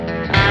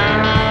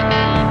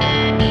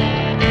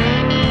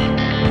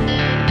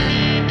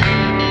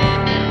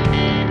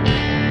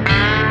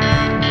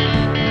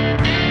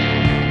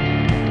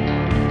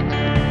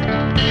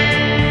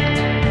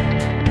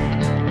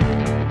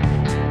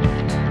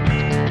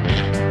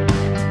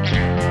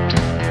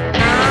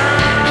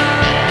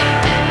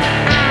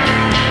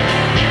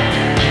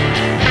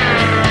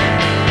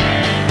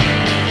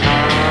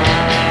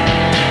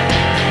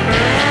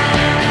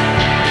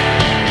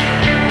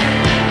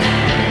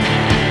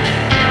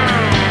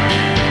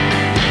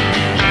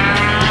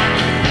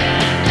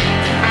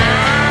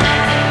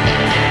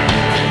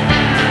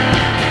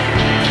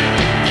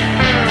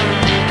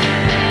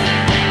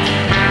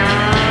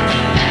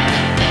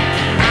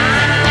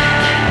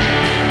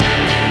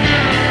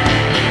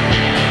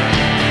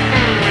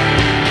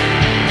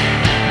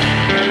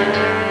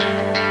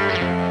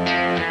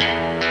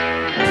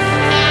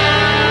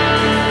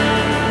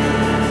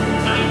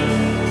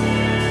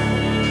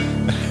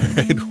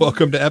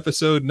welcome to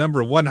episode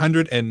number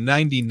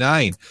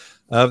 199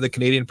 of the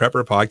Canadian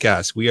Prepper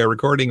Podcast. We are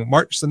recording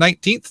March the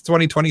 19th,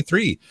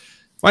 2023.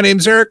 My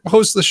name's Eric,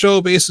 host of the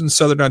show based in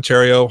Southern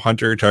Ontario,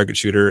 hunter, target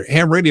shooter,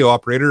 ham radio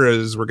operator,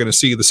 as we're going to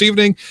see this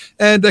evening,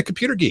 and a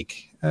computer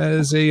geek.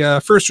 As a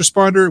first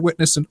responder,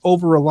 witnessed an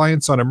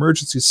over-reliance on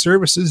emergency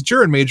services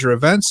during major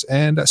events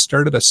and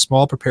started a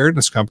small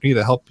preparedness company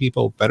to help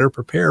people better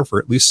prepare for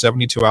at least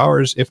 72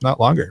 hours, if not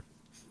longer.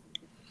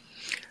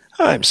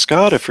 I'm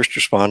Scott, a first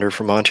responder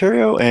from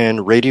Ontario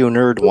and radio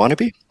nerd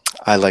wannabe.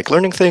 I like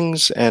learning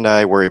things and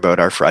I worry about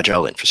our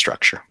fragile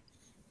infrastructure.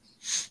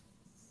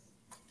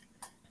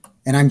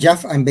 And I'm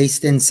Jeff. I'm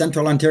based in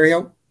Central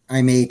Ontario.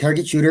 I'm a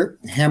target shooter,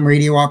 ham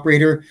radio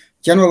operator,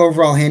 general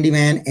overall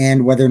handyman,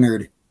 and weather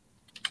nerd.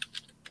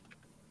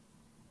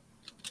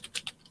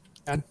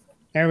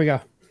 There we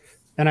go.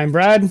 And I'm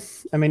Brad.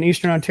 I'm in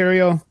Eastern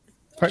Ontario,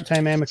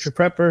 part-time amateur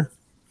prepper,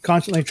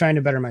 constantly trying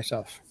to better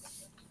myself.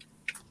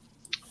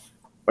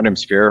 My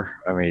name's Spear.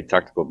 I'm a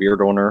tactical beard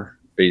owner,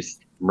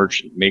 based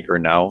merchant maker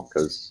now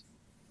because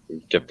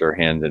we've dipped our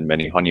hand in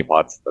many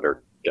honeypots that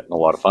are getting a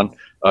lot of fun.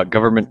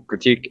 Government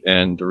critique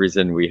and the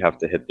reason we have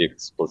to hit the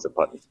explicit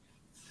button.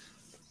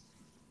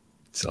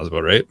 Sounds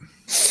about right.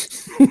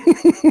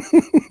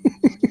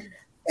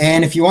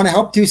 And if you want to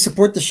help to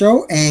support the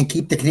show and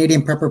keep the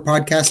Canadian Prepper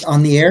Podcast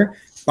on the air,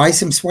 buy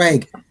some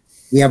swag.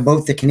 We have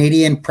both the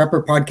Canadian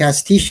Prepper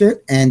Podcast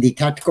t-shirt and the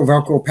Tactical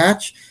Velcro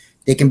patch.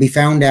 They can be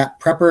found at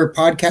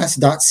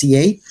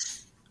prepperpodcast.ca.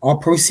 All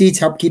proceeds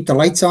help keep the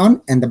lights on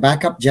and the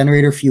backup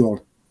generator fueled.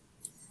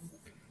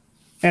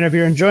 And if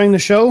you're enjoying the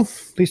show,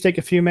 please take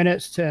a few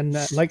minutes to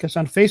like us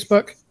on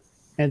Facebook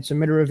and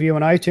submit a review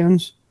on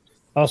iTunes.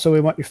 Also,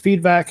 we want your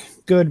feedback,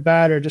 good,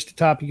 bad, or just a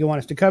topic you want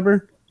us to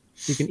cover.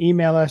 You can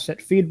email us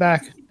at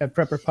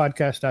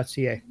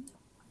feedback@prepperpodcast.ca.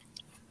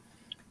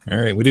 All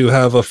right. We do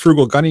have a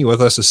Frugal Gunny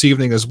with us this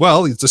evening as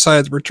well. He's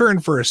decided to return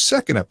for a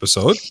second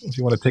episode. If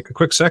you want to take a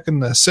quick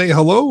second to say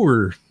hello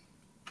or...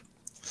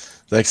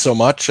 Thanks so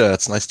much.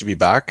 It's nice to be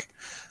back.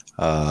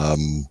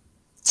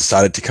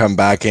 Decided to come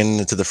back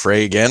into the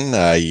fray again.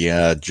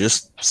 I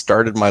just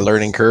started my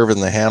learning curve in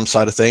the ham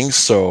side of things,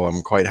 so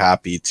I'm quite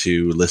happy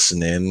to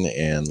listen in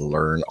and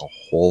learn a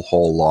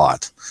whole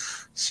lot.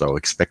 So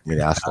expect me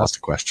to ask lots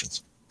of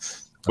questions.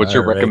 What's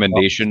your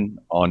recommendation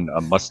on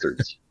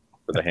mustards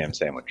for the ham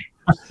sandwich?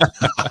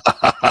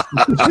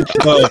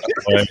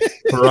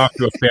 We're off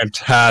to a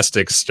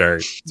fantastic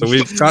start. So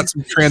we've got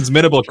some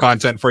transmittable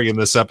content for you in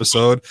this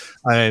episode,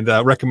 and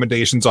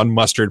recommendations on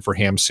mustard for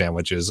ham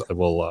sandwiches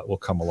will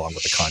come along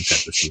with the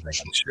content this evening,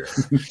 I'm sure.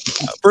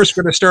 First,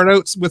 we're going to start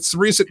out with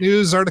some recent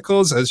news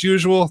articles as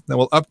usual. Then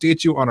we'll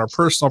update you on our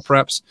personal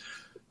preps.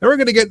 Then we're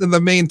going to get into the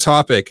main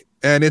topic,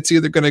 and it's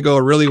either going to go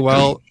really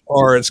well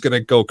or it's going to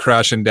go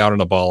crashing down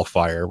in a ball of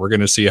fire. We're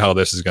going to see how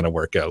this is going to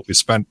work out. We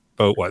spent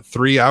about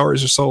 3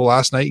 hours or so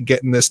last night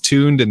getting this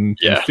tuned and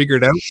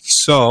figured out.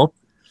 So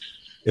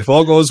if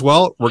all goes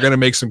well, we're going to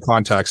make some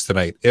contacts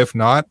tonight. If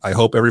not, I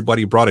hope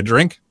everybody brought a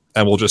drink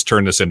and we'll just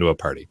turn this into a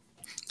party.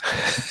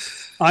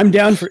 I'm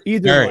down for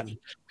either one.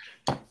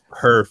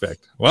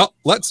 Perfect. Well,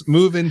 let's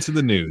move into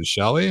the news,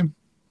 shall we?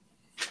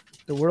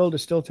 The world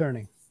is still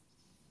turning.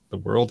 The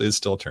world is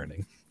still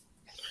turning.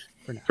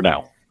 For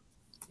now.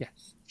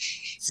 Yes.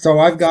 So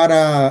I've got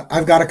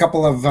a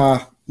couple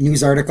of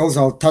news articles.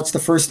 I'll touch the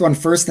first one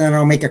first, and then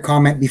I'll make a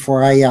comment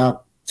before I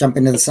jump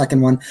into the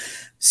second one.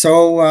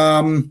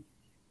 So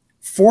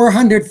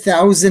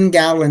 400,000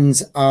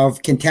 gallons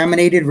of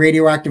contaminated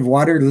radioactive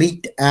water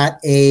leaked at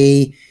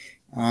a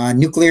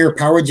nuclear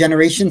power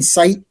generation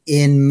site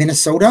in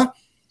Minnesota,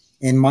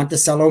 in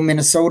Monticello,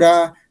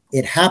 Minnesota.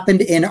 It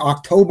happened in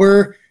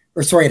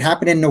it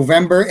happened in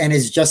November and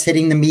is just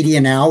hitting the media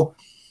now.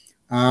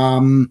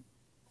 I'm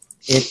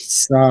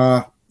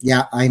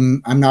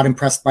not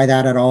impressed by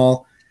that at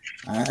all.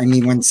 I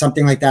mean, when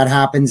something like that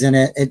happens and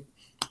and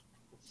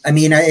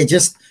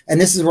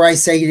this is where I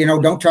say,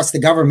 don't trust the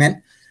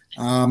government.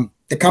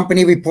 The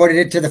company reported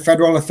it to the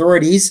federal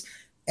authorities,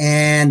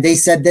 and they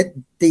said that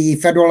the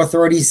federal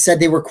authorities said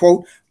they were,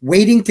 quote,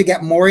 waiting to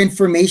get more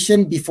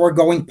information before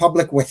going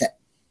public with it.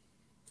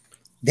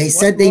 They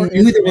said they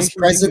knew there was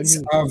presence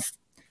of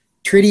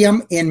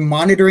tritium in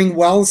monitoring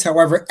wells.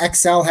 However,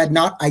 Excel had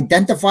not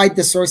identified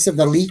the source of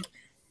the leak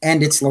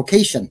and its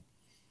location.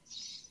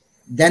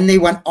 Then they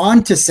went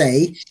on to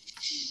say,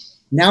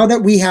 now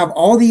that we have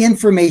all the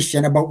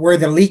information about where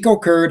the leak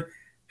occurred,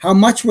 how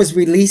much was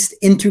released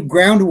into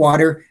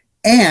groundwater,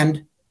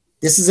 and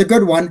this is a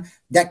good one,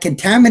 that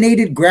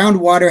contaminated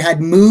groundwater had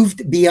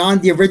moved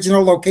beyond the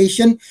original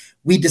location,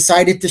 we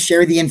decided to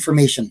share the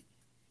information.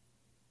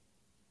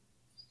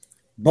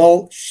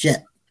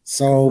 Bullshit.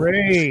 So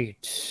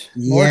great.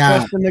 More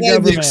trust in the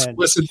government. The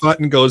explicit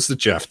button goes to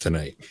Jeff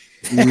tonight.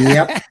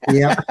 Yep.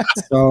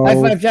 So high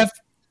five, Jeff.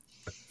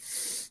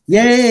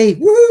 Yay!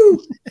 Woo!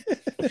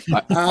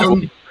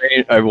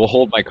 I will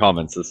hold my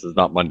comments. This is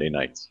not Monday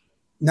nights.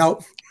 No.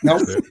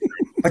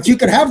 But you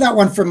could have that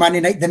one for Monday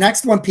night. The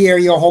next one, Pierre,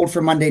 you'll hold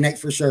for Monday night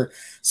for sure.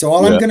 So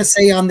all I'm going to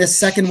say on this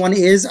second one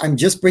is I'm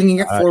just bringing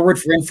it forward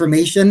for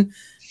information.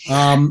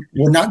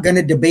 We're not going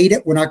to debate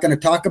it. We're not going to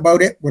talk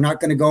about it. We're not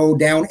going to go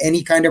down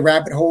any kind of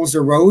rabbit holes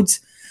or roads.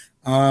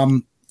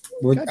 I'm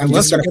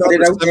just going to put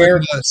it out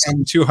there.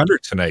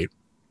 200 tonight.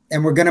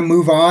 And we're going to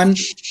move on.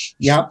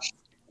 Yep.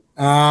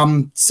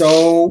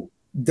 So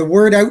the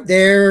word out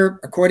there,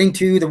 according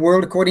to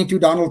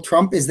Donald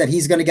Trump, is that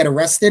he's going to get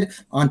arrested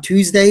on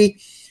Tuesday,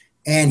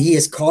 and he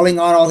is calling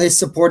on all his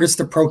supporters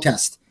to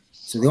protest.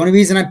 So the only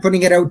reason I'm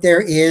putting it out there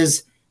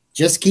is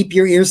just keep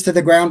your ears to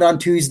the ground on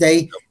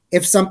Tuesday.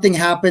 If something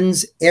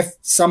happens, if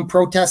some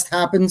protest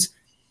happens,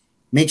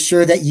 make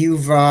sure that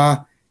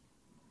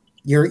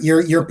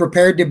you're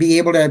prepared to be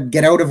able to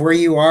get out of where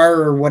you are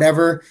or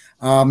whatever.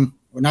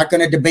 We're not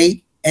going to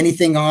debate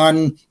anything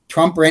on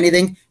Trump or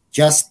anything.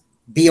 Just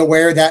be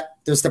aware that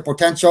there's the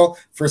potential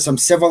for some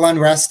civil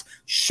unrest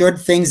should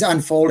things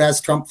unfold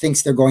as Trump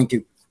thinks they're going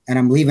to. And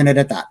I'm leaving it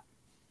at that.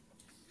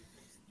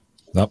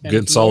 Nope,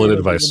 good, solid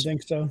advice. I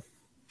think so.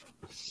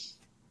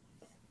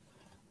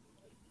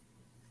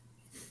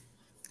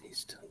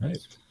 Right.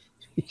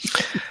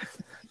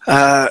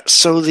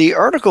 So the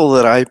article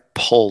that I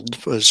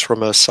pulled was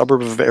from a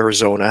suburb of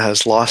Arizona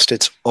has lost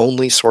its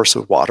only source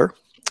of water.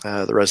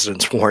 The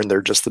residents warn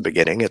they're just the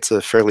beginning. It's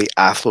a fairly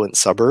affluent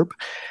suburb,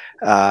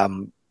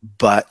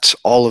 but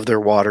all of their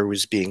water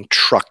was being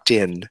trucked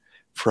in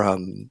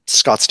from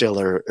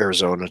Scottsdale,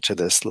 Arizona, to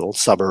this little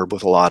suburb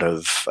with a lot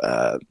of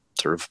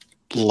sort of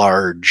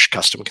large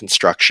custom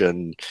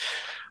construction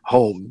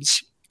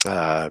homes,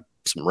 some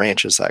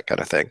ranches, that kind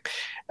of thing.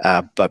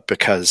 But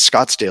because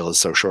Scottsdale is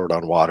so short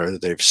on water,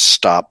 they've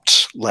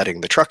stopped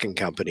letting the trucking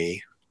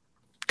company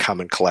come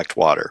and collect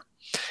water.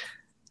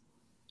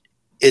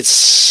 It's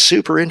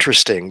super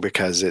interesting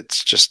because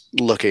it's just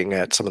looking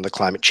at some of the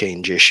climate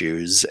change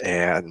issues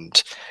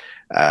and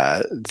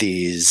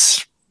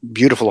these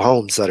beautiful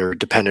homes that are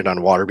dependent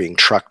on water being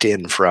trucked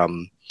in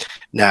from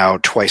now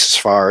twice as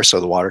far. So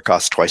the water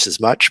costs twice as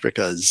much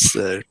because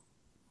the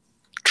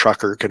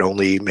trucker can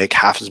only make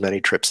half as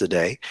many trips a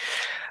day.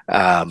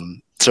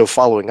 So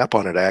following up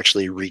on it, I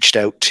actually reached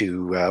out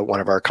to one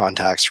of our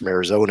contacts from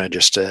Arizona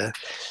just to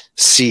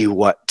see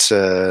what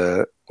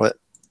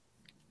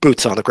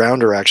boots on the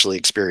ground are actually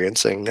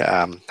experiencing.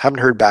 Haven't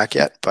heard back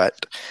yet,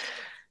 but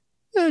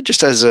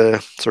just as a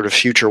sort of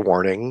future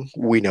warning,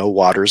 we know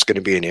water is going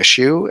to be an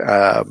issue.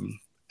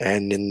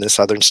 And in the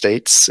southern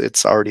states,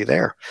 it's already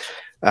there.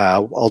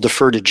 I'll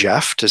defer to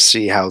Jeff to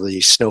see how the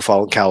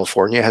snowfall in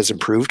California has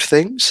improved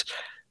things,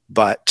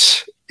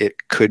 but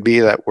it could be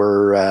that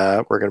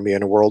we're going to be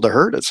in a world of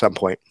hurt at some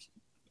point.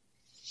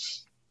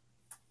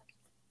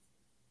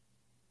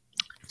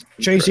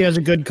 Tracy has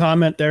a good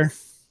comment there.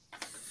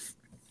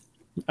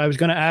 I was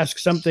going to ask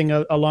something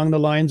along the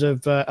lines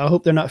of, I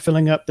hope they're not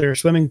filling up their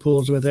swimming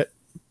pools with it,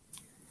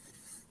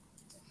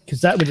 because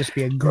that would just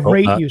be a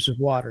great use of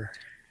water.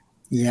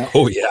 Yeah.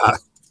 Oh yeah.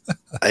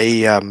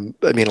 I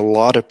mean, a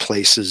lot of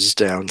places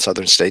down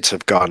southern states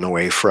have gone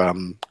away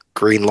from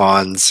green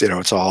lawns. You know,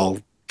 it's all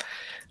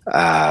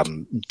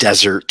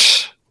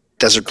desert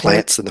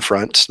plants in the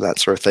front, that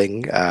sort of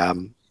thing.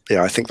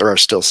 I think there are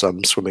still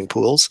some swimming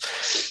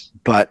pools,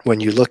 but when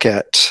you look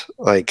at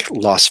like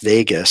Las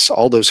Vegas,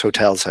 all those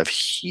hotels have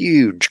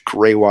huge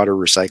gray water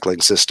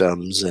recycling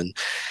systems and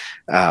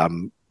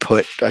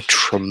put a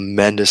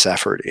tremendous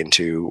effort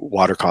into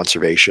water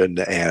conservation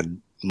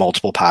and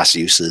multiple pass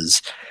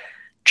uses,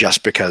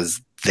 just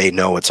because they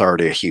know it's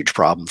already a huge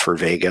problem for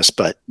Vegas.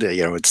 But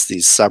it's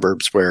these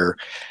suburbs where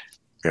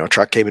a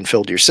truck came and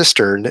filled your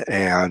cistern,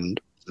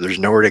 and there's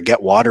nowhere to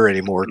get water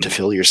anymore to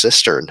fill your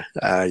cistern.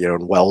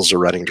 And wells are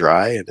running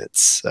dry, and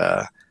it's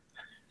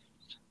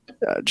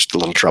just a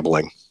little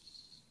troubling.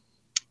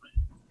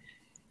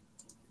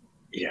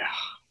 Yeah.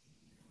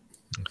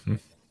 Mm-hmm.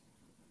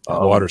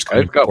 Water's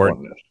kind I've got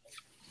important. one.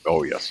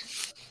 Oh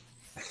yes.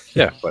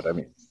 Yeah, but I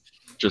mean,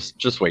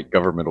 just wait.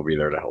 Government will be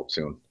there to help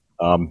soon.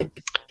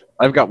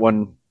 I've got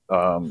one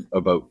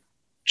about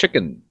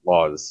chicken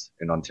laws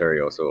in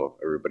Ontario. So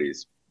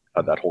everybody's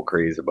had that whole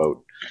craze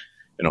about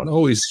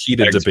always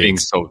heated eggs being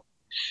debates. so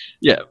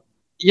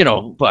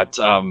but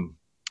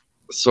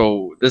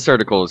so this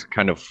article is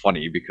kind of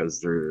funny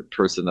because the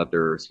person that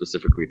they're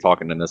specifically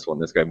talking in this one,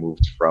 this guy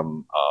moved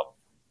from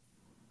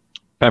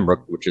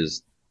Pembroke, which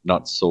is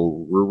not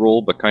so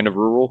rural but kind of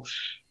rural,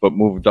 but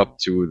moved up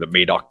to the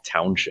Madoc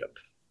Township,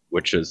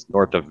 which is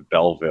north of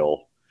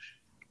Belleville.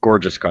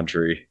 Gorgeous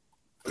country,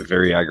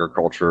 very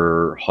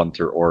agriculture,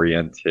 hunter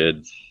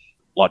oriented,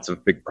 lots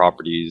of big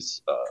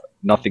properties,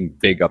 nothing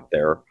big up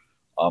there.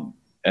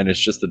 And it's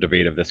just the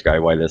debate of this guy,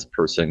 why this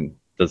person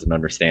doesn't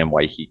understand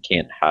why he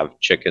can't have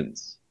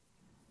chickens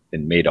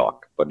in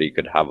Madoc, but he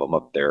could have them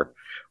up there.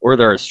 Or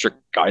there are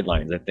strict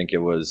guidelines. I think it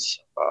was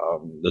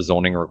the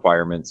zoning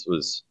requirements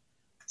was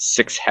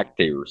 6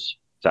 hectares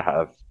to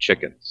have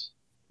chickens,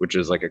 which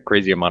is like a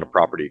crazy amount of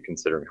property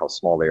considering how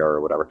small they are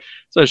or whatever.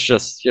 So it's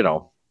just,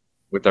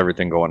 with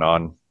everything going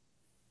on,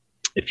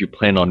 if you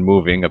plan on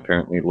moving,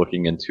 apparently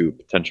looking into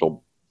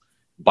potential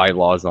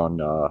bylaws on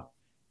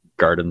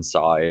garden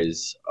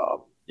size,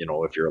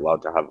 if you're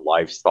allowed to have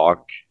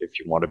livestock, if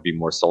you want to be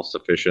more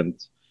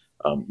self-sufficient,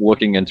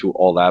 looking into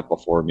all that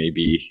before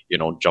maybe,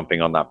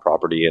 jumping on that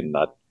property in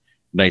that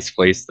nice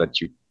place that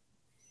you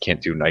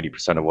can't do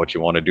 90% of what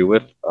you want to do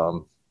with.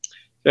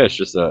 It's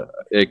just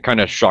it kind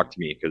of shocked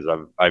me because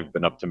I've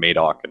been up to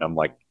Madoc and I'm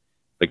like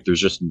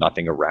there's just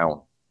nothing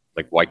around.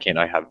 Like, why can't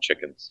I have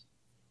chickens?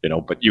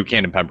 But you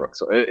can in Pembroke.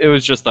 So it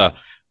was just a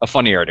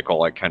funny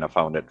article. I kind of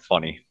found it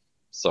funny.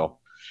 So,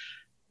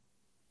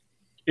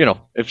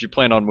 if you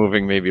plan on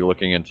moving, maybe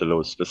looking into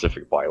those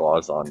specific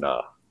bylaws on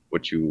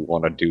what you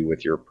want to do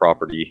with your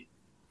property.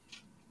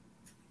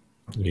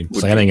 You mean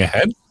planning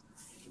ahead?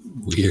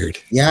 Weird.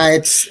 Yeah,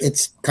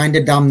 it's kind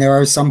of dumb. There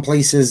are some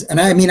places, and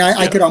I mean,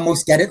 I could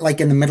almost get it like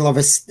in the middle of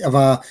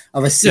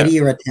a city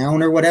or a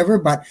town or whatever.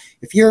 But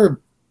if you're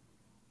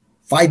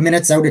 5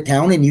 minutes out of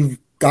town and you've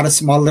got a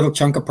small little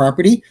chunk of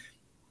property,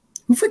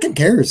 who freaking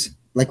cares?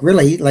 Like,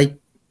 really, like,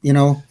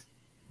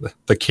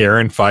 the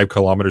Karen 5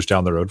 kilometers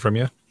down the road from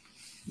you.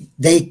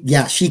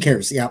 She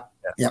cares. Yeah,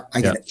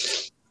 I get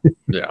it.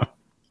 Yeah.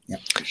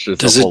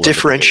 Does it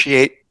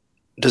differentiate?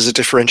 Does it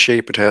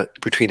differentiate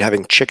between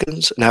having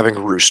chickens and having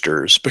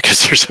roosters?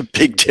 Because there's a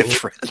big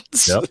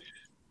difference. Yep.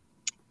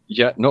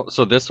 Yeah, no.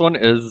 So this one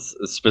is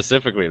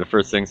specifically, the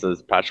first thing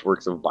says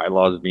patchworks of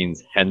bylaws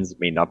means hens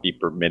may not be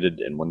permitted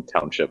in one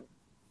township,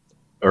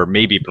 or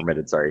may be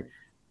permitted,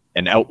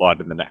 and outlawed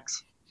in the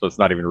next. So it's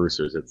not even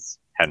roosters, it's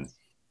hens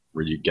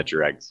where you get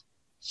your eggs.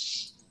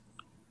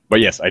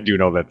 But yes, I do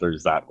know that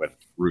there's that with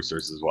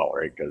roosters as well,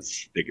 right?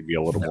 Because they could be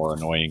a little more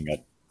annoying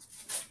at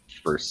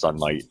first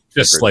sunlight.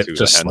 Just slightly.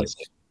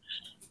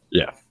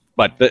 Yeah,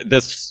 but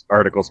this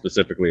article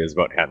specifically is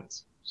about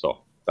hens, so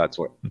that's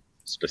what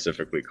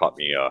specifically caught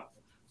me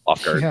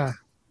off guard. Yeah.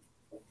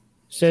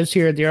 Says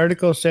here, the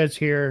article says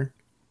here,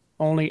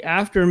 only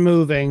after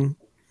moving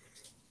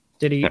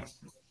did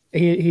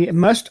he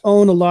must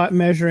own a lot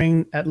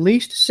measuring at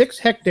least 6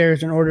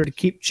 hectares in order to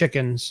keep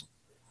chickens,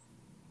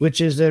 which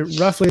is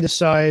roughly the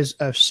size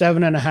of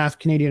 7.5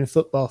 Canadian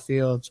football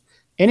fields.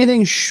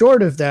 Anything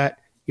short of that,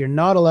 you're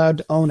not allowed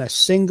to own a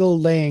single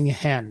laying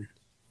hen.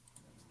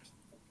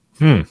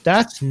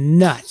 That's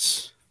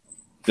nuts.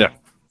 Yeah.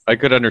 I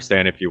could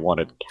understand if you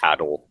wanted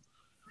cattle,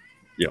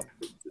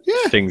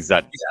 things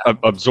that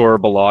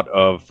absorb a lot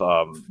of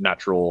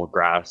natural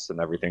grass and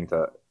everything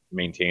to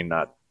maintain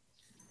that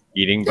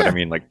eating. But I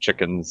mean, like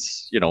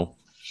chickens,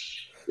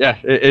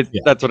 that's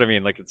what I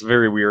mean. Like, it's a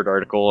very weird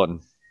article.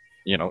 And,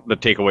 the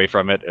takeaway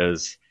from it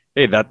is,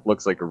 hey, that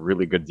looks like a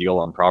really good deal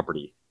on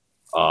property.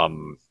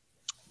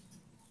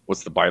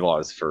 What's the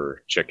bylaws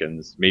for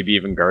chickens? Maybe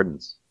even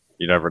gardens.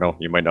 You never know.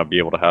 You might not be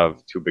able to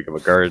have too big of a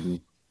garden,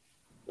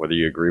 whether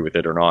you agree with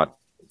it or not.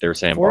 They're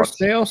saying for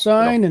sale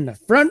sign in the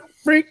front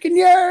freaking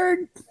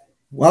yard.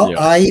 Well,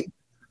 I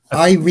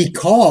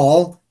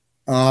recall,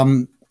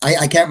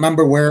 I can't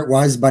remember where it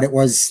was, but it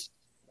was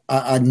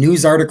a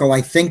news article,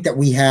 I think, that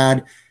we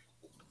had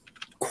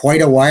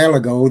quite a while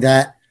ago,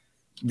 that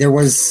there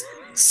was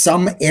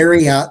some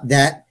area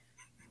that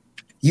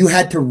you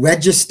had to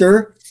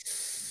register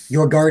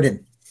your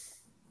garden.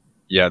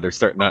 Yeah, they're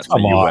starting that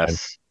in the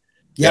U.S.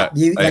 Yeah,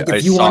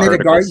 if you wanted a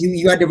garden,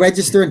 you had to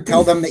register and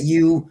tell them that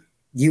you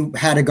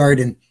had a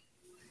garden.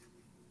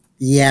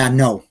 Yeah,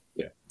 no.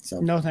 Yeah.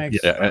 So no thanks.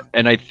 Yeah,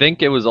 and I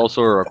think it was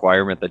also a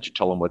requirement that you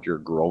tell them what you're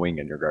growing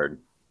in your garden.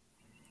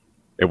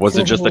 It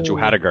wasn't just that you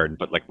had a garden,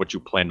 but like what you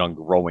planned on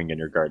growing in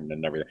your garden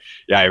and everything.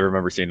 Yeah, I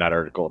remember seeing that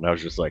article, and I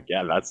was just like,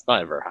 yeah, that's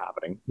not ever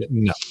happening.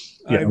 No.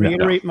 I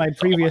reiterate my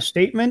previous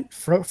statement: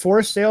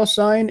 for sale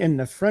sign in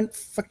the front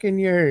fucking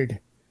yard.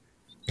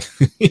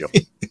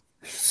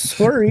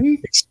 Sorry.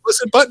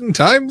 Explicit button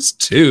times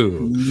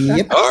 2.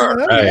 Yep. All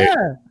right.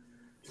 Yeah.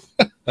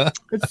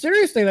 But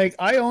seriously, like,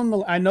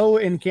 I know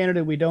in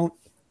Canada we don't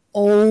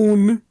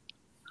own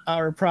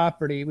our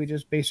property. We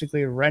just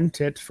basically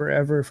rent it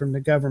forever from the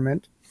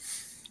government.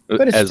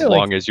 But it's as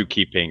long as you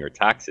keep paying your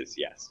taxes,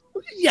 yes.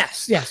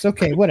 Yes.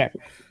 Okay, whatever.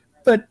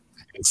 But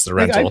it's the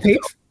rental. Like,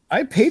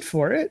 I paid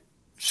for it.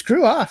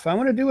 Screw off. I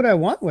want to do what I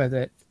want with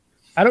it.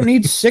 I don't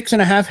need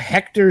 6.5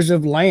 hectares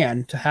of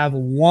land to have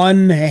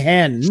one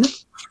hen.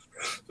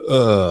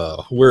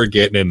 We're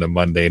getting into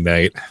Monday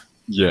night.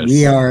 Yes.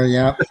 We are,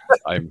 yeah.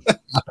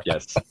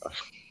 Yes.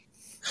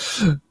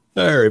 All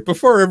right.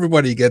 Before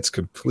everybody gets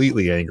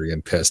completely angry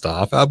and pissed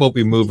off, how about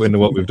we move into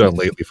what we've done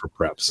lately for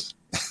preps?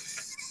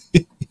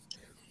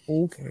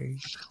 Okay.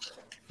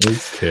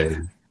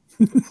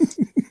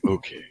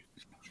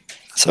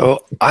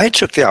 So I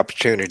took the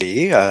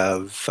opportunity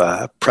of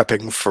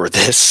prepping for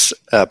this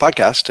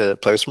podcast to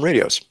play with some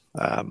radios.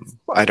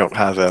 I don't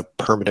have a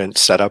permanent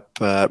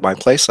setup at my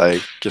place. I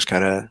just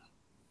kind of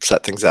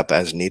set things up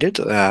as needed.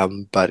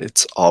 But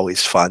it's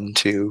always fun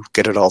to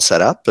get it all set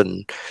up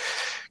and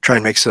try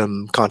and make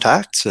some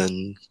contacts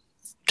and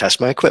test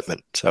my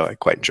equipment. So I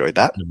quite enjoyed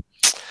that.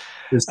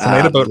 Is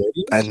tonight about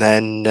radios? And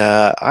then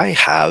I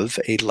have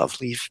a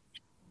lovely...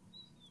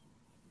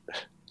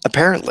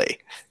 Apparently.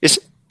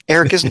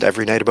 Eric, isn't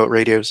every night about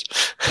radios?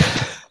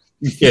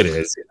 It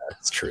is. Yeah,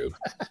 it's true.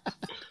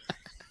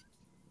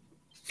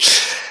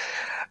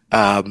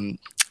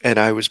 and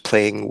I was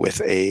playing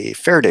with a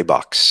Faraday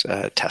box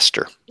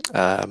tester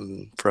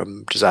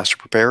from Disaster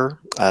Preparer.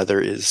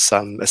 There is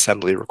some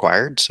assembly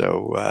required,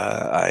 so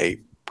I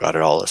got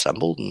it all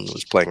assembled and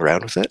was playing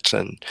around with it.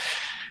 And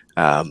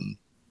I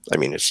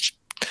mean, it's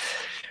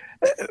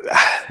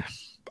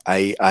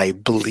I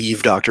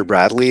believe Dr.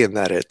 Bradley in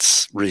that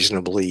it's a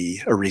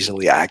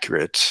reasonably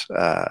accurate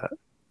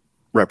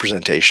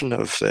representation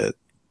of the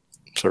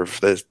sort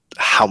of the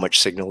how much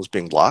signal is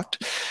being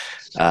blocked.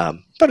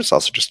 But it's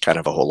also just kind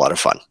of a whole lot of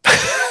fun.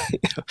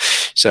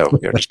 So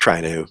just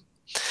trying to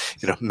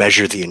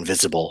measure the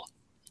invisible.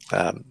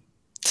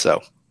 So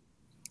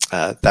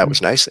that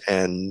was nice,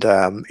 and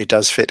it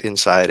does fit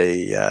inside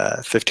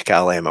a 50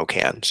 cal ammo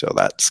can. So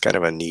that's kind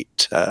of a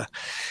neat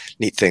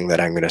thing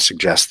that I'm going to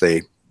suggest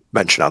they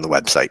mention on the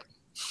website.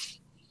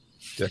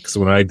 Yeah, because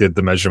when I did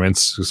the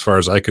measurements, as far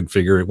as I could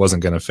figure, it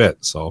wasn't going to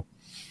fit. So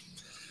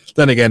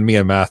then again, me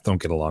and math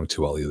don't get along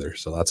too well either.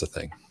 So that's a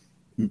thing.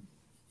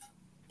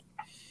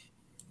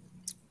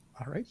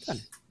 All right then.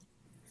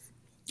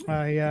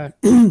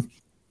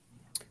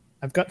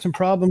 I've got some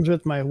problems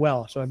with my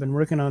well, so I've been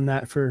working on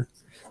that for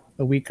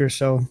a week or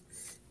so.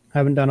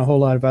 Haven't done a whole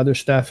lot of other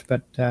stuff,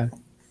 but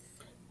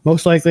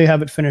most likely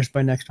have it finished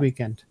by next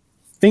weekend.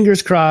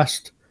 Fingers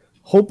crossed.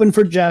 Hoping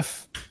for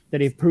Jeff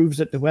that he proves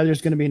that the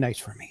weather's going to be nice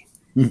for me.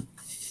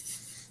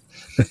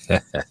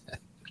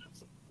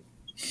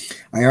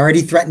 I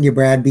already threatened you,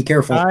 Brad. Be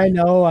careful. I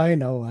know. I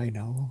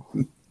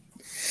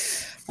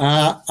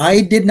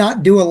did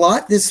not do a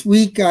lot this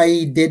week.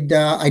 I did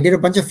a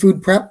bunch of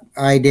food prep.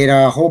 I did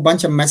a whole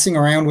bunch of messing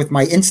around with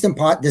my Instant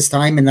Pot this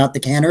time and not the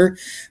canner,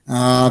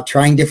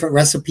 trying different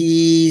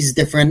recipes,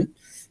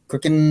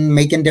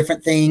 making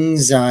different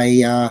things.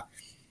 I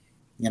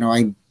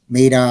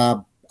made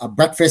a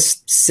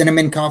breakfast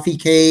cinnamon coffee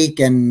cake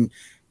and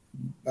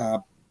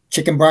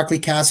chicken broccoli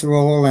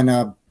casserole and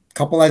a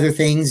couple other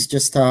things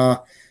just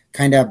to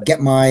kind of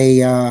get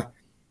my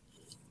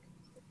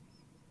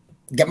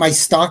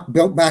stock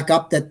built back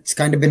up that's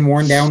kind of been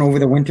worn down over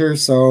the winter.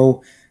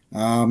 So,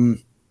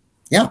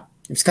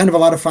 it's kind of a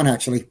lot of fun,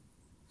 actually.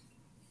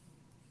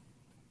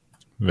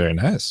 Very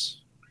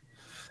nice.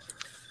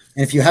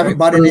 And if you haven't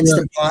bought an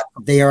Instant Pot,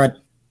 they are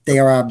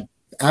a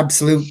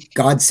absolute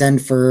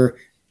godsend for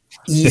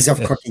ease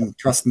of cooking.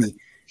 Trust me.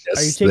 Yes,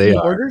 are you taking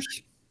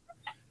orders?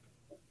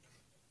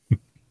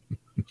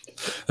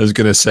 I was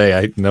going to say,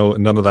 I know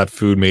none of that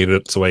food made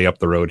its way up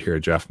the road here,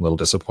 Jeff. I'm a little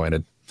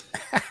disappointed.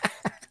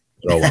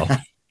 Oh,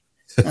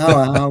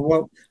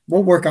 well.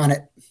 We'll work on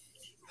it.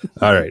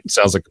 All right.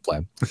 Sounds like a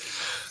plan.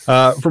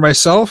 For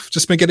myself,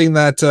 just been getting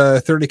that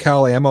 30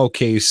 cal ammo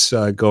case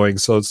going.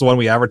 So it's the one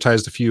we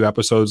advertised a few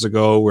episodes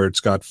ago where it's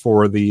got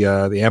 4 of the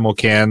ammo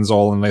cans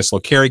all in a nice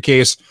little carry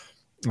case.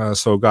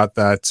 So got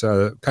that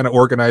kind of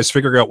organized,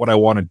 figuring out what I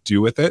want to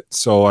do with it.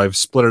 So I've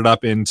split it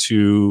up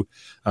into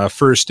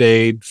first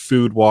aid,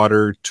 food,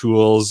 water,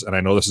 tools, and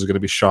I know this is going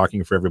to be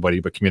shocking for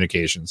everybody, but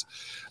communications.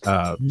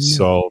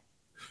 So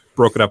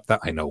broke it up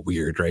I know,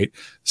 weird, right?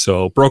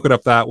 So broke it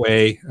up that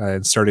way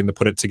and starting to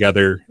put it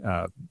together.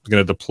 Going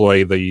to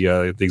deploy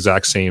the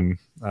exact same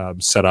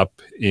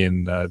setup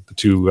in the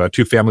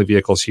two family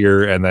vehicles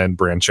here, and then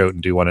branch out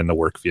and do one in the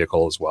work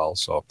vehicle as well.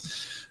 So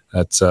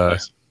that's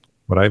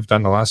what I've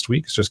done the last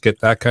week is just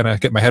get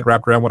my head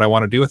wrapped around what I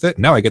want to do with it.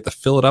 Now I get to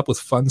fill it up with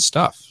fun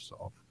stuff.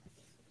 So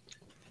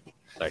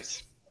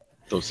nice.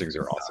 Those things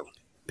are awesome.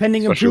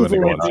 Pending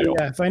approval of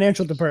the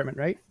financial department,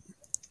 right?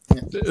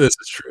 This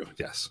is true.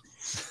 Yes.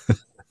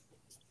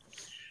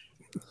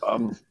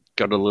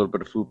 Got a little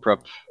bit of food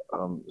prep,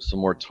 some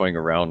more toying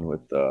around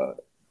with the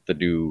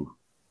new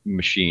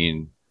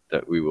machine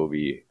that we will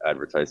be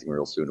advertising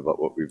real soon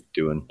about what we're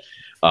doing.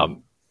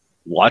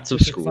 Lots of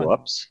screw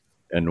ups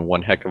and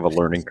one heck of a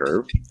learning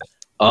curve.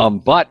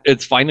 But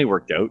it's finally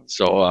worked out.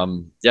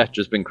 So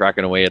just been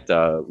cracking away at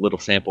the little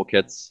sample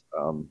kits.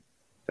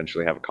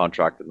 Eventually have a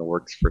contract in the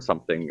works for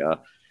something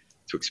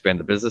to expand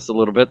the business a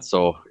little bit.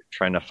 So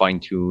trying to fine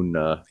tune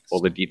all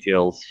the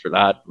details for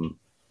that and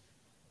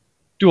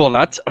do all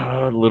that.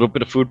 A little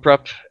bit of food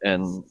prep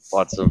and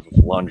lots of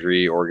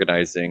laundry,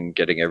 organizing,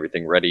 getting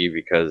everything ready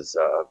because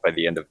by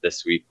the end of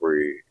this week,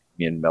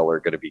 me and Mel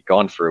are going to be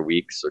gone for a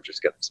week. So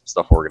just getting some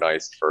stuff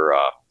organized for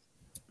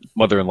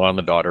mother-in-law and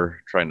the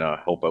daughter, trying to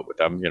help out with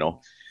them, a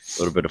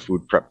little bit of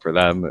food prep for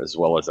them as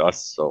well as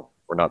us. So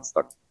we're not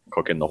stuck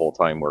cooking the whole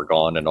time we're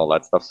gone and all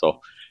that stuff.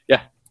 So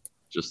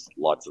just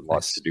lots and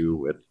lots to do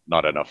with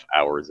not enough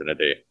hours in a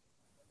day.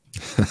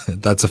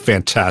 That's a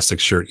fantastic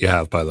shirt you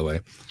have, by the way.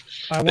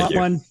 I want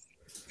one.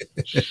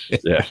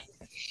 Yeah.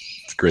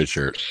 It's a great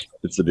shirt.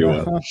 It's a new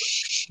one.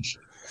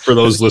 For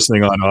those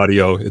listening on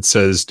audio, it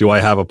says, "Do I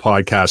have a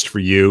podcast for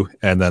you?"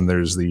 And then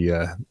there's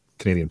the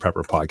Canadian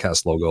Prepper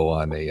Podcast logo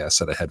on a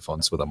set of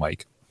headphones with a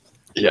mic.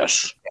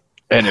 Yes.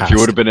 And if you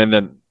would have been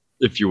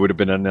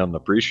in on the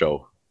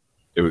pre-show,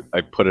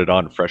 I put it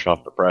on fresh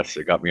off the press.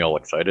 It got me all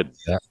excited.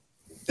 Yeah.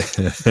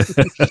 That's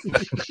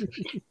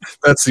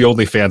the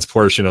OnlyFans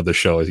portion of the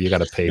show. You got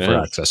to pay for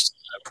access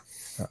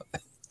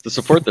to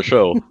support the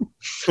show.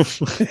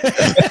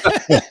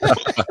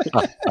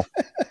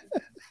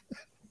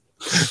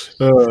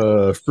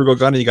 Frugal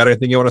Gunny, you got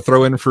anything you want to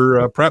throw in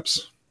for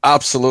preps?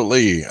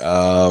 Absolutely.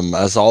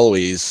 As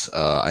always,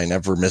 I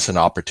never miss an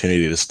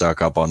opportunity to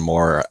stock up on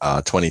more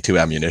 22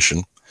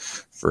 ammunition.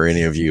 For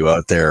any of you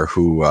out there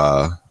who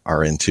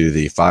are into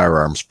the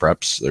firearms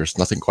preps, there's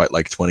nothing quite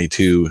like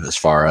 22 as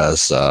far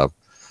as the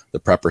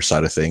prepper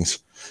side of things.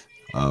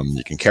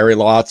 You can carry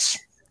lots.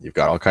 You've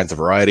got all kinds of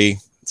variety.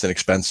 It's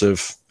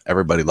inexpensive.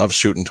 Everybody loves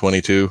shooting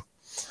 22.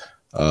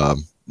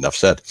 Enough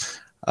said.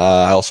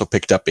 I also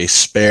picked up a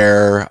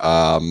spare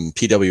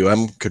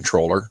PWM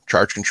controller,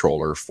 charge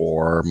controller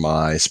for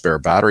my spare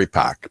battery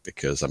pack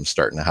because I'm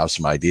starting to have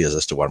some ideas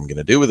as to what I'm going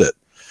to do with it.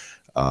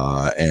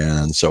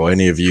 And so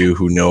any of you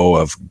who know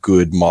of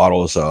good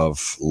models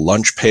of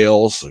lunch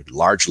pails,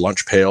 large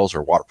lunch pails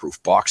or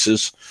waterproof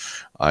boxes,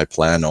 I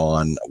plan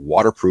on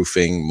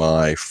waterproofing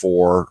my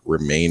 4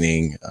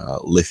 remaining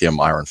lithium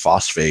iron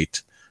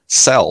phosphate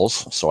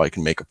cells so I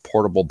can make a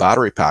portable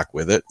battery pack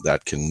with it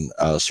that can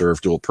serve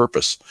dual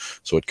purpose.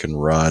 So it can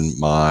run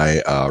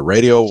my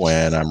radio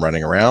when I'm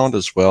running around,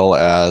 as well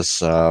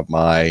as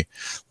my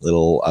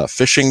little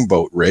fishing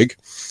boat rig.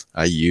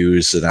 I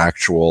use an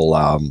actual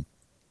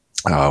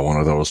one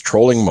of those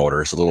trolling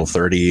motors, a little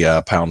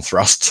 30-pound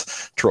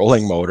thrust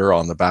trolling motor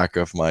on the back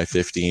of my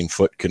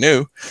 15-foot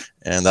canoe,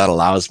 and that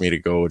allows me to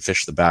go and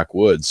fish the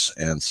backwoods.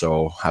 And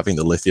so having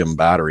the lithium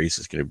batteries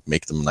is going to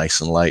make them nice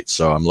and light.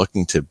 So I'm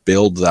looking to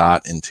build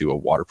that into a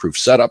waterproof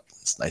setup.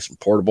 It's nice and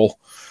portable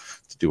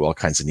to do all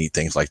kinds of neat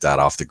things like that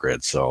off the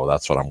grid. So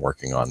that's what I'm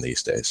working on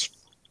these days.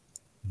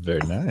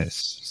 Very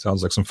nice.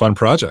 Sounds like some fun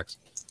projects.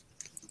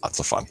 Lots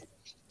of fun.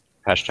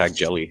 Hashtag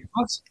jelly.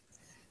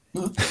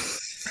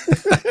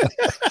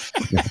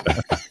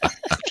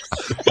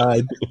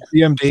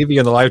 DM Davey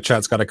in the live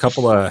chat's got a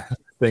couple of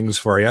things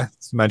for you.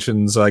 It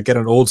mentions get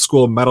an old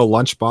school metal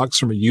lunchbox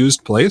from a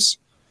used place.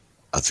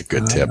 That's a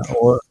good tip.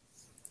 Or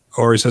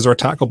he says, or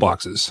tackle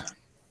boxes.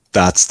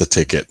 That's the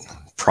ticket.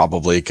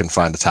 Probably can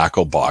find a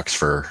tackle box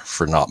for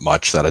not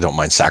much that I don't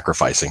mind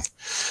sacrificing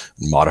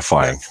and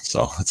modifying.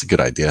 So that's a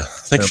good idea.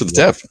 Thanks for the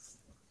tip.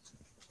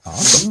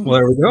 Awesome. Well,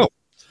 there we go.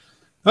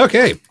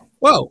 Okay.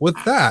 Well,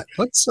 with that,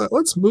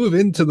 let's move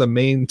into the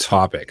main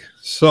topic.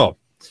 So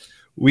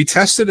we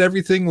tested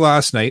everything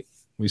last night.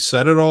 We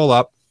set it all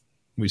up.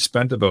 We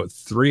spent about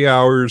 3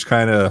 hours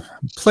kind of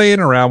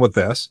playing around with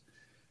this,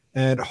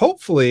 and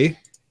hopefully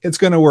it's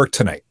going to work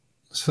tonight.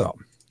 So,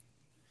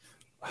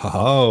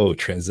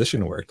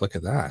 transition worked. Look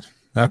at that.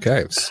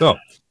 Okay. So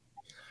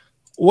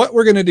what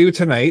we're going to do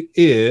tonight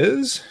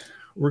is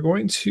we're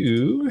going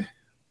to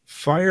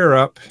fire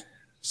up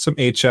some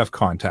HF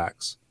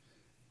contacts.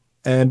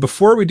 And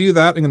before we do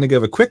that, I'm going to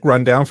give a quick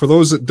rundown. For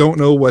those that don't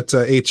know what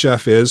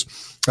HF is,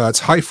 it's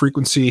high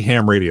frequency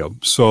ham radio.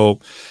 So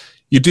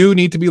you do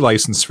need to be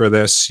licensed for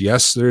this.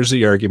 Yes, there's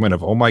the argument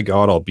of, oh my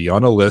God, I'll be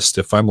on a list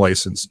if I'm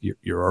licensed.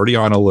 You're already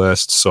on a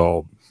list,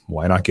 so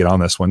why not get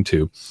on this one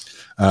too?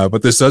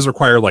 But this does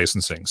require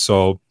licensing.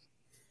 So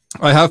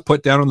I have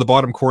put down in the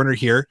bottom corner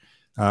here,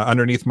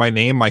 underneath my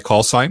name, my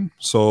call sign.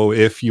 So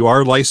if you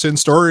are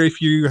licensed or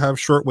if you have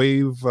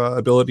shortwave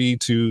ability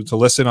to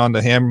listen on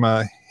the ham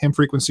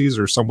frequencies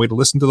or some way to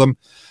listen to them,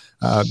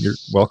 you're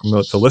welcome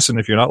to listen.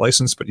 If you're not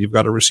licensed, but you've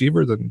got a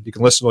receiver, then you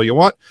can listen all you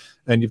want.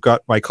 And you've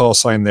got my call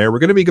sign there. We're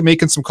going to be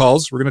making some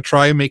calls. We're going to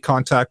try and make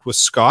contact with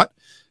Scott.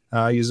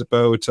 He's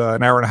about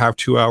an hour and a half,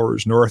 2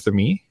 hours north of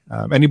me.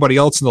 Anybody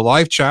else in the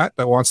live chat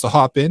that wants to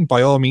hop in,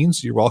 by all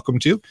means, you're welcome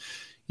to.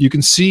 You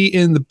can see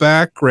in the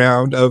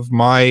background of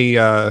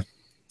my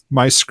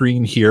my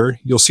screen here,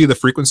 you'll see the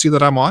frequency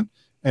that I'm on,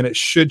 and it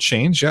should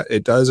change. Yeah,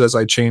 it does as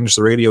I change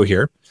the radio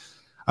here.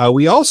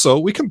 We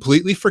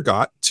completely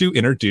forgot to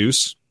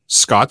introduce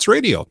Scott's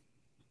radio.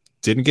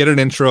 Didn't get an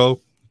intro,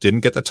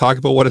 didn't get to talk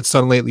about what it's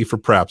done lately for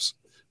preps,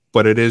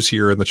 but it is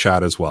here in the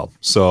chat as well.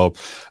 So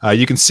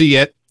you can see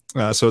it.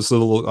 So it's a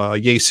little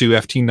Yaesu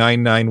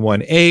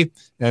FT991A,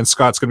 and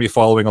Scott's going to be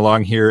following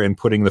along here and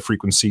putting the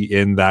frequency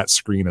in that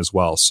screen as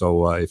well.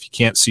 So if you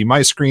can't see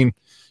my screen,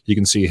 you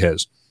can see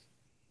his.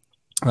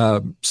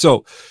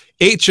 So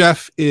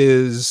HF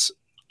is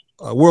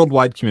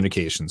worldwide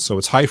communication. So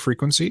it's high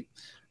frequency.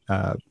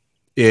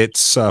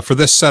 It's for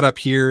this setup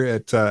here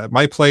at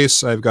my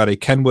place, I've got a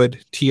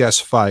Kenwood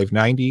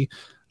TS590.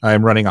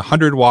 I'm running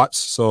 100 watts.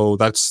 So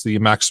that's the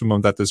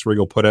maximum that this rig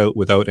will put out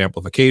without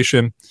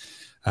amplification.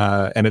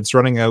 And it's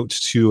running out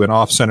to an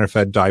off-center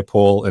fed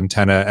dipole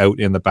antenna out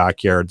in the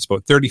backyard. It's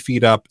about 30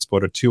 feet up. It's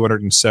about a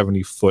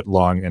 270-foot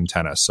long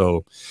antenna.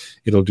 So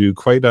it'll do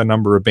quite a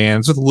number of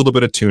bands with a little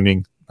bit of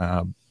tuning.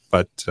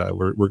 But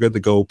we're good to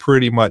go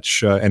pretty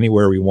much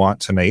anywhere we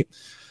want tonight.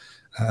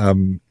 A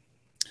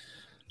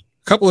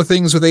couple of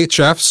things with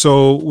HF.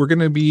 So we're going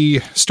to be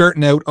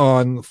starting out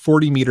on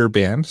 40-meter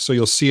band. So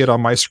you'll see it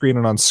on my screen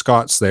and on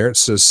Scott's there. It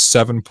says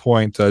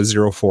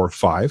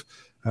 7.045.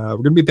 We're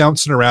going to be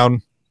bouncing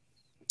around,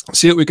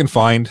 see what we can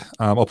find.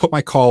 I'll put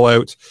my call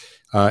out.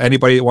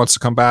 Anybody that wants to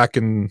come back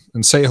and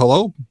say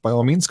hello, by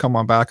all means, come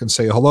on back and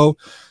say hello.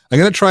 I'm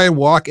going to try and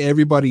walk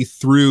everybody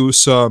through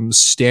some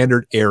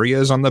standard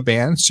areas on the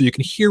band so you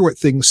can hear what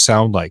things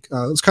sound like.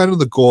 That's kind of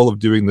the goal of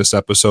doing this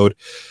episode.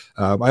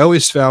 I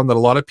always found that a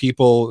lot of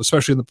people,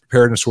 especially in the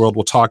preparedness world,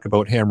 will talk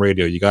about ham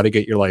radio. You got to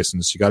get your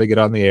license. You got to get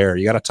on the air.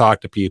 You got to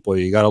talk to people.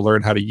 You got to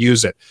learn how to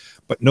use it.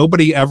 But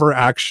nobody ever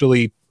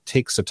actually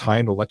takes the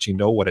time to let you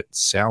know what it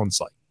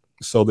sounds like.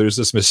 So there's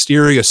this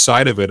mysterious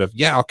side of it of,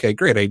 yeah, okay,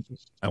 great.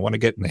 I want to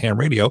get in the ham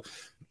radio.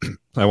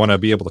 I want to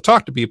be able to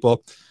talk to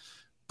people.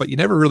 But you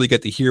never really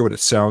get to hear what it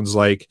sounds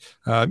like.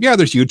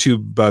 There's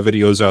YouTube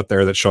videos out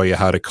there that show you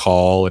how to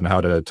call and how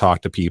to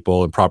talk to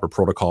people and proper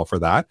protocol for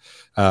that.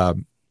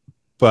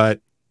 But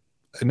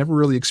I never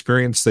really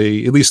experienced at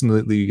least in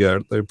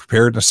the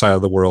preparedness side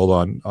of the world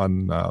on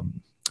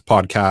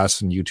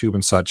podcasts and YouTube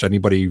and such,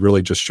 anybody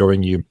really just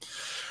showing you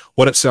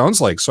what it sounds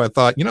like. So I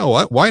thought, you know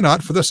what, why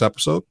not for this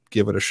episode,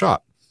 give it a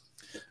shot.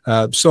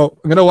 So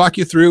I'm going to walk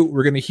you through.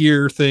 We're going to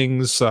hear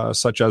things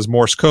such as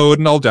Morse code,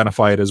 and I'll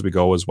identify it as we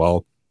go as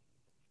well.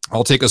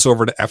 I'll take us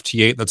over to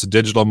FT8. That's a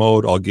digital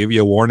mode. I'll give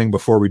you a warning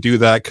before we do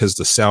that because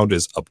the sound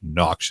is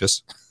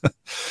obnoxious.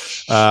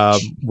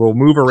 We'll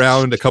move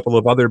around a couple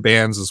of other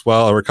bands as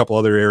well, or a couple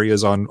other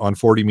areas on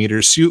 40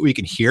 meters, see what we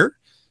can hear.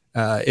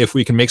 If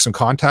we can make some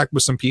contact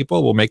with some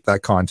people, we'll make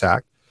that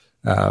contact.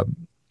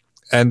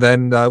 And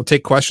then we'll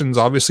take questions,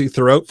 obviously,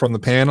 throughout from the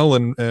panel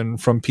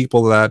and from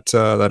people that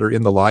are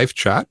in the live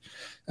chat.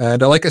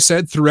 And like I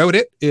said, throughout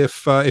it,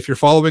 if you're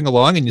following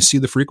along and you see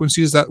the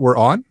frequencies that we're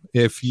on,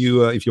 if you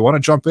want to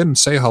jump in and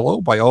say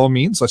hello, by all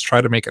means, let's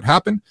try to make it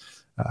happen.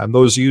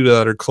 Those of you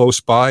that are close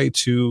by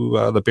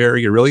to the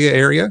Barrie Orillia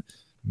area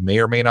may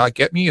or may not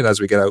get me. And as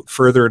we get out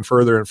further and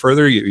further and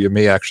further, you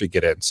may actually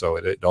get in. So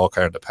it all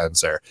kind of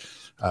depends there.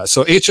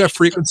 So HF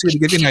frequency, to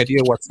give you an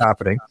idea of what's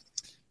happening,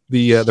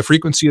 the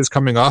frequency is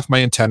coming off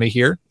my antenna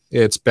here.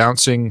 It's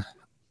bouncing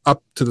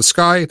up to the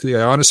sky, to the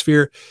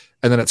ionosphere,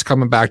 and then it's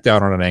coming back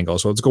down on an angle.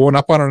 So it's going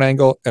up on an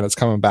angle and it's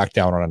coming back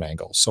down on an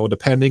angle. So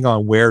depending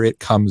on where it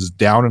comes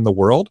down in the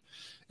world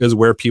is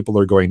where people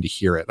are going to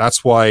hear it.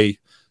 That's why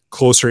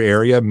closer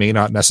area may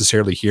not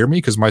necessarily hear me,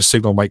 because my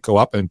signal might go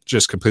up and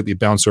just completely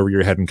bounce over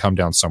your head and come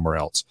down somewhere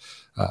else.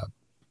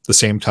 The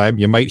same time,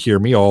 you might hear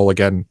me all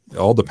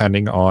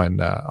depending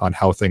on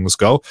how things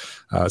go.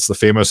 It's the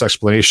famous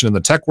explanation in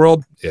the tech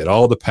world. It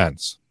all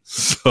depends.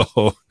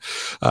 So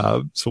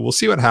we'll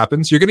see what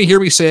happens. You're going to hear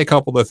me say a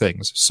couple of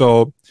things.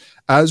 So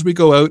as we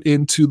go out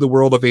into the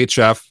world of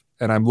HF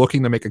and I'm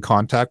looking to make a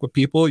contact with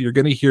people, you're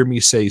going to hear me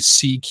say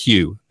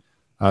CQ.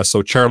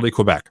 So Charlie,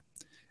 Quebec.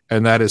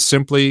 And that is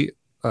simply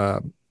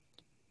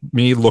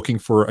me looking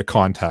for a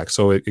contact.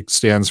 So it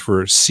stands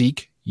for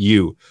seek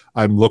you.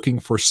 I'm looking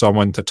for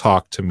someone to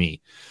talk to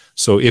me.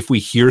 So if we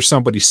hear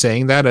somebody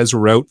saying that as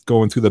we're out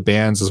going through the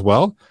bands as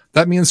well,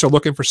 that means they're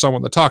looking for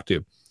someone to talk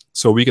to.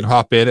 So we can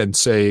hop in and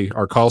say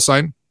our call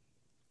sign.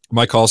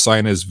 My call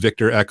sign is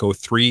Victor Echo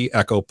 3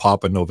 Echo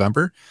Papa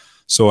November.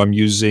 So I'm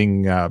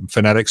using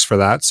phonetics for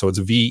that. So it's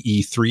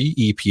VE3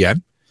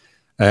 EPN.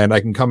 And I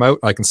can come out,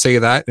 I can say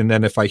that. And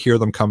then if I hear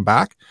them come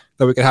back,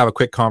 then we can have a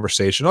quick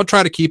conversation. I'll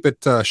try to keep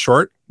it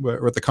short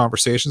with the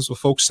conversations with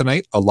folks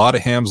tonight. A lot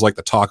of hams like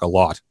to talk a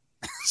lot.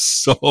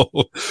 So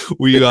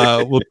we'll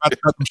try to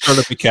cut them short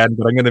if we can,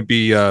 but I'm going to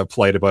be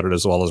polite about it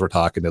as well as we're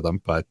talking to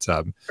them. But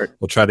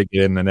we'll try to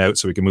get in and out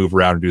so we can move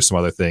around and do some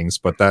other things.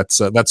 But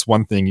that's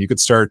one thing. You could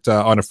start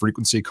on a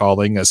frequency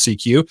calling a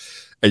CQ,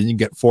 and you can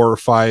get 4 or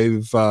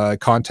 5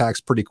 contacts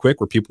pretty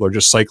quick where people are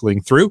just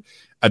cycling through.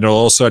 And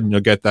all of a sudden,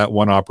 you'll get that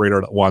one operator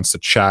that wants to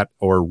chat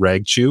or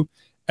rag chew,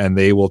 and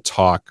they will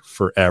talk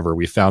forever.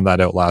 We found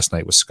that out last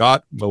night with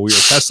Scott while we were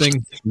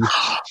testing.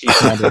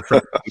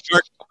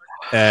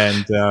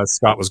 And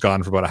Scott was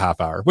gone for about a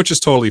half hour, which is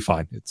totally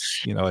fine.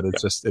 It's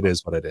it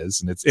is what it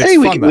is, and it's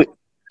fun.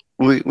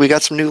 We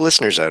got some new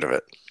listeners out of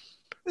it.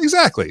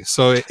 Exactly.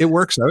 So it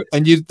works out,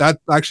 and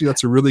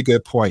that's a really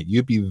good point.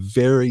 You'd be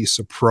very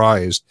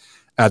surprised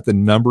at the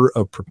number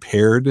of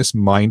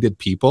preparedness-minded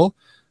people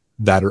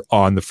that are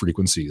on the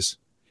frequencies.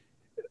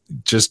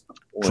 Just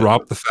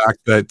drop the fact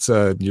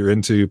that you're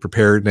into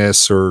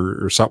preparedness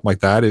or something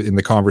like that in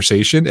the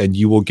conversation, and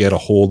you will get a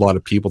whole lot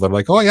of people that are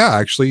like, oh yeah,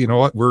 actually, you know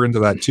what? We're into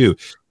that too.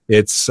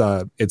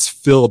 It's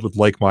filled with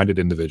like-minded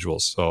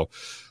individuals. So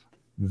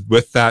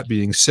with that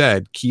being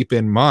said, keep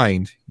in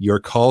mind your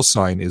call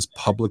sign is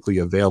publicly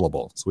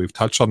available. So we've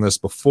touched on this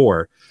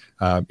before.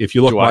 If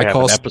you look, I have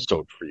an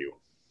episode for you.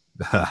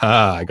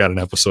 I got an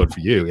episode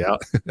for you. Yeah.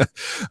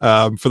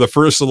 For the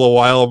first little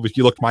while, if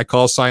you looked my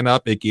call sign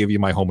up, it gave you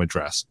my home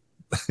address.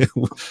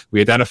 We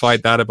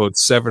identified that about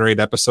 7 or 8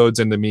 episodes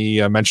into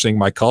me mentioning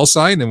my call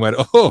sign and went,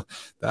 oh,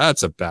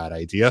 that's a bad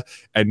idea.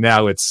 And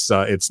now it's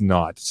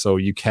not. So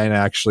you can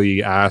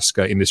actually ask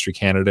Industry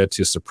Canada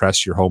to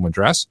suppress your home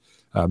address.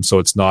 So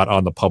it's not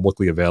on the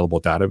publicly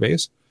available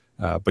database.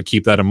 But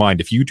keep that in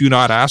mind. If you do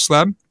not ask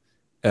them,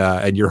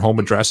 and your home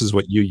address is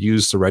what you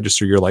use to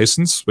register your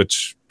license,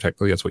 which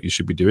technically that's what you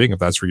should be doing if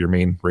that's where your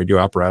main radio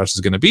apparatus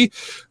is going to be,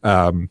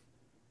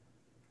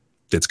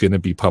 it's going to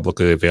be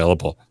publicly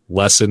available.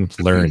 Lesson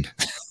learned.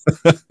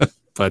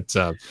 But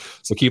so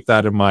keep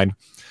that in mind.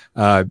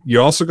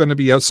 You're also going to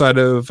be outside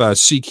of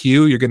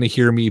CQ. You're going to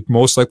hear me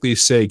most likely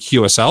say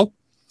QSL.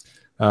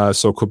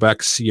 So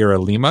Quebec Sierra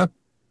Lima.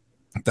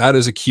 That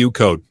is a Q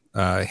code.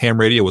 Ham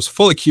radio was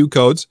full of Q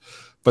codes,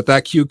 but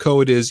that Q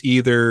code is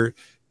either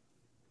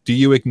do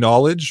you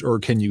acknowledge or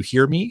can you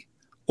hear me?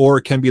 Or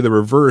it can be the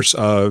reverse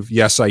of,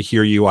 yes, I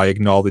hear you, I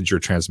acknowledge your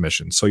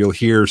transmission. So you'll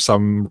hear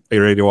some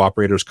radio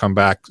operators come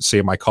back,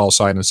 say my call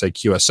sign and say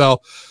QSL.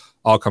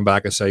 I'll come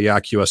back and say, yeah,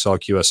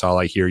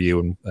 QSL, I hear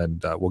you,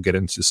 and we'll get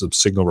into some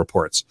signal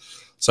reports.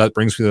 So that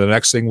brings me to the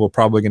next thing we're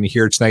probably going to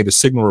hear tonight is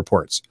signal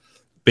reports.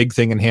 Big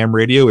thing in ham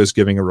radio is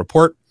giving a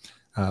report.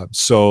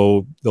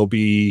 So there'll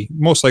be,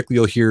 most likely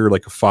you'll hear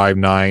like a 5.9,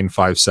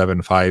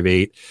 5.7,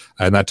 5.8,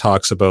 and that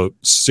talks about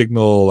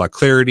signal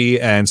clarity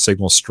and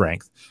signal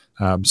strength.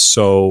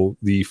 So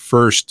the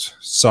first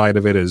side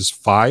of it is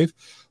 5.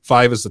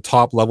 5 is the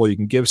top level you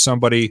can give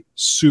somebody.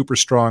 Super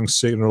strong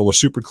signal, or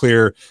super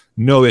clear,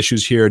 no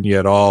issues hearing you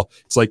at all.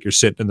 It's like you're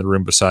sitting in the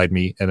room beside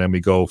me, and then we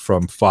go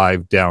from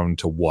 5 down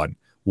to 1.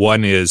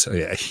 1 is,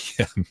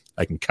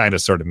 I can kind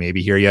of sort of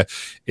maybe hear you.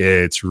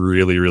 It's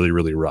really, really,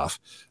 really rough.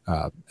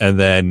 And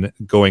then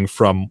going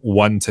from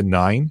 1 to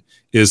 9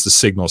 is the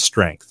signal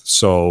strength.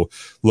 So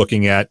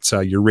looking at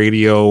your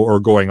radio or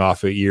going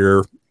off of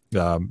ear,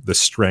 the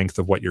strength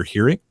of what you're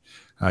hearing,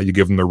 you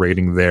give them the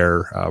rating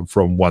there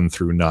from 1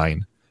 through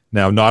 9.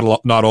 Now,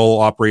 not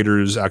all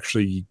operators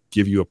actually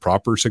give you a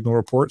proper signal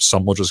report.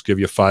 Some will just give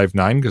you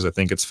 5.9 because I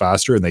think it's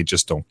faster and they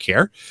just don't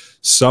care.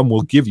 Some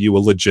will give you a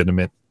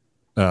legitimate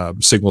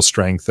signal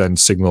strength and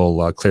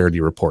signal clarity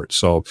report.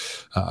 So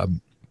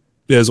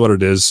it is what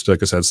it is.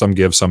 Like I said, some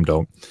give, some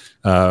don't.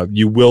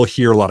 You will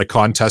hear a lot of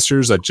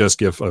contesters that just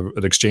give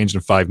an exchange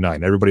in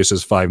 5.9. Everybody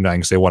says 5.9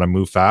 because they want to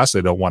move fast.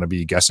 They don't want to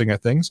be guessing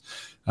at things.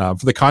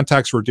 For the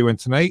contacts we're doing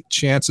tonight,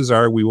 chances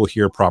are we will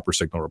hear proper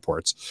signal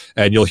reports.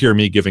 And you'll hear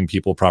me giving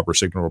people proper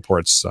signal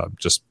reports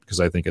just because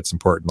I think it's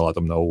important to let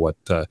them know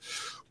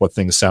what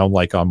things sound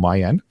like on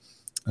my end.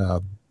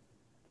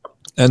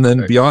 And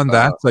then beyond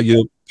that,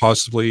 you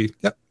possibly,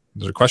 is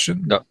there a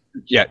question?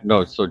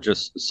 No. So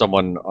just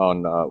someone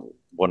on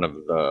one of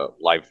the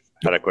live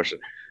had a question.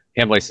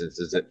 Ham license,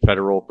 is it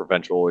federal,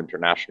 provincial,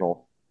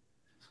 international?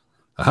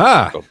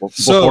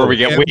 Before we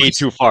get way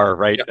too far,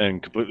 right,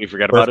 and completely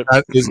forget about it.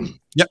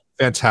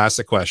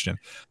 Fantastic question.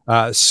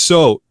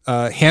 So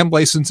ham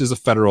license is a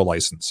federal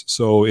license.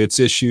 So it's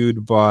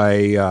issued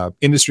by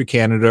Industry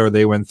Canada.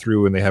 They went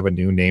through and they have a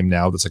new name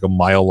now that's like a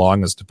mile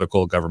long as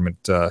typical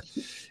government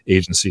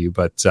agency,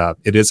 but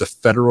it is a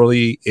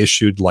federally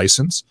issued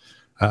license.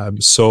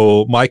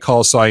 So my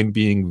call sign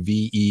being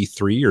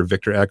VE3 or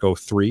Victor Echo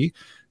 3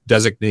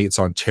 designates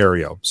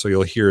Ontario. So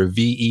you'll hear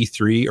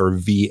VE3 or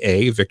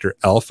VA, Victor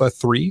Alpha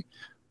 3.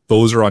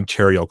 Those are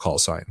Ontario call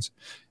signs.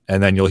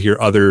 And then you'll hear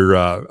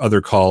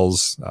other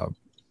calls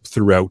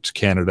throughout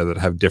Canada that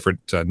have different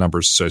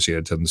numbers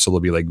associated to them. So they'll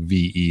be like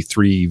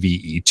VE3,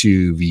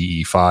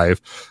 VE2,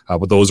 VE5.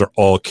 But those are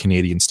all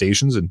Canadian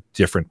stations in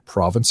different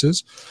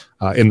provinces.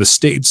 In the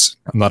States,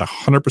 I'm not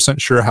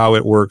 100% sure how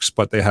it works,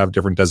 but they have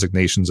different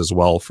designations as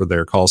well for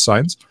their call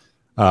signs.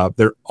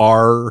 There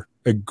are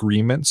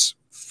agreements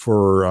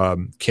for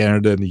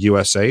Canada and the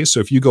USA. So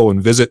if you go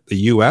and visit the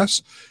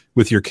US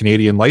with your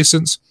Canadian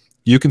license,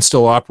 you can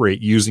still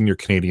operate using your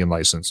Canadian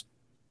license.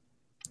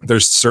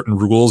 There's certain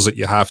rules that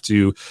you have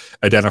to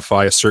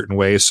identify a certain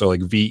way. So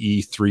like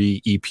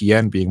VE3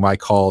 EPN being my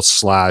call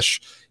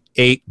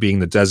 /8 being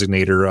the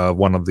designator of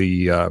one of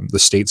the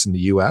states in the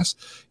US.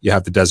 You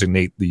have to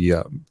designate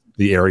the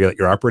area that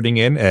you're operating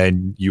in,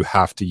 and you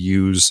have to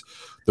use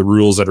the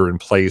rules that are in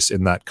place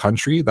in that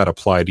country that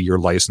apply to your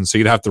license. So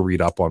you'd have to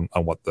read up on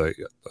what the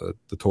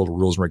total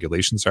rules and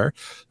regulations are.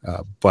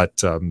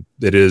 But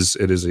it is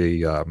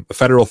a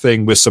federal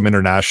thing with some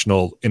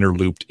international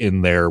interlooped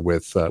in there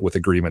with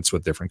agreements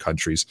with different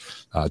countries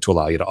to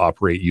allow you to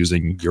operate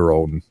using your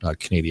own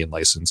Canadian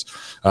license.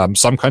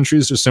 Some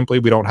countries just simply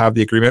we don't have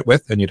the agreement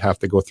with, and you'd have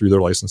to go through their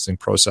licensing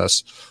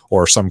process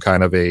or some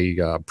kind of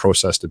a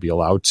process to be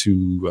allowed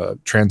to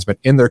transmit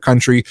in their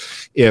country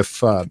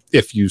if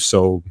you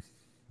so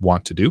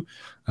want to do.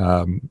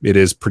 It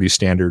is pretty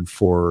standard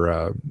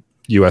for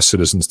U.S.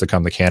 citizens to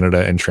come to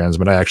Canada and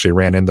transmit. I actually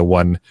ran into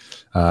one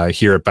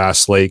here at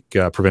Bass Lake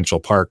Provincial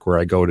Park where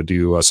I go to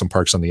do some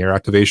parks on the air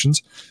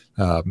activations.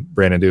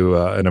 Ran into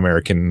an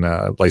American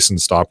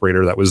licensed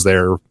operator that was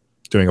there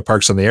doing a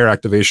parks on the air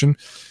activation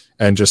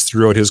and just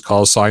threw out his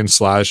call sign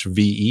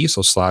 /VE,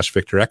 so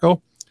 /Victor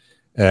Echo,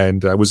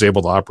 and was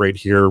able to operate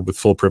here with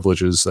full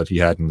privileges that he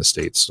had in the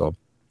States. So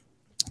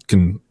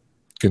can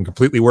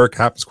completely work,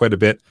 happens quite a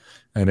bit.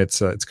 And it's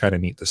kind of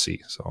neat to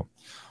see. So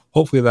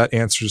hopefully that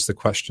answers the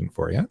question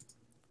for you.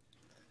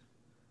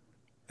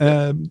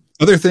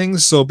 Other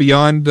things, so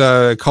beyond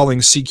calling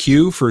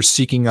CQ for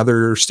seeking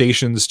other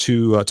stations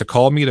to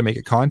call me to make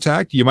a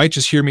contact, you might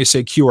just hear me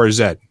say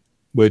QRZ,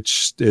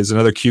 which is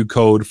another Q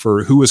code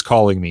for who is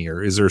calling me,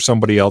 or is there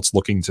somebody else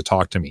looking to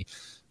talk to me.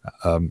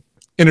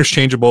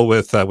 Interchangeable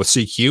with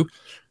CQ.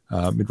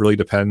 It really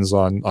depends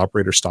on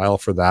operator style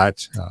for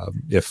that.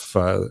 If,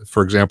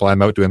 for example,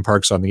 I'm out doing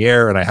Parks on the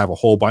Air and I have a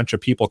whole bunch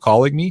of people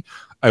calling me,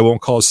 I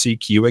won't call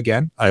CQ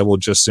again. I will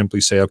just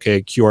simply say,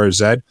 okay,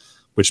 QRZ,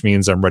 which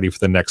means I'm ready for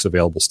the next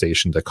available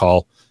station to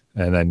call,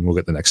 and then we'll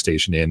get the next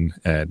station in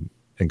and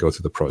go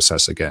through the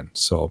process again.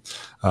 So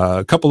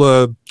a couple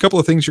of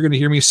things you're going to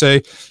hear me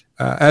say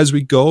as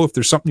we go. If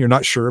there's something you're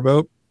not sure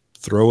about,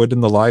 throw it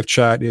in the live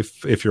chat.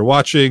 If you're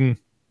watching,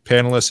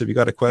 panelists, if you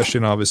got a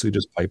question, obviously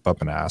just pipe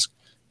up and ask.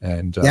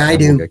 And yeah, I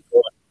do.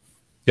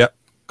 Yep,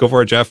 go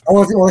for it, Jeff.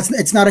 Oh, well,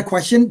 it's not a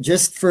question.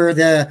 Just for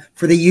the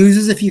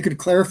users, if you could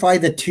clarify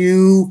the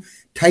two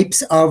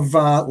types of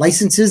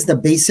licenses: the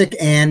basic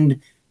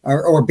and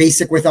or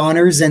basic with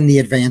honors, and the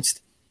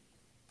advanced.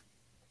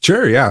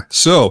 Sure. Yeah.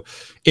 So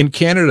in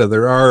Canada,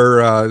 there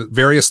are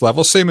various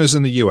levels, same as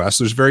in the US.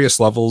 There's various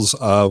levels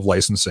of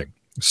licensing.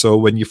 So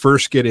when you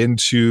first get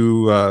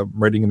into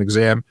writing an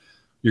exam,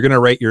 you're going to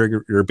write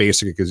your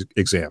basic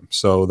exam.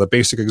 So the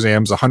basic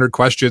exam is 100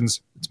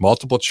 questions. It's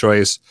multiple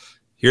choice.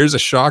 Here's a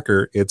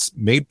shocker. It's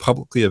made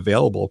publicly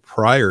available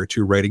prior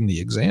to writing the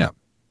exam.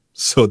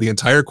 So the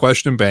entire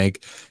question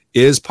bank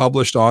is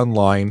published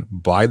online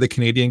by the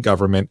Canadian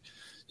government.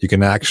 You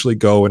can actually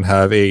go and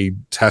have a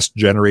test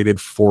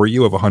generated for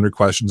you of 100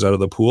 questions out of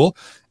the pool,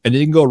 and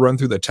you can go run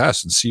through the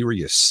test and see where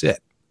you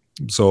sit.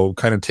 So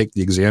kind of take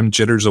the exam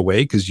jitters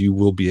away, because you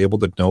will be able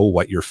to know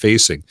what you're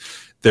facing.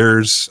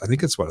 There's, I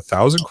think it's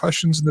 1,000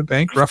 questions in the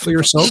bank roughly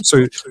or so.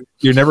 So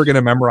you're never going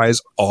to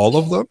memorize all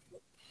of them,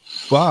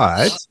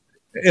 but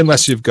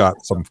unless you've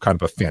got some kind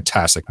of a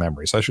fantastic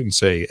memory. So I shouldn't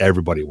say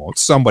everybody won't.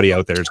 Somebody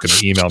out there is going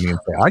to email me and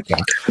say, I can.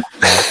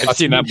 I've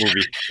seen that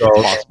movie. So,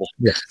 possible.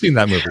 Yeah, seen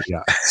that movie.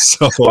 Yeah.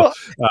 So, well,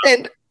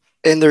 and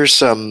there's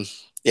some,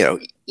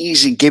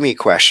 easy gimme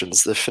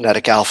questions. The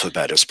phonetic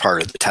alphabet is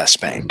part of the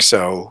test bank.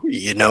 So,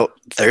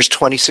 there's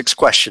 26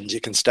 questions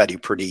you can study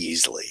pretty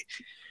easily,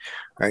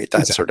 right?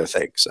 That sort of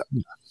thing. So,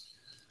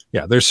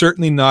 yeah, they're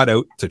certainly not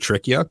out to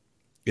trick you.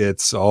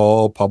 It's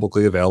all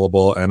publicly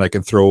available, and I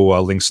can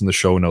throw links in the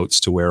show notes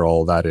to where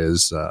all that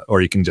is,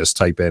 or you can just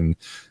type in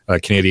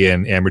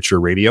Canadian Amateur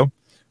Radio.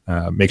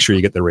 Make sure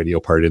you get the radio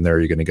part in there.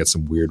 You're going to get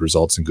some weird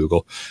results in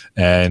Google,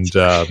 and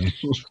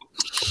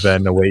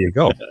then away you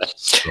go.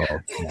 So,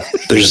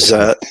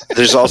 yeah.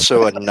 There's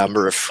also a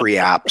number of free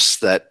apps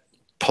that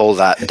pull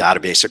that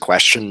database of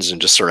questions and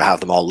just sort of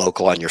have them all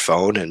local on your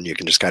phone, and you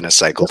can just kind of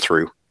cycle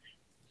through.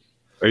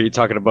 Are you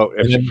talking about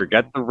if you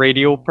forget the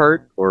radio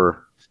part,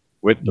 or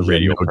with the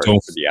radio part?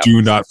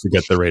 Do not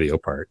forget the radio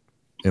part,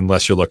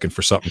 unless you're looking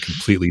for something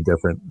completely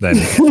different than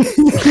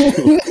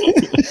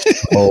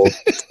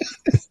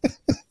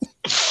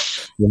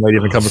you might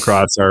even come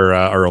across our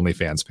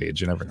OnlyFans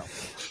page. You never know.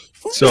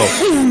 So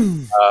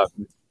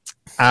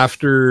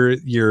after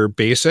your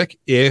basic,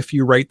 if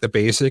you write the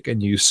basic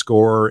and you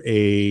score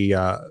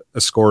a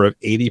score of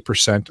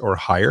 80% or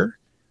higher,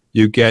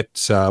 you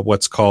get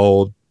what's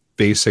called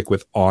basic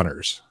with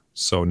honors.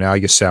 So now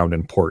you sound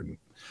important.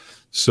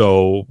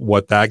 So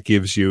what that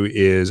gives you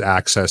is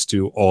access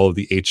to all of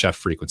the HF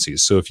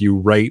frequencies. So if you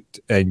write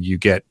and you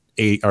get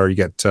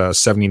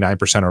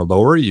 79% or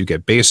lower, you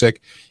get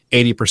basic.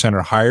 80%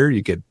 or higher,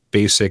 you get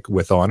basic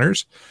with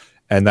honors,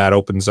 and that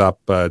opens up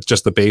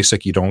just the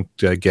basic. You don't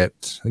you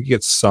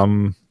get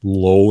some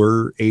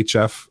lower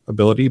HF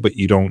ability, but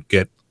you don't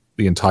get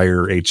the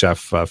entire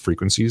HF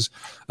frequencies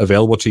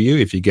available to you.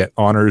 If you get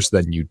honors,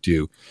 then you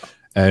do,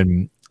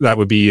 and that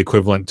would be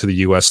equivalent to the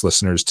U.S.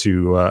 listeners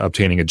to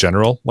obtaining a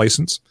general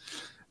license.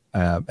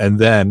 And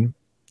then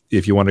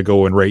if you want to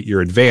go and write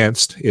your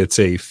advanced, it's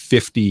a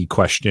 50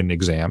 question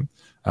exam.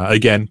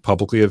 Again,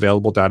 publicly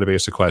available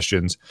database of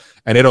questions,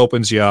 and it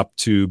opens you up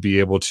to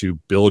be able to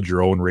build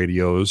your own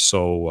radios.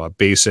 So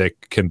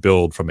basic can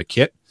build from a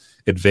kit,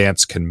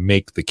 advanced can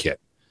make the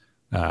kit.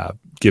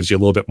 Gives you a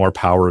little bit more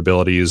power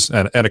abilities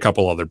and a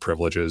couple other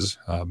privileges.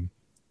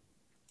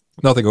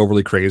 Nothing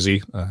overly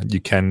crazy.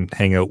 You can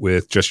hang out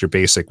with just your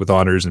basic with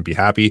honors and be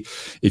happy.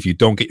 If you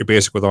don't get your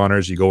basic with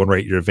honors, you go and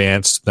write your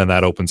advanced, then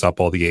that opens up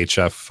all the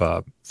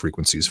HF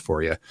frequencies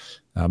for you.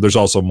 There's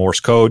also Morse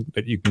code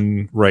that you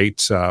can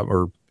write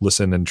or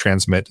listen and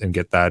transmit and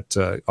get that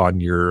on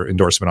your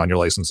endorsement on your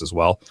license as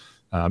well.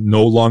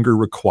 No longer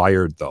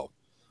required, though.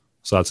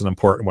 So that's an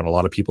important one. A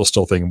lot of people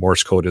still think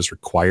Morse code is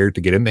required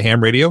to get into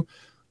ham radio.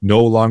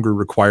 No longer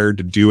required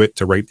to do it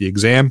to write the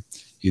exam.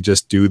 You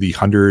just do the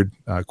 100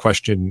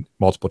 question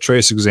multiple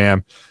choice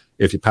exam.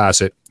 If you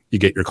pass it, you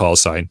get your call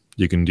sign.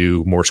 You can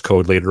do Morse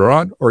code later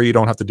on, or you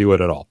don't have to do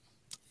it at all.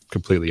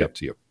 Completely up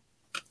to you.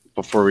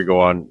 Before we go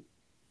on,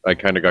 I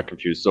kind of got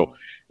confused. So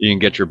you can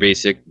get your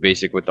basic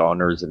with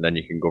honors, and then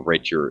you can go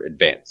write your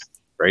advanced,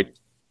 right?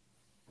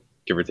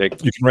 Give or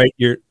take. You can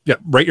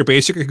write your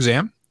basic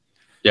exam.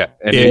 Yeah,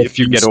 and if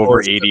you get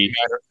over 80,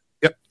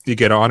 you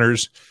get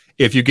honors.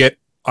 If you get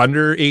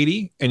under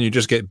 80 and you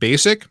just get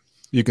basic,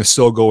 you can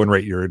still go and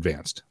write your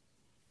advanced.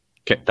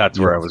 Okay, that's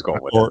where I was going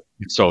with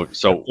it. So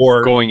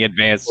going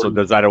advanced, so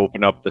does that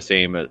open up the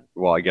same,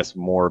 well, I guess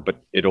more,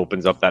 but it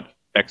opens up that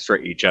extra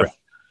HF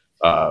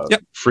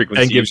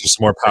frequency. And gives you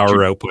some more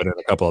power output and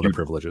a couple other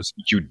privileges.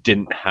 You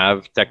didn't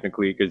have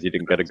technically because you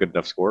didn't get a good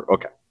enough score.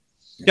 Okay.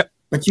 Yep.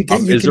 But you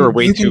can, is there a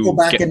way you can to go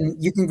back get-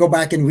 and you can go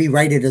back and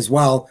rewrite it as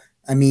well.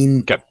 I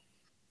mean, Okay.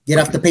 you'd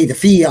have to pay the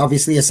fee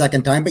obviously a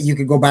second time, but you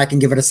could go back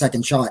and give it a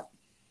second shot.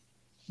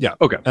 Yeah.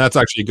 Okay. And that's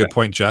actually a good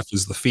point, Jeff,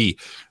 is the fee.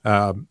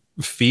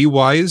 Fee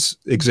wise,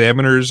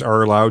 examiners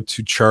are allowed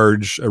to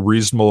charge a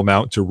reasonable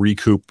amount to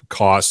recoup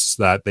costs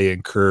that they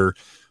incur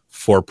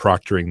for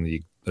proctoring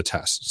the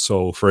test.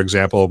 So, for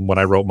example, when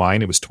I wrote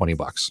mine, it was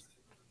 $20,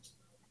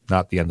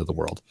 not the end of the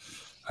world.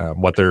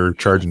 What they're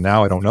charging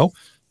now, I don't know,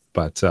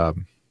 but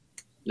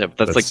Yeah, but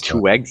that's like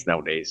 2 eggs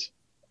nowadays.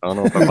 I don't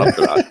know if I'm up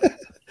to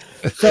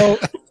that. So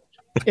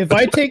if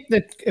I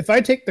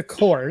take the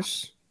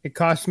course, it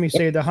costs me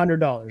say the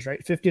 $100,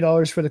 right?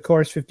 $50 for the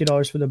course,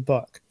 $50 for the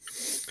book.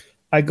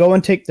 I go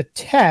and take the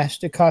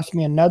test. It costs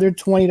me another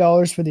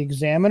 $20 for the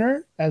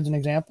examiner, as an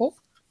example.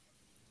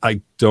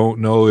 I don't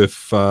know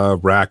if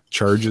RAC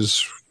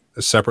charges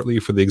separately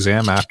for the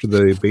exam after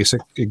the basic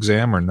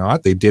exam or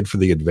not. They did for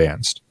the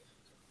advanced.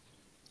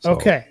 So,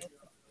 Okay.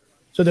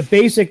 So the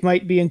basic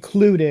might be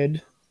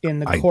included in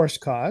the course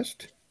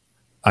cost.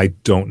 I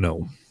don't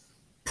know.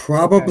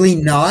 Probably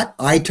not.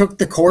 I took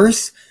the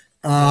course,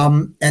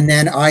 and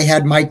then I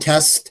had my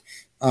test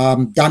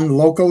done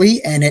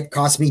locally, and it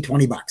cost me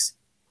 $20.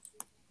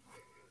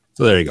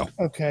 So there you go.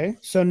 Okay.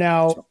 So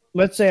now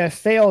let's say I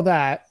fail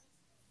that.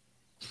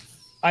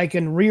 I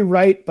can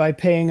rewrite by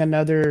paying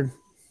another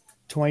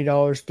 $20,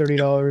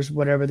 $30,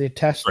 whatever the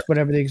test,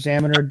 whatever the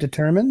examiner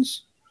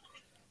determines.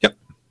 Yep.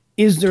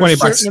 Is there a $20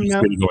 certain is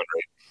amount? really going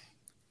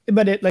right.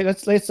 But it, like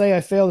let's say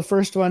I fail the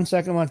first one,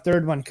 second one,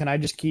 third one. Can I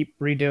just keep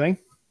redoing?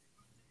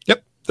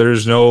 Yep.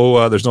 There's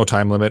no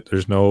time limit.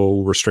 There's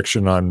no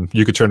restriction on.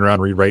 You could turn around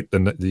and rewrite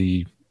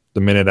the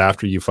minute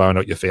after you found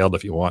out you failed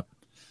if you want.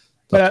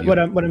 But what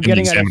I'm And the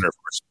getting at examiner, is, of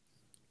course.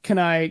 can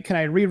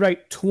I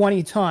rewrite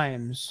 20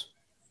 times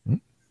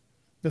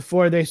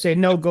before they say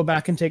no? Go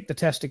back and take the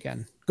test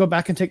again. Go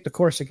back and take the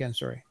course again.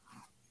 Sorry.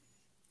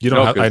 You No,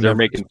 don't have. because they're never-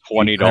 making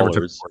I never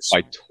took a $20 course.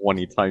 by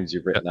 20 times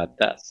you've written that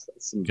test.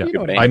 That's some Yeah.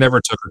 good bang. I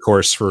never took a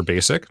course for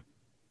basic.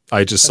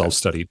 I just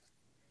self-studied.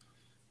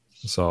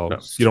 So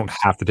you don't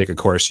have to take a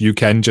course. You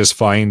can just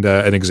find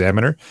an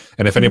examiner.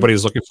 And if anybody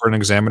is looking for an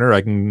examiner,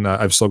 I can.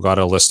 I've still got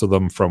a list of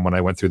them from when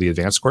I went through the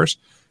advanced course.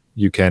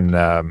 You can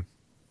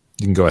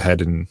go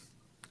ahead and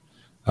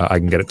I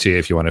can get it to you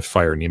if you want to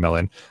fire an email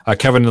in.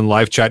 Kevin in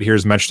live chat here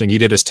is mentioning he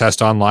did his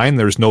test online.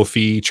 There's no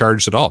fee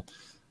charged at all.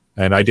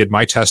 And I did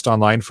my test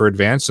online for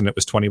advanced and it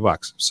was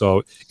 $20.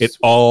 So it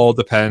all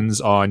depends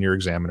on your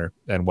examiner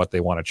and what they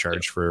want to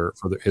charge for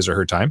his or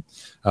her time.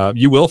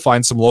 You will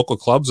find some local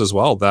clubs as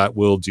well that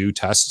will do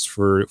tests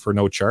for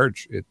no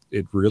charge.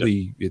 It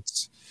really,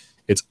 it's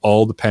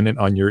all dependent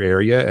on your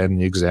area and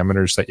the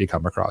examiners that you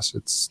come across.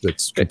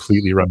 It's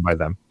completely run by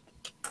them.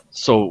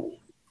 So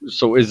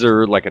is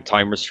there like a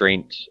time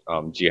restraint?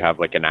 Do you have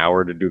like an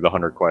hour to do the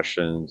 100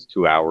 questions,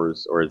 2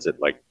 hours, or is it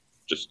like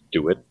just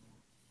do it?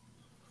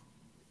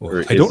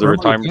 Or I don't is there a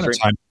remember time being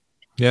restraint?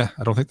 Yeah,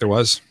 I don't think there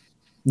was.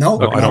 No,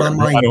 No, not on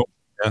mine.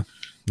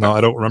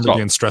 I don't remember So-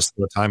 being stressed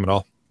at the time at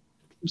all.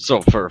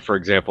 So for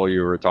example,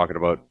 you were talking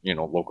about,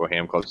 local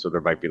ham clubs. So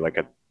there might be like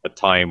a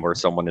time where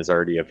someone is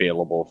already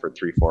available for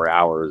 3-4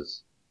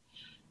 hours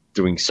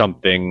doing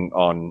something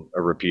on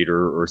a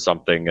repeater or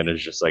something. And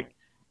it's just like,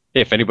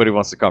 hey, if anybody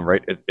wants to come,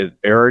 right, it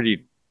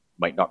already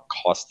might not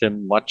cost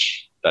him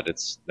much, that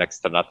it's next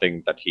to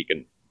nothing, that he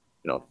can,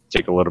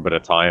 take a little bit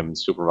of time and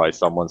supervise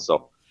someone.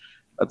 So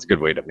that's a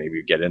good way to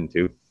maybe get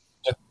into.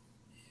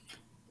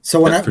 So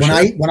when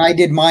I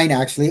did mine,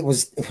 actually, it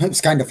was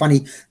kind of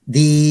funny.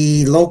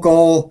 The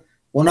local,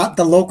 well, not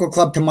the local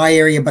club to my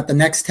area, but the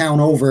next town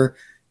over,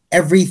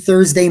 every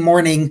Thursday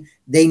morning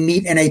they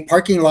meet in a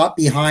parking lot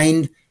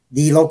behind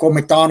the local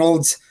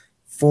McDonald's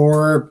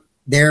for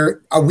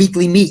a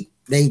weekly meet.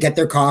 They get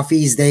their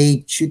coffees,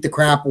 they shoot the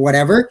crap,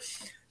 whatever.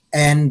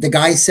 And the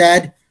guy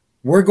said,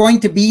 "We're going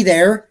to be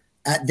there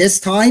at this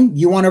time.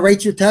 You want to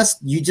write your test?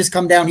 You just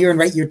come down here and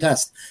write your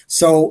test."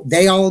 So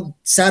they all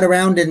sat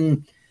around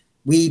and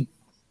we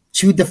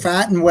chewed the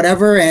fat and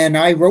whatever. And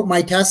I wrote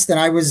my test and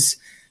I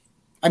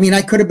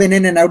could have been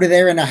in and out of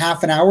there in a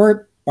half an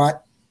hour,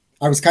 but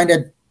I was kind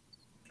of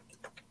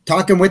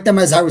talking with them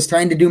as I was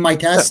trying to do my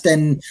test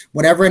and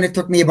whatever. And it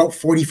took me about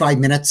 45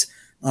 minutes.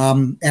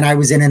 And I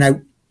was in and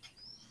out.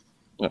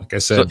 Like I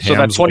said, so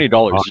that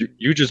 $20,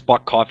 you just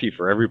bought coffee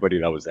for everybody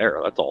that was there.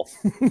 That's all.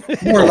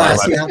 More or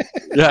less, yeah.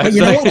 Yeah, But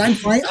you know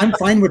what? I'm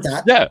fine with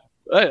that. Yeah.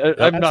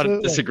 I'm not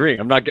Absolutely. disagreeing.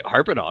 I'm not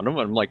harping on them.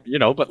 I'm like,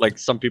 but like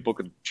some people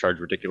could charge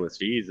ridiculous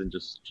fees and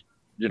just,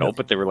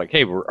 but they were like,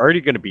 hey, we're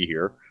already going to be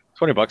here.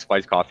 $20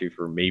 buys coffee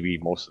for maybe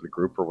most of the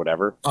group or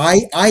whatever.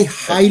 I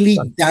highly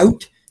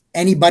doubt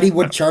anybody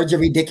would charge a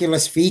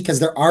ridiculous fee because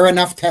there are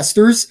enough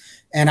testers.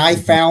 And I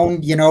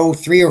found,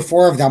 3 or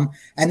 4 of them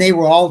and they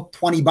were all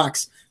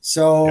 $20.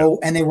 So,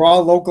 and they were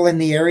all local in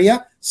the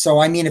area.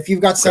 So, if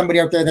you've got somebody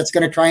out there that's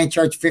going to try and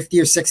charge $50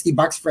 or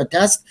 $60 for a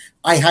test,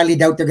 I highly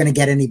doubt they're going to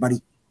get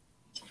anybody.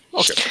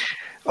 Okay.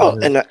 Oh,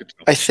 and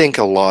I think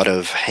a lot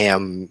of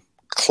ham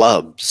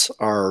clubs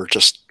are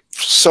just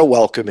so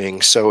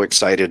welcoming, so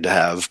excited to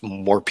have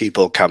more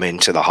people come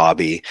into the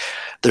hobby.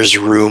 There's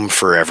room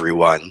for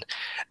everyone.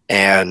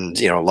 And,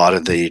 a lot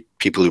of the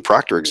people who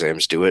proctor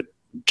exams do it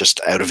just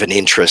out of an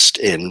interest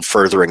in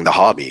furthering the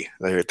hobby.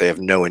 They have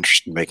no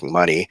interest in making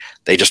money.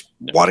 They just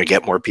want to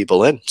get more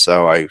people in.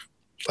 So I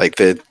like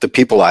the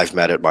people I've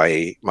met at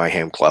my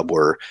ham club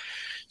were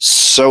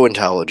so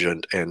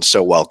intelligent and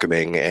so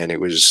welcoming, and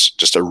it was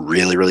just a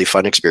really, really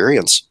fun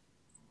experience.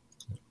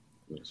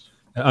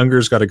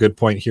 Unger's got a good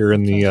point here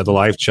in the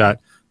live chat.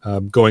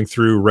 Going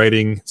through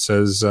writing,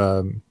 says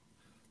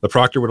the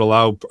proctor would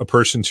allow a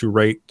person to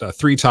write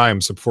 3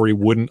 times before he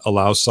wouldn't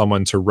allow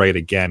someone to write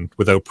again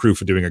without proof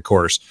of doing a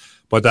course.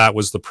 But that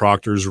was the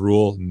proctor's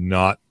rule,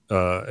 not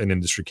an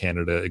Industry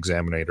Canada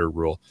examiner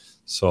rule.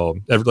 So,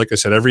 like I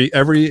said,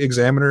 every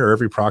examiner or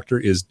every proctor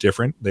is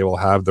different. They will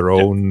have their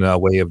own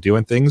way of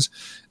doing things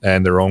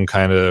and their own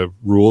kind of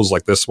rules.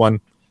 Like this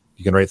one,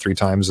 you can write 3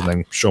 times and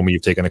then show me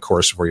you've taken a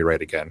course before you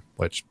write again,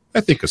 which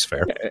I think is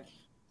fair.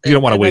 You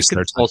don't want to waste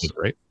their time,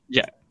 right?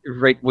 Yeah,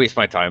 right. Waste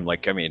my time.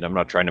 Like, I mean, I'm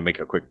not trying to make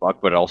a quick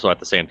buck, but also at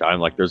the same time,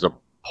 like, there's a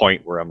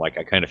point where I'm like,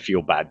 I kind of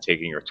feel bad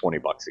taking your $20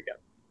 again.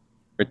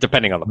 Right?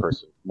 Depending on the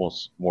person,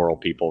 most moral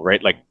people,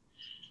 right? Like,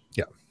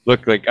 yeah.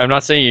 Look, like, I'm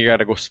not saying you got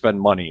to go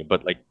spend money,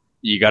 but like,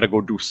 you got to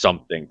go do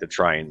something to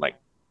try and, like,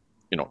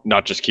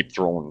 not just keep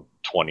throwing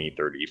 20,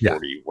 30,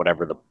 40,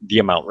 whatever the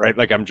amount, right?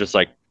 Like, I'm just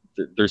like,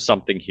 there's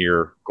something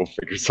here. Go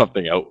figure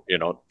something out,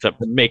 to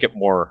make it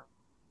more,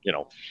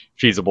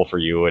 feasible for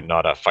you and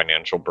not a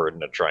financial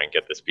burden to try and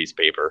get this piece of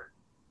paper.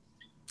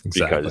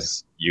 Exactly.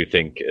 Because you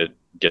think it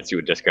gets you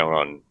a discount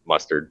on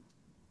mustard.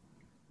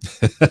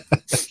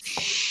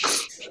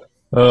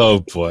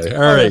 Oh boy.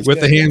 All right.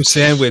 With the ham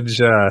sandwich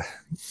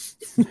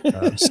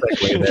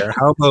segue there,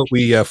 how about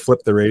we flip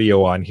the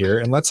radio on here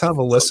and let's have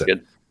a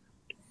listen.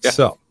 Yeah.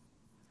 So,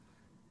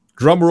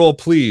 drum roll,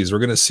 please. We're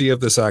going to see if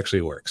this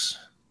actually works.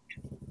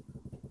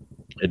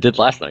 It did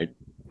last night.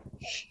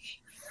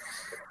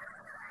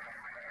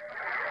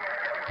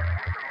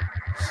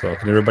 So,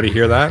 can everybody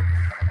hear that?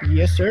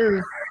 Yes,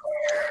 sir.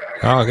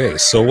 Okay.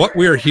 So, what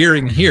we're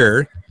hearing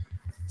here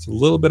is a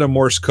little bit of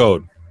Morse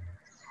code.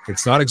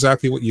 It's not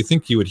exactly what you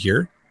think you would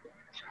hear,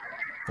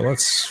 but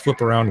let's flip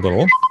around a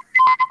little.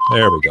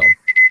 There we go.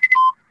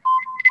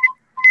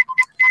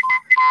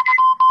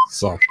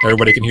 So,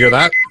 everybody can hear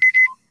that?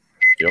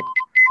 Yep.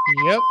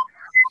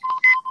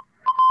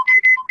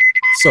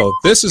 So,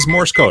 this is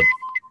Morse code.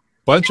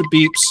 Bunch of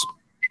beeps,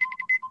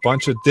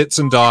 bunch of dits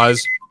and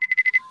dahs.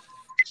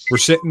 We're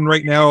sitting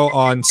right now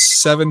on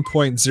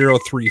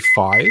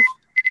 7.035,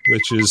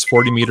 which is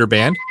 40 meter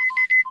band.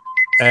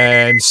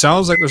 And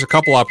sounds like there's a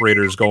couple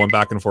operators going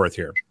back and forth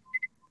here.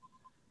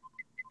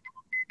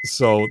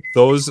 So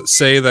those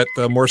say that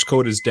the Morse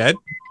code is dead.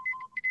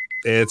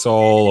 It's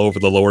all over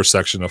the lower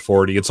section of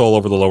 40. It's all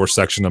over the lower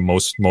section of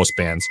most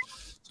bands.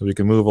 So we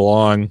can move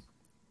along.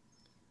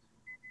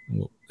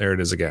 There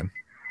it is again.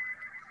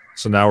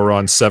 So now we're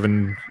on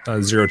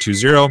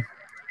 7.020.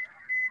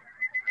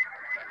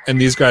 And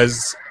these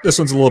guys, this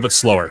one's a little bit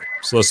slower.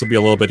 So this will be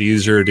a little bit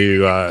easier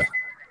to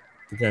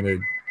kind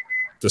of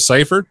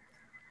decipher.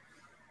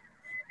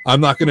 I'm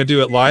not going to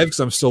do it live because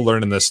I'm still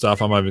learning this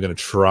stuff. I'm not even going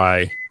to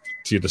try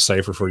to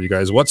decipher for you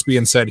guys what's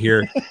being said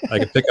here. I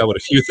can pick out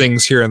a few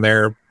things here and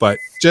there, but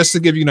just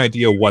to give you an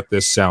idea what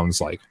this sounds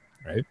like,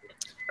 right?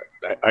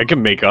 I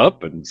can make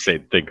up and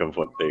think of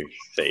what they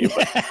say.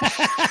 But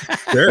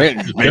sure.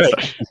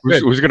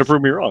 Who's going to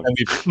prove me wrong?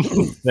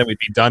 Then we'd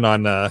be done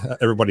on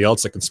everybody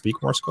else that can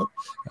speak Morse code.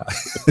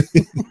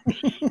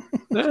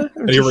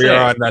 And here we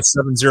are on that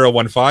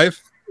 7015.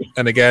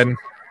 And again,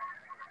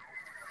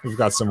 we've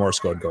got some Morse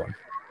code going.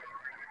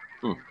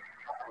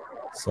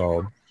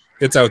 So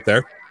it's out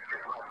there.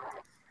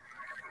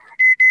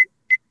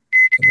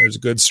 And there's a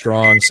good,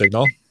 strong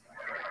signal.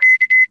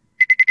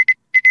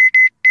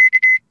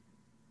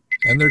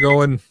 And they're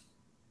going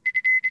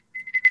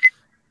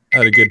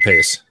at a good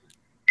pace.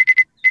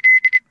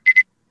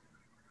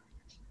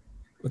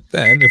 But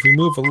then if we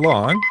move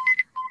along,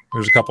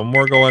 there's a couple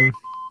more going.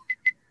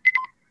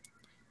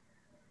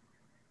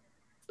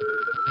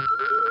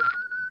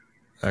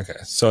 Okay,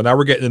 so now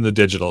we're getting into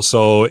digital.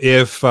 So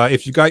if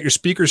you got your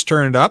speakers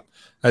turned up,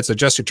 I'd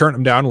suggest you turn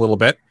them down a little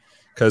bit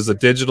because the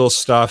digital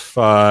stuff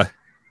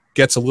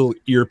gets a little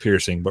ear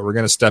piercing, but we're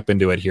going to step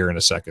into it here in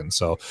a second.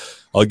 So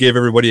I'll give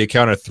everybody a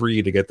count of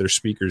 3 to get their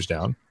speakers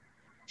down,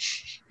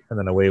 and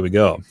then away we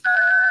go.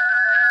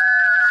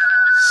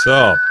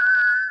 So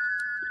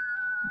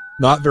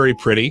not very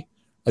pretty.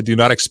 I do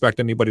not expect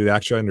anybody to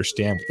actually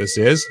understand what this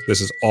is.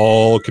 This is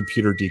all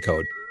computer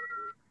decode.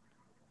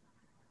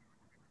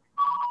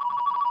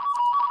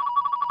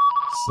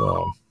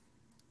 So,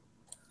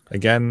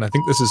 again, I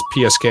think this is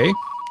PSK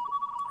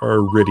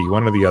or RIDI,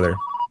 one or the other.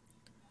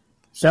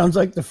 Sounds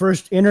like the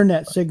first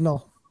internet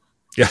signal.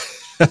 Yeah.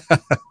 I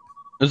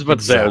was about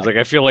to say,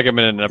 I feel like I'm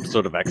in an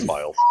episode of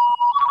X-Files.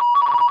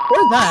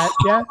 Or that,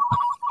 yeah.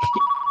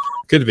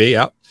 Could be,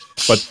 yeah.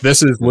 But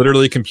this is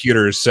literally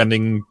computers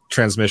sending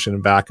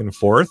transmission back and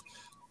forth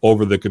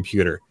over the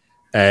computer.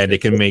 And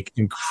it can make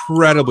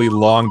incredibly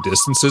long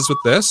distances with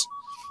this.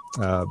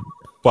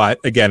 But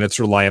again, it's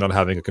reliant on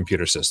having a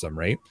computer system,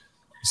 right?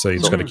 So you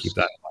just got to keep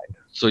that in mind.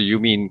 So you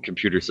mean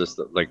computer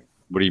system? Like,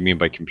 what do you mean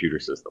by computer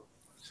system?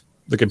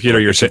 The computer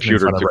you're sitting in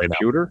front of right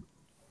now.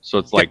 So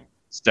it's like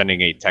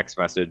sending a text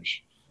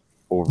message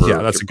over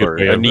that's a good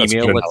way an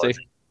email, let's say.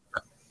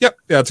 Yep,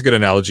 that's a good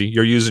analogy.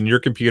 You're using your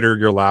computer,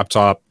 your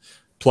laptop,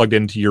 plugged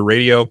into your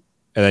radio,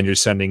 and then you're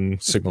sending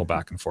signal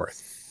back and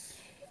forth.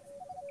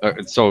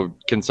 So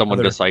can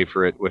someone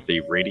decipher it with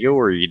a radio,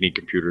 or you need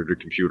computer to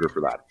computer for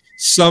that?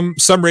 Some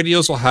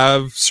radios will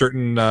have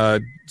certain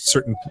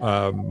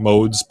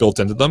modes built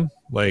into them.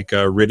 Like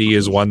RTTY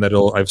is one that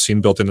I've seen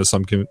built into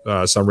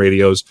some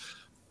radios.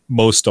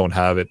 Most don't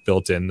have it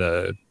built in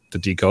to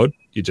decode.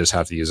 You just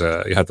have to use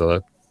you have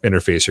to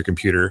interface your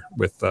computer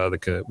with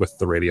the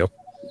radio.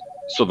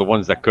 So the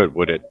ones that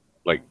would it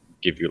like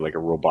give you like a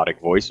robotic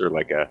voice or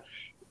like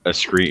a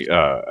screen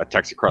a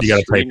text across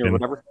the screen or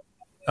whatever?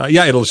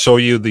 Yeah, it'll show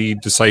you the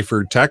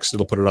deciphered text.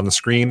 It'll put it on the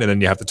screen, and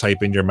then you have to type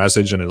in your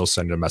message, and it'll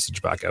send a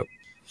message back out.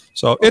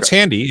 So it's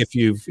handy if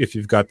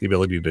you've got the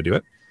ability to do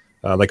it.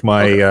 Like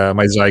my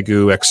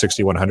Zygu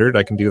X6100,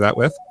 I can do that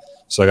with.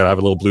 So I got to have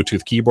a little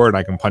Bluetooth keyboard, and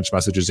I can punch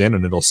messages in,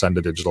 and it'll send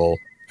a digital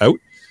out.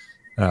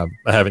 I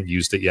haven't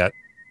used it yet,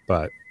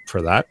 but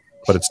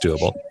it's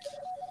doable.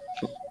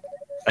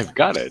 I've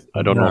got it.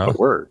 I don't know if it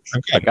works.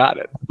 Okay. I got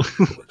it.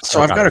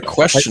 So I've got a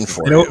question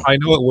for you. I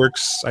know it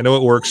works. I know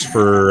it works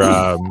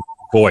for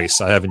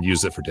voice. I haven't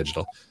used it for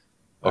digital.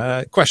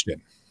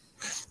 Question.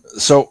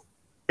 So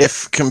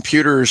if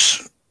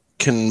computers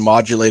can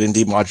modulate and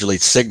demodulate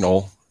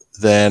signal,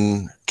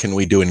 then can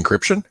we do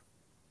encryption?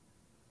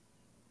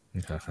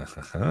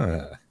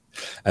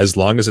 As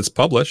long as it's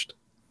published.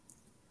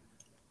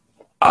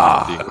 The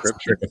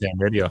encryption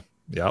radio.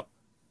 Yep.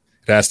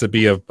 It has to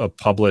be a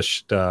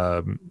published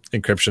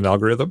encryption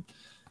algorithm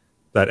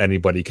that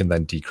anybody can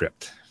then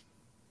decrypt.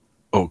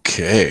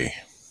 Okay.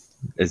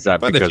 Is that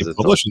but because if you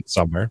publish it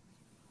somewhere?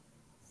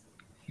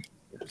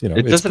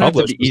 It doesn't have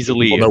to be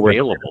easily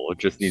available. It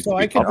just needs to be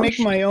I could published.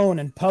 make my own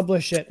and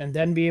publish it and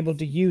then be able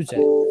to use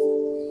it.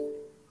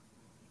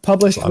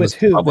 Published with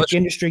who? With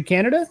Industry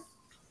Canada?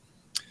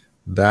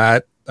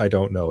 That I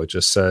don't know. It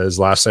just says,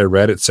 last I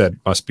read, it said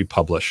must be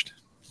published.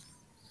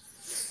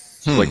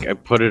 Like I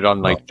put it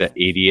on like the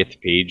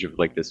 80th page of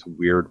like this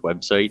weird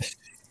website.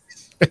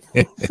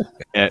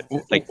 And,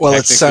 like, well,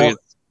 it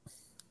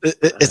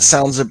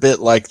sounds a bit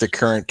like the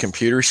current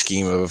computer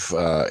scheme of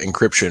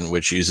encryption,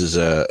 which uses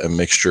a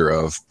mixture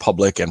of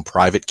public and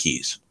private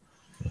keys.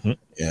 Mm-hmm.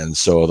 And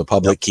so the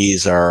public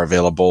keys are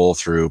available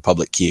through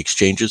public key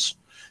exchanges,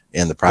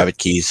 and the private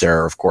keys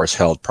are, of course,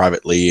 held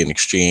privately and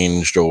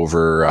exchanged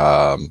over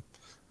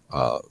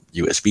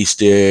USB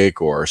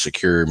stick or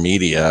secure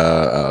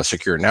media,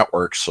 secure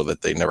networks, so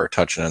that they never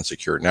touch an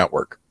unsecure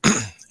network.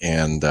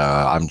 And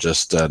I'm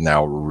just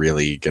now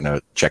really going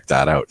to check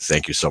that out.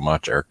 Thank you so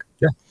much, Eric.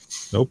 Yeah,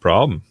 no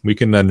problem. We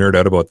can nerd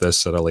out about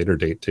this at a later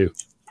date too.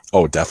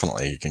 Oh,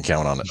 definitely. You can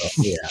count on it.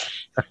 Yeah.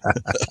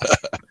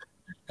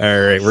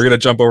 All right. We're going to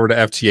jump over to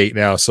FT8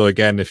 now. So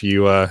again, if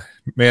you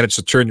manage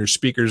to turn your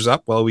speakers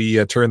up while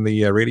we turn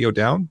the radio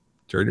down,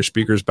 turn your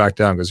speakers back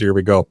down, because here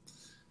we go.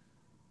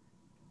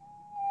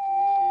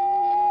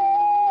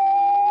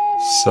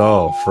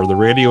 So for the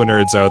radio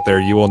nerds out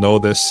there, you will know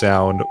this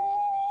sound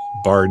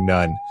bar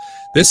none.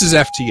 This is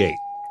FT8.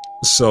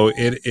 So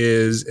it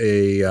is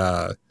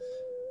a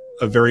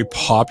very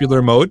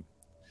popular mode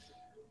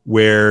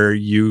where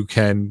you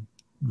can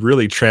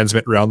really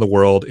transmit around the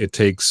world. It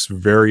takes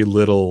very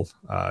little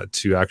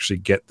to actually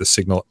get the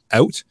signal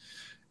out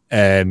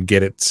and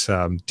get it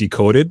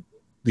decoded.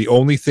 The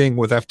only thing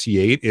with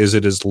FT8 is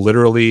it is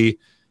literally,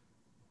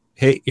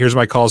 hey, here's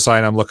my call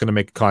sign. I'm looking to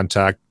make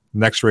contact.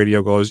 Next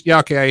radio goes, yeah,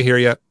 okay, I hear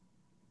you.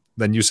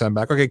 Then you send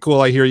back, okay,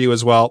 cool, I hear you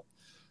as well.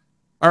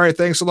 All right,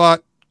 thanks a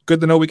lot. Good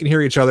to know we can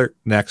hear each other.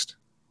 Next.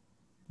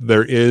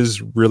 There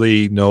is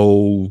really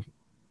no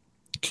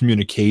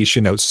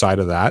communication outside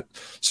of that.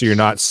 So you're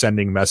not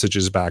sending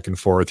messages back and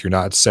forth. You're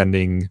not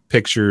sending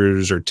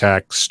pictures or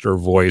text or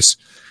voice.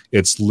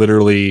 It's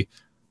literally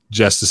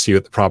just to see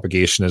what the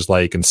propagation is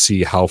like and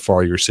see how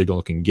far your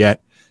signal can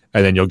get.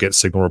 And then you'll get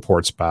signal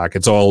reports back.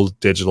 It's all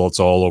digital. It's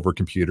all over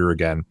computer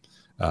again.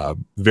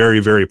 Very,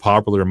 very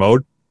popular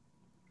mode,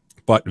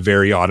 but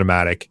very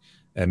automatic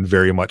and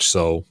very much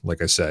so.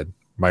 Like I said,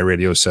 my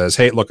radio says,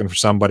 hey, looking for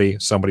somebody.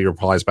 Somebody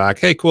replies back,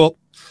 hey, cool,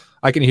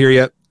 I can hear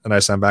you. And I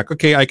send back,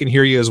 okay, I can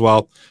hear you as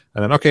well.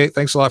 And then, okay,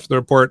 thanks a lot for the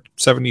report,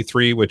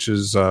 73, which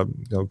is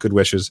good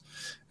wishes.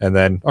 And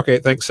then, okay,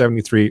 thanks,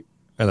 73.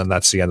 And then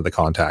that's the end of the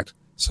contact.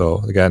 So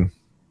again,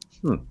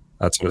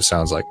 that's what it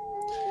sounds like.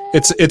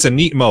 It's a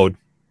neat mode,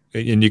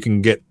 and you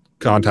can get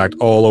contact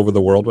all over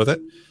the world with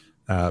it.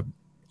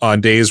 On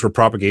days where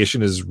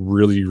propagation is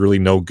really, really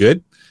no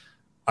good,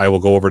 I will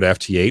go over to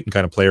FT8 and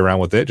kind of play around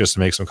with it just to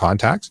make some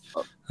contacts.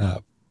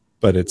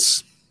 But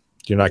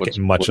you're not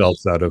getting much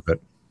else out of it.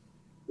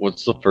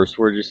 What's the first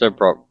word you said?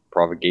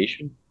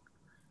 propagation?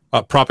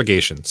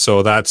 Propagation.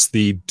 So that's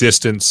the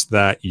distance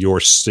that your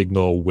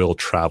signal will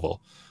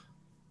travel.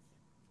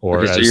 Or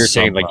Okay, so as you're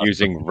saying some, like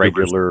using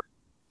regular,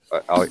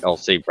 I'll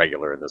say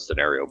regular in this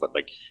scenario, but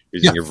like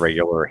using a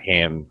regular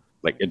ham,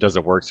 like it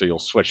doesn't work. So you'll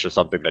switch to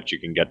something that you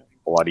can get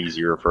a lot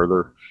easier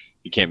further.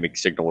 You can't make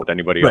signal with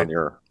anybody on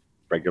your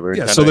regular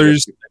antenna. So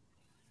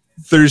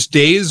there's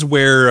days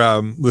where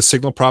the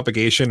signal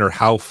propagation or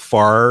how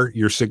far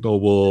your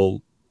signal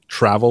will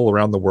travel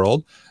around the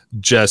world,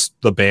 just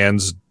the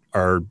bands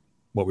are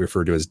what we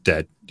refer to as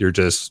dead.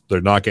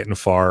 They're not getting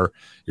far.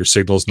 Your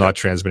signal's not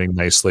transmitting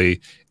nicely.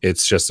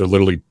 It's just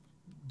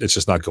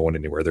not going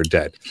anywhere. They're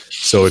dead.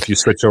 So if you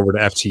switch over to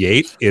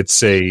FT8,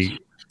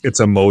 it's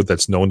a mode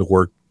that's known to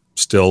work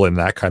still in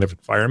that kind of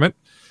environment.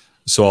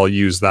 So I'll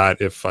use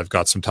that if I've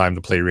got some time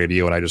to play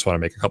radio and I just want to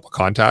make a couple of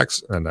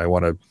contacts and I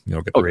want to,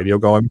 get the radio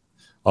going.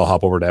 I'll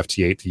hop over to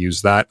FT8 to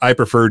use that. I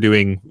prefer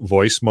doing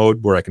voice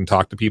mode where I can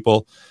talk to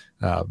people.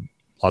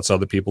 Lots of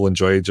other people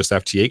enjoy just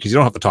FT8 because you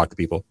don't have to talk to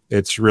people.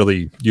 It's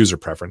really user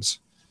preference.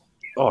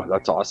 Oh,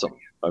 that's awesome.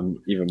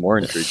 I'm even more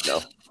intrigued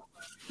now.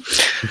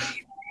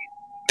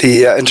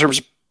 In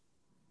terms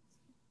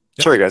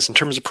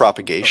of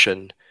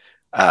propagation,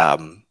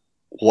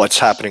 what's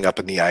happening up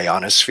in the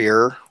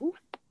ionosphere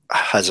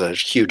has a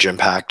huge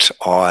impact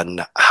on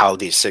how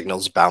these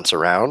signals bounce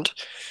around.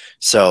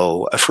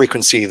 So a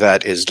frequency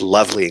that is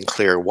lovely and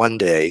clear one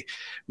day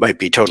might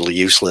be totally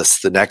useless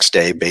the next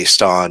day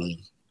based on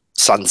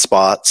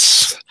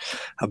sunspots,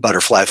 a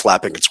butterfly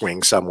flapping its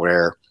wings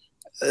somewhere.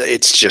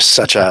 It's just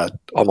such a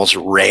almost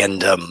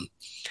random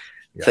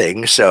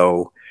thing.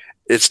 So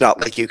it's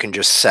not like you can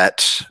just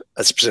set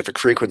a specific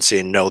frequency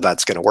and know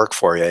that's going to work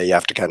for you. You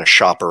have to kind of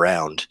shop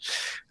around,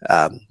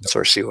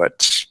 sort of see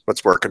what's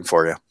working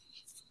for you.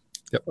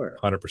 Yep,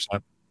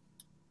 100%.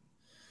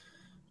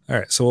 All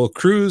right, so we'll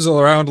cruise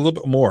around a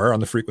little bit more on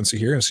the frequency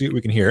here and see what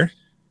we can hear.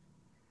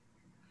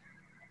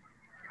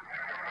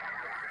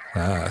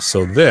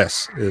 So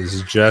this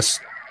is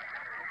just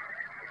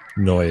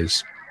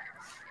noise.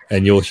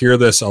 And you'll hear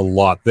this a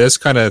lot. This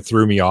kind of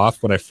threw me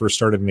off when I first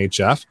started in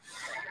HF.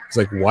 It's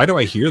like, why do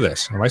I hear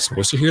this? Am I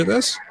supposed to hear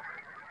this?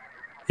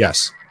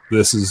 Yes,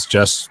 this is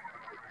just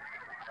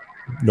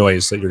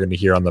noise that you're going to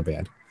hear on the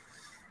band.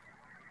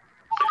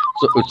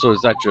 So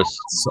is that just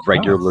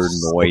regular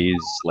noise?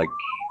 Like,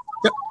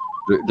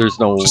 there's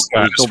nobody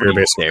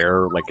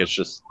there. Like, it's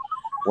just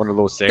one of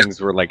those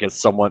things where, like, it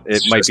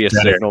might be a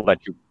signal that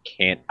you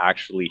can't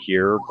actually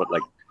hear, but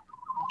like,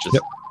 just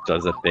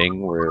does a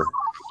thing where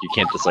you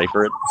can't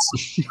decipher it.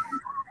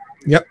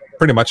 Yep,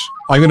 pretty much.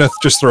 I'm going to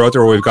just throw out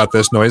there where we've got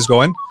this noise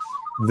going.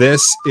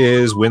 This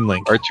is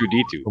WinLink.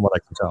 R2D2. From what I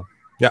can tell.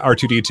 Yeah,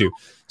 R2D2.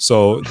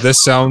 So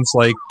this sounds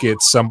like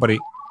it's somebody.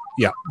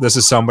 Yeah, this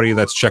is somebody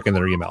that's checking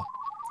their email.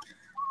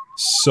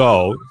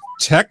 So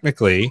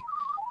technically,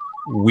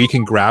 we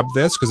can grab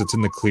this because it's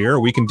in the clear.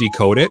 We can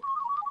decode it,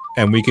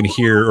 and we can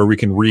hear or we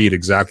can read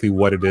exactly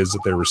what it is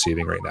that they're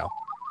receiving right now.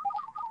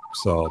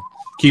 So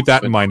keep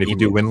that in mind. If you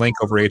do WinLink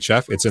over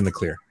HF, it's in the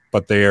clear,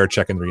 but they are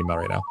checking their email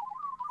right now.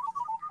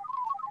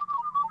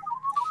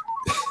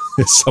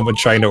 Is someone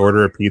trying to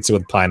order a pizza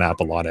with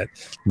pineapple on it?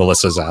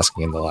 Melissa's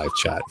asking in the live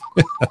chat.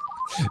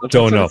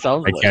 Don't know.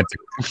 I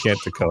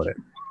can't decode it.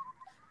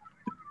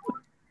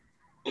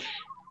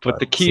 But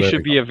the key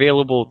should be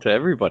available to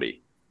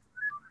everybody.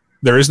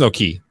 There is no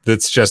key.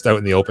 That's just out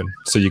in the open,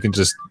 so you can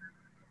just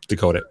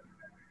decode it.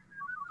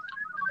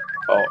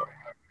 Oh,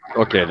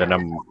 okay. Then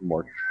I'm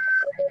more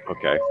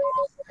okay.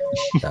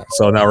 Yeah,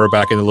 so now we're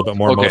back in a little bit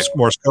more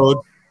Morse code.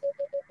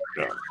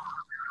 Yeah.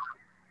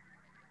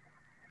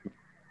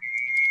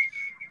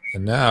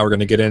 And now we're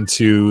going to get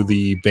into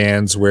the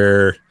bands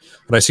where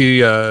when I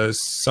see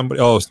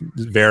somebody,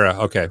 Vera.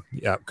 Okay.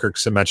 Yeah,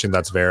 Kirk's mentioning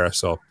that's Vera.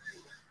 So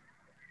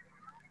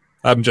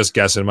I'm just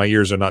guessing. My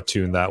ears are not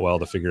tuned that well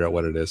to figure out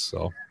what it is.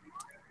 So.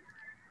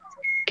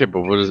 Okay,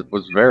 but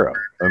what's Vera?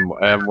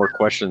 I have more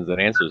questions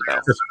than answers now.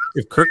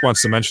 If Kirk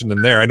wants to mention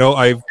them there, I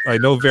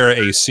know Vera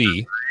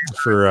AC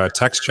for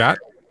text chat.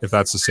 If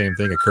that's the same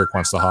thing, if Kirk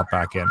wants to hop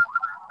back in.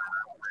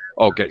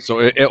 Okay,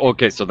 so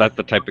so that's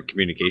the type of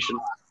communication.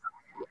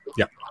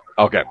 Yeah.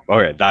 Okay.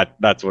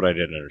 That's what I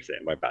didn't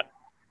understand. My bad.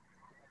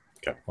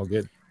 Okay. All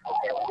good.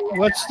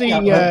 What's the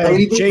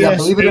JS8?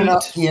 Believe it or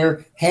not,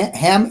 here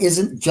ham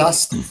isn't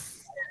just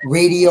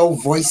radio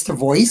voice to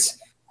voice.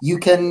 You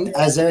can,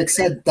 as Eric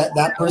said,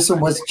 that person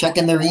was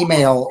checking their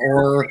email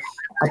or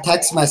a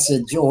text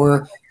message,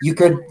 or you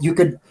could,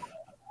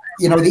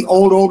 the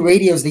old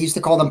radios, they used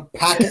to call them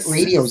packet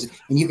radios,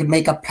 and you could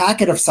make a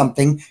packet of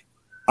something,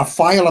 a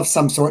file of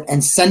some sort,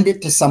 and send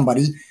it to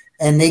somebody,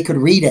 and they could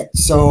read it.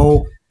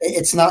 So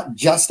it's not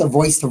just a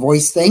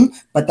voice-to-voice thing,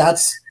 but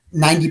that's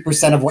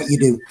 90% of what you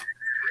do.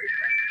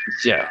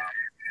 Yeah.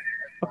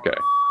 Okay.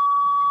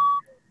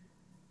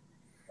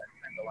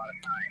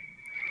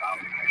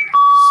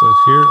 So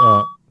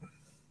here,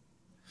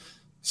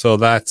 so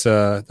that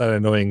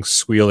annoying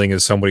squealing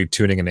is somebody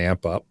tuning an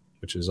amp up,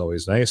 which is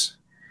always nice.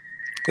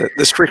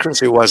 This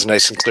frequency was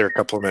nice and clear a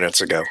couple of minutes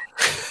ago.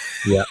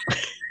 Yeah.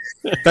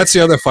 That's the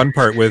other fun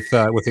part with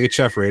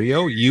HF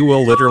radio. You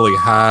will literally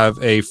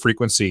have a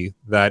frequency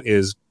that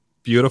is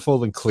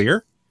beautiful and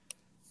clear,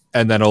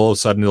 and then all of a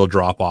sudden it'll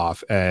drop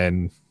off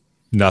and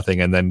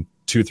nothing, and then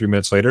 2-3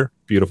 minutes later,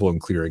 beautiful and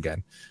clear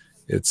again.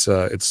 It's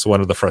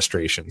one of the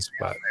frustrations,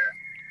 but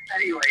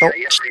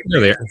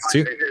they're there.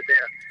 See,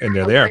 and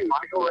there they are.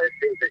 Michael, it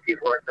seems that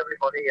you've worked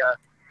everybody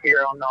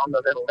here on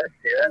the little list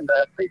here, and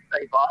please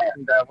stay by,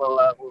 and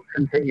we'll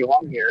continue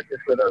on here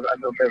just with a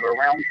little bit of a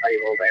round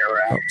table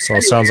there. So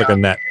it sounds like a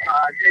net.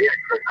 Yeah,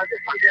 Chris, I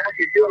just wanted to ask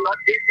you, do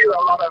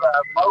a lot of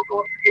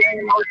mogul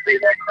skiing mostly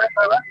there, Chris,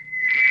 I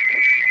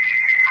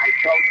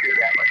don't do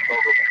that much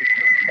mogul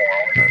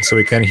skiing. So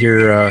we can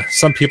hear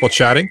some people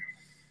chatting.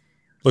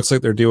 Looks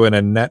like they're doing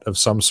a net of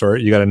some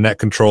sort. You got a net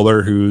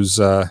controller who's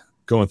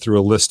going through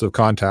a list of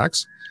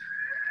contacts.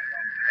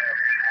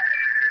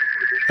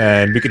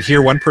 And we could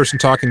hear one person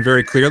talking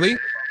very clearly.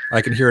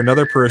 I can hear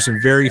another person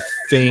very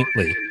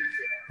faintly,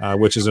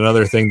 which is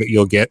another thing that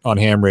you'll get on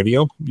ham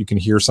radio. You can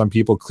hear some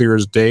people clear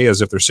as day as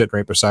if they're sitting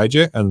right beside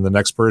you, and the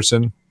next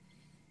person,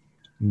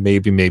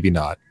 maybe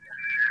not.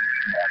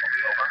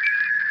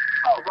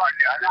 Oh, Roger.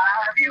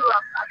 Have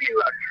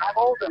you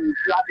traveled and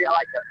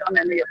done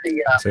any of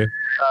the... See?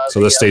 So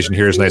this station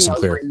here is nice and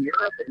clear. In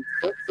Europe and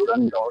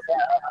Switzerland, or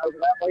over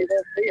that way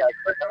there, see,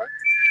 Chris, all over.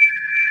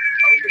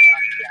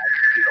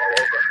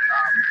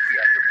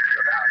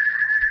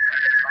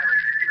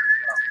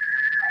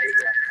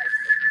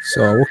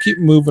 So we'll keep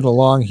moving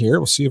along here.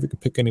 We'll see if we can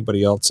pick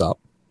anybody else up.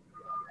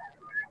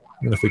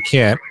 And if we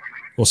can't,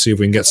 we'll see if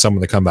we can get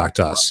someone to come back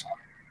to us.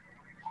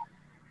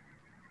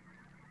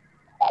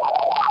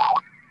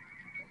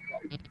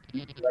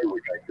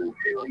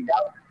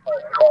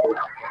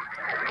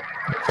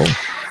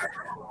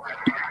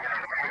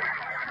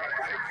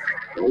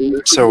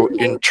 So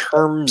in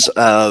terms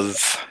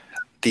of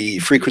the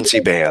frequency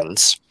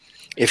bands,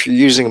 if you're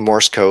using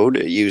Morse code,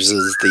 it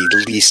uses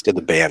the least of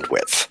the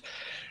bandwidth.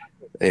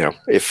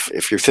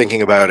 If you're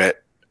thinking about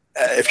it,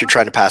 if you're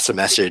trying to pass a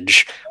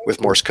message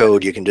with Morse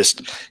code, you can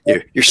just,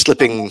 you're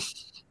slipping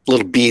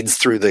little beads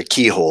through the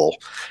keyhole,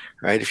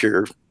 right? If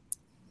you're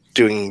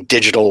doing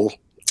digital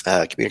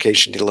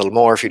communication, you need a little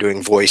more. If you're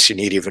doing voice, you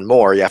need even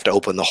more. You have to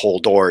open the whole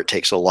door. It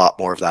takes a lot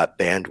more of that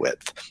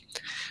bandwidth.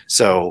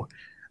 So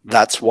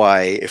that's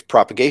why if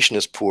propagation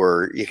is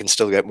poor, you can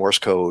still get Morse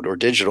code or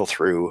digital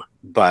through,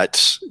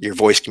 but your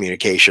voice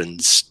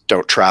communications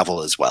don't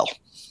travel as well.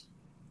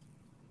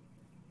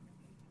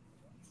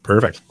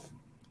 Perfect.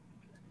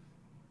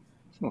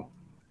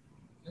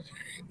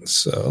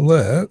 So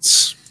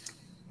let's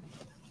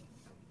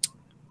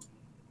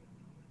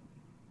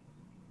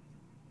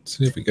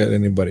see if we got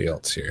anybody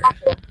else here.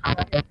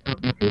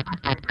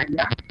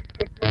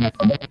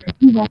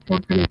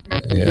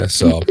 Yeah,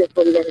 so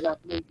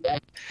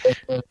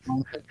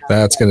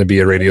that's going to be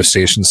a radio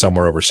station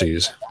somewhere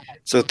overseas.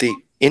 So the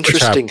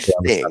interesting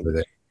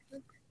thing,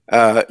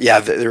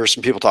 there were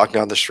some people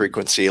talking on this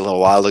frequency a little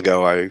while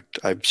ago.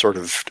 I'm sort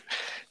of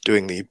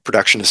doing the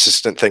production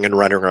assistant thing and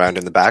running around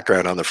in the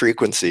background on the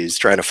frequencies,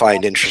 trying to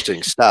find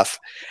interesting stuff.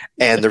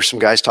 And there's some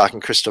guys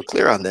talking crystal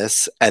clear on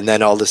this. And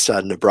then all of a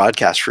sudden a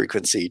broadcast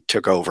frequency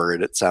took over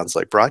and it sounds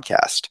like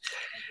broadcast.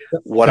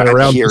 What and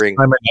I'm hearing,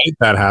 time of night,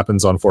 that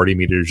happens on 40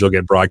 meters. You'll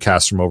get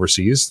broadcasts from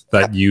overseas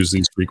that use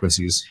these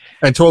frequencies,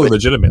 and totally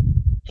legitimate.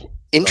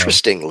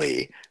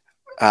 Interestingly,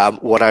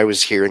 what I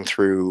was hearing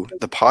through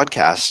the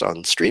podcast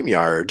on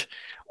StreamYard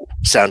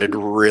sounded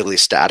really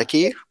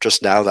staticky.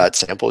 Just now, that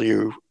sample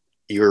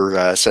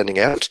you're sending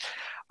out,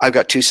 I've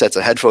got 2 sets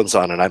of headphones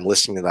on, and I'm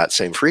listening to that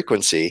same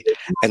frequency,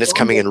 and it's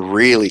coming in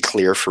really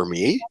clear for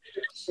me.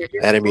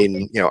 And I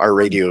mean, our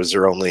radios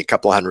are only a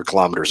couple 100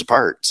 kilometers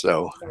apart,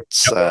 so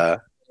it's.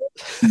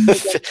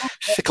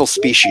 Fickle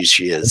species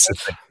she is.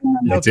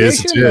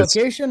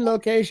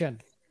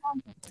 Location.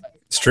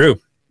 It's true.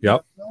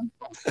 Yep.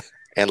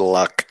 And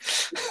luck.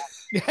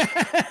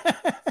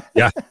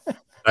 Yeah,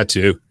 that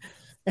too.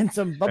 And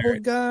some bubble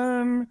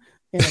gum.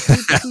 And a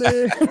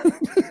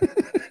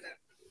paperclip.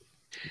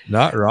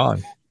 Not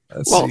wrong.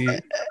 Let's see.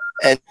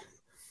 And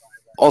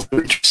also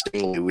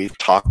interestingly, we've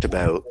talked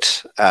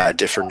about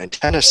different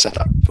antenna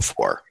setup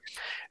before,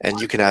 and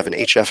you can have an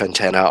HF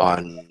antenna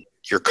on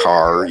your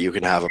car. You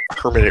can have a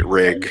permanent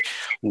rig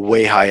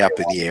way high up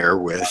in the air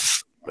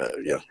with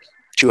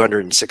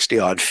 260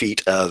 odd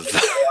feet of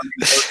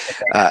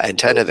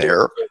antenna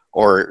there.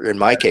 Or in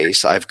my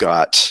case, I've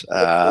got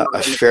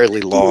a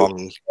fairly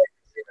long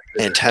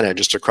antenna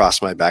just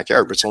across my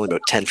backyard, but it's only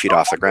about 10 feet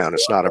off the ground.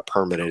 It's not a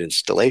permanent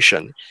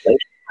installation.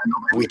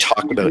 We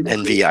talked about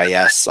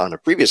NVIS on a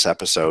previous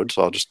episode,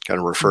 so I'll just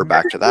kind of refer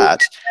back to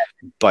that.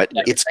 But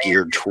it's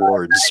geared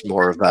towards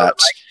more of that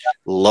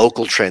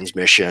local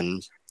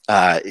transmission.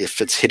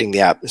 If it's hitting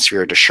the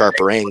atmosphere at a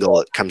sharper angle,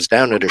 it comes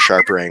down at a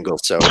sharper angle.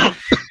 So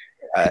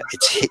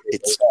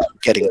it's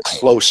getting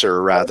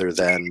closer rather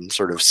than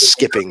sort of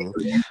skipping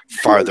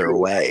farther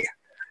away.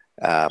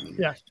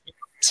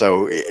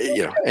 So,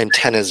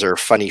 antennas are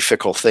funny,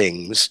 fickle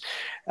things,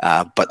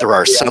 but there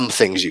are some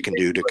things you can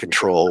do to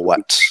control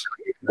what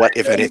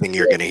if anything,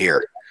 you're going to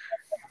hear.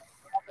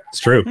 It's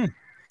true.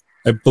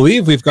 I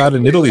believe we've got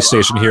an Italy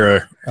station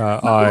here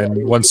on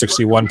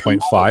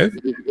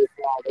 161.5.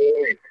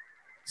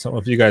 Some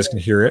of you guys can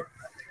hear it.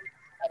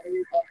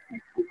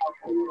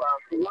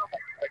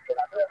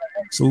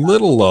 It's a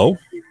little low.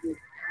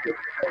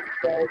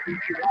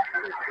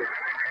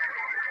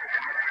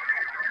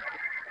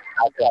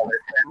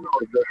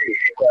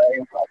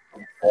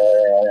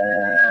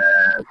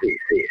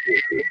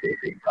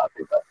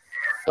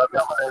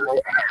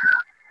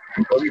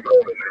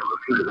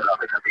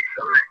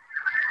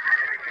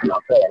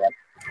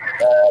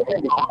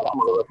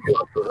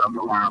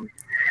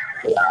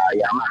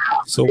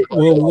 So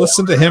we'll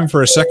listen to him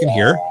for a second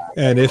here,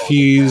 and if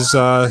he's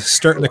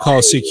starting to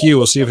call CQ,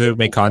 we'll see if we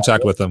make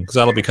contact with him, because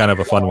that'll be kind of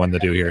a fun one to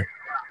do here.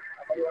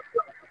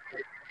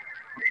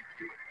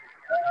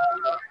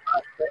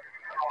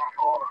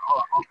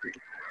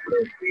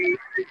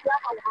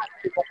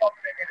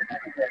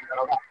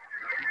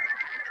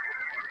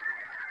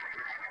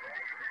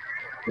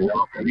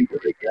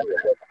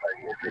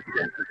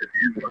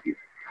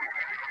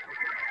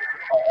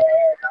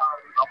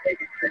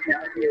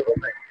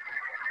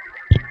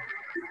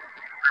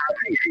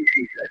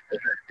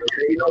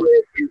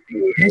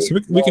 So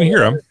we can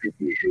hear him.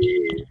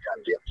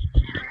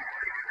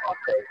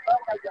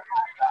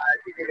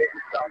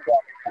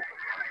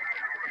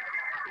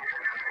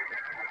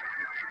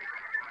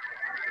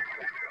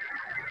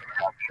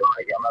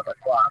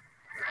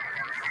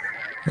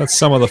 That's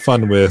some of the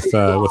fun with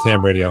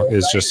ham radio,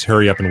 is just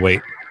hurry up and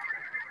wait.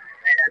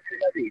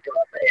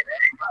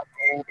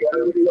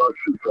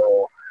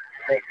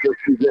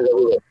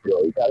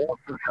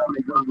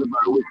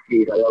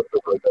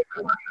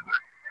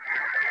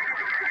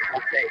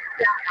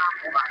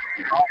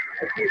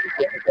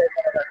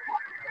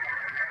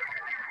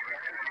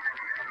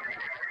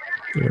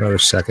 Give it another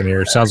second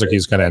here. Sounds like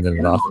he's kind of ending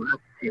it off.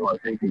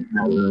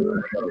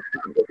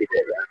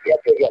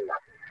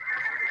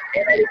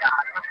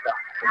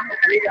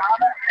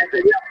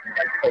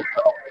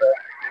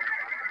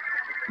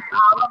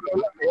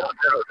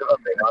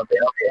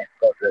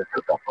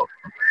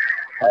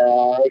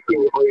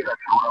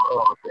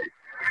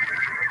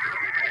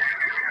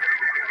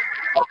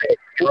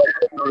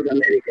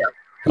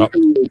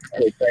 Oh.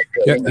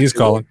 Yeah, he's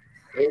calling.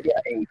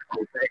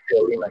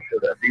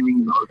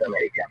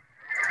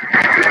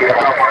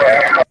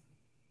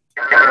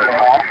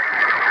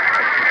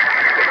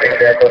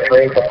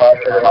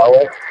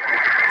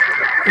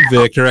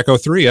 Victor Echo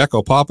 3,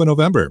 Echo Papa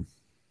November.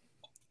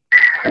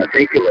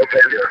 Thank you,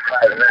 November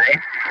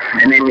 59.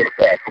 My name is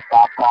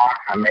Papa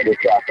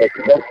America,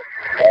 Texas,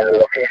 and the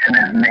location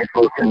is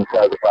Naples in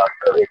South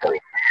Italy.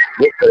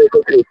 Victor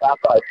Echo 3,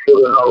 Papa,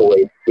 still in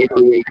Norway,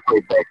 Italy,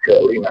 Quebec,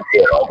 Lima,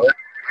 Sierra, over.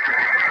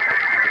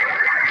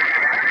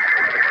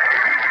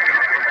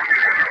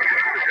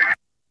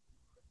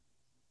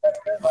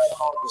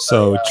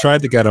 So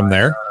tried to get him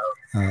there,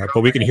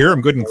 but we can hear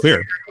him good and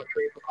clear.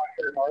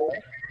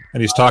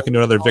 And he's talking to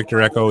another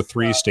Victor Echo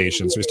 3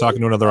 station, so he's talking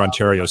to another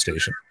Ontario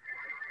station.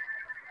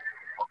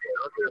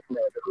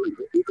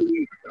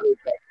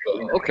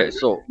 Okay,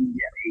 so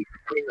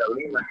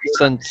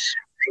since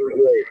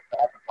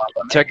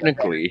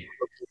technically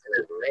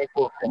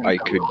I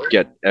could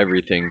get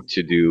everything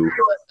to do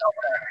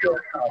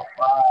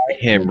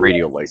ham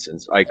radio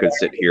license, I could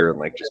sit here and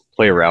like just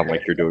play around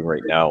like you're doing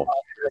right now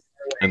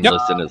and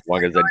listen as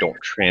long as I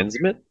don't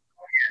transmit.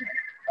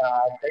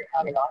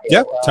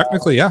 Yeah,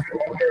 technically, yeah.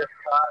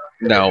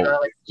 Now,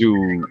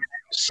 do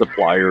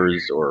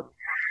suppliers or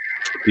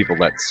people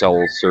that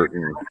sell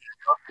certain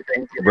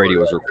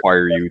radios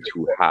require you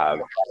to have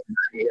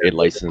a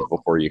license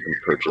before you can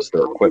purchase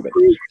their equipment?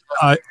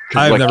 I've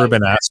never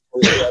been asked.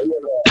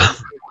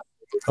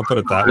 I'll put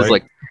it that way.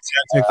 Like,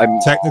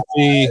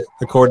 technically,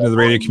 according to the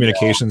Radio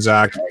Communications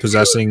Act,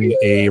 possessing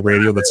a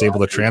radio that's able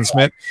to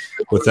transmit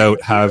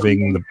without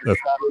having the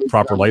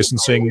proper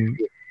licensing,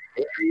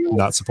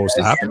 not supposed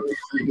to happen.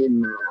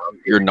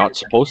 You're not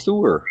supposed to,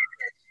 or?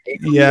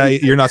 Yeah,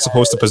 you're not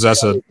supposed to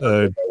possess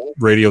a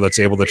radio that's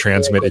able to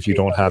transmit if you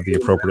don't have the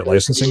appropriate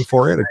licensing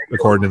for it,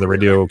 according to the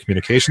Radio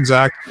Communications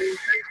Act.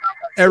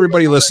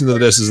 Everybody listening to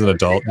this is an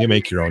adult. You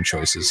make your own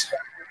choices.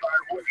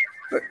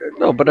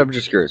 No, but I'm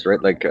just curious, right?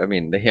 Like, I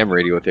mean, the ham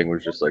radio thing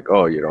was just like,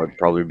 oh, you know, it'd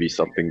probably be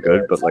something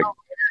good, but like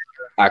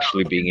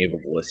actually being able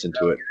to listen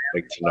to it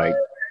like tonight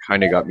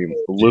kind of got me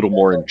a little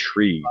more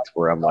intrigued,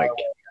 where I'm like,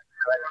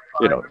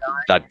 you know,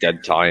 that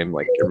dead time,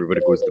 like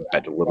everybody goes to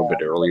bed a little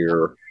bit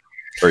earlier,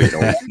 or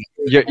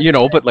you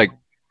know, but like,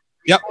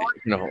 yep,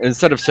 you know,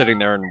 instead of sitting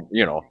there and,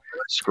 you know,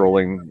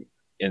 scrolling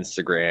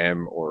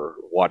Instagram or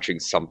watching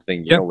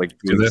something, you know, like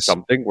doing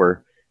something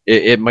where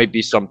it might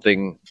be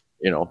something,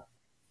 you know,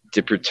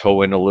 dip your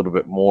toe in a little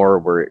bit more,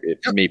 where it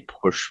may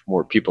push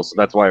more people. So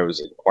that's why I was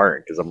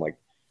inquiring, because I'm like,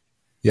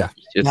 yeah,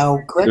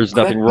 there's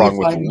nothing wrong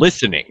with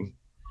listening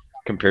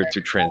compared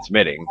to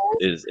transmitting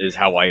is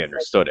how I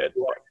understood it.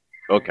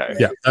 But, okay.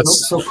 Yeah,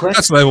 that's what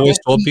I've always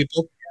told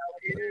people.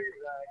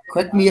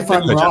 Correct me if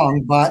I'm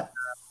wrong, but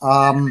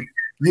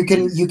you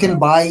can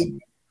buy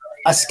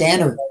a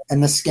scanner,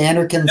 and the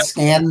scanner can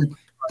scan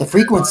the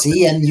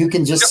frequency, and you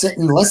can just sit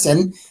and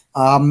listen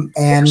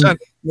And 100%.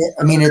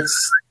 I mean,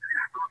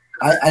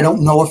 I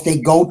don't know if they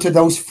go to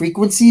those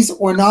frequencies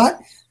or not.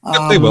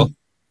 Yep, they will.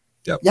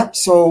 Yep.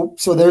 So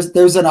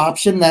there's an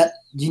option that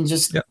you can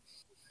just. Yep.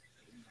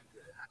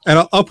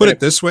 And I'll put it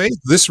this way: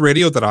 this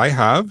radio that I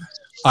have,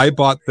 I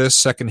bought this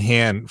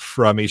secondhand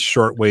from a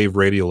shortwave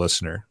radio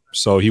listener.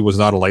 So he was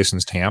not a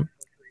licensed ham,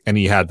 and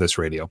he had this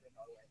radio.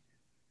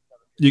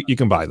 You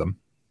can buy them.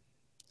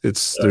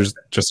 There's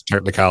just a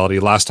technicality.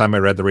 Last time I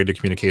read the Radio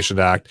Communications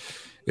Act,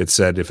 it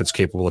said if it's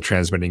capable of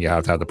transmitting, you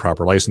have to have the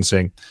proper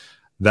licensing.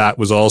 That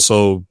was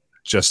also,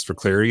 just for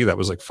clarity, that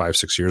was like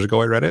 5-6 years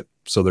ago I read it.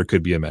 So there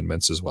could be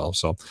amendments as well.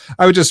 So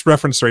I would just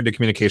reference the Radio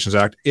Communications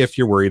Act if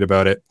you're worried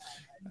about it.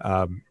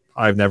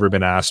 I've never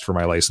been asked for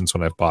my license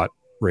when I've bought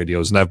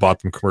radios, and I've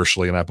bought them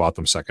commercially and I bought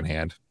them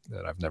secondhand,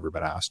 and I've never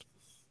been asked.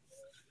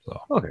 So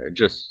Okay,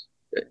 just,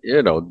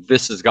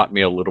 this has got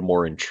me a little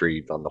more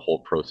intrigued on the whole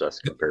process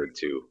compared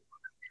to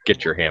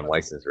get your ham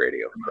license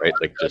radio, right?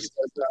 Like, just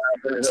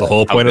it's the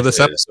whole point of this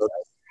episode.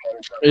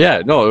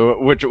 Yeah, no,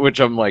 which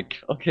I'm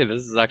like, okay,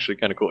 this is actually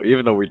kind of cool.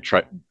 Even though we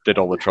did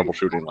all the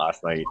troubleshooting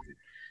last night,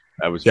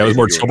 it was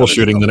more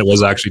troubleshooting than it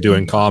was actually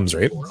doing comms,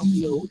 right?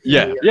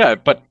 Yeah,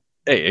 but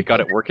hey, it got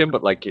it working.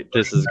 But like,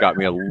 this has got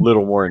me a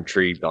little more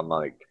intrigued on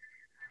like,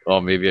 oh,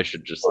 maybe I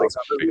should just like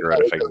figure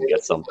out if I can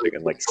get something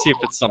and like see if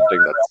it's something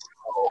that's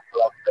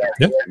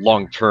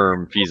long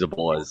term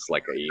feasible as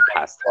like a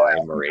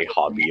pastime or a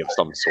hobby of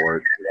some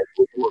sort.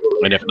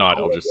 And if not,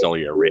 I'll just sell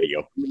you a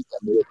radio.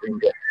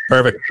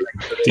 Perfect.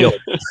 Deal.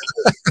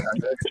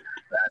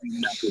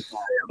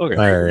 Okay.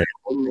 All right.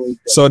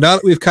 So now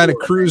that we've kind of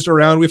cruised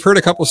around, we've heard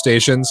a couple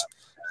stations.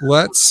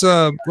 Let's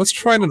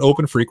try an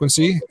open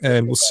frequency,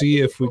 and we'll see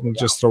if we can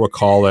just throw a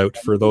call out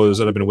for those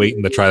that have been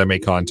waiting to try to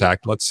make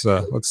contact. Let's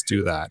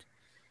do that.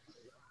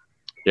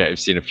 Yeah, I've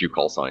seen a few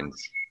call signs.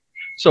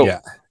 So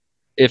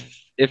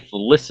if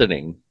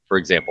listening, for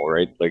example,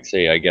 right, like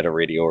say I get a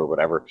radio or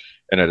whatever,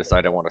 and I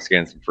decide I want to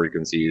scan some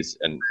frequencies,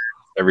 and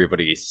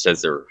everybody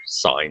says their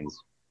signs,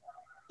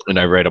 and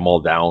I write them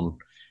all down,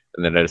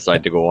 and then I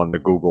decide to go on the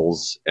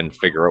Googles and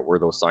figure out where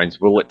those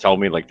signs, will it tell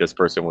me like this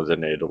person was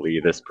in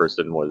Italy, this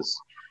person was,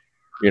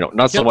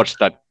 not so much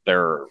that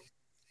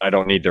I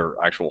don't need their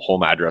actual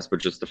home address, but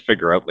just to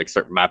figure out, like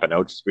start mapping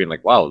out, just being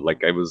like, wow,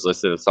 like I was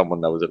listed as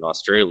someone that was in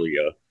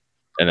Australia,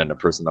 and then a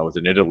person that was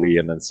in Italy,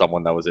 and then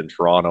someone that was in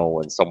Toronto,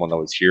 and someone that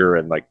was here,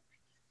 and like,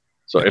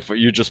 so if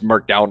you just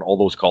mark down all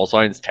those call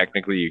signs,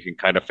 technically you can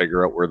kind of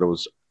figure out where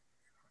those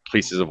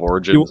places of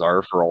origins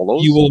are for all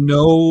those.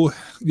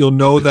 You'll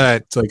know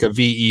that like a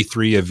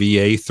VE3, a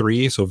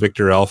VA3, so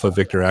Victor Alpha,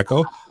 Victor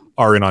Echo,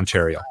 are in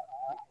Ontario.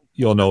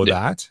 You'll know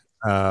that.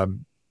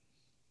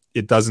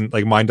 It doesn't,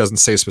 like mine doesn't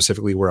say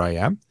specifically where I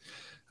am.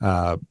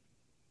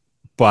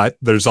 But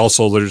there's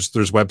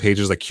web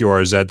pages like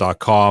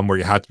QRZ.com where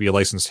you have to be a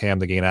licensed ham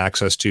to gain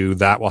access to.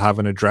 That will have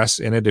an address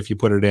in it if you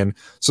put it in.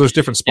 So there's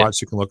different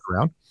spots you can look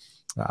around.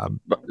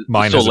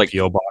 Mine is like a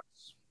PO box.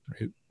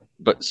 Right?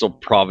 But so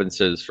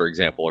provinces, for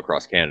example,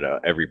 across Canada,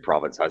 every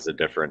province has a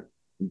different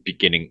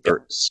beginning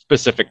or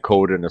specific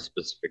code and a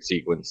specific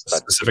sequence.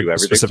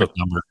 Specific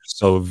number.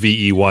 So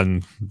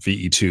VE1,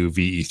 VE2,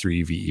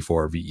 VE3,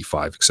 VE4,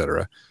 VE5,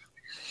 etc.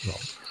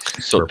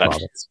 So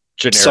that's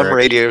generic. Some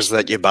radios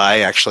that you buy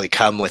actually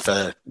come with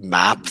a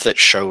map that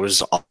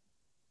shows all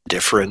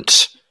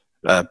different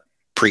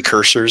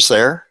precursors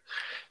there.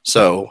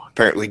 So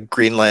apparently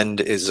Greenland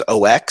is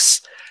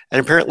OX,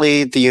 and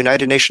apparently the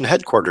United Nations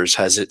headquarters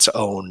has its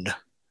own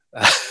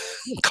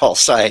call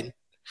sign.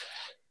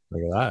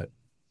 Look at that.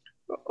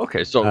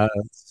 Okay, so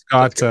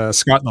Scott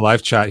in the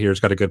live chat here has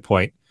got a good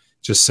point.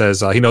 Just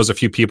says he knows a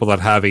few people that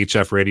have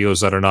HF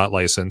radios that are not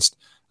licensed,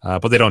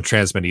 but they don't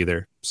transmit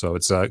either. So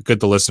it's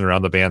good to listen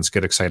around the bands,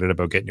 get excited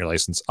about getting your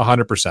license.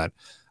 100%.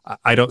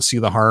 I don't see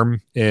the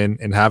harm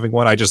in having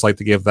one. I just like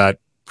to give that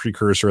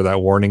precursor,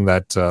 that warning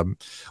that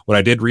when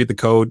I did read the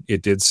code,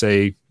 it did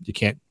say you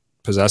can't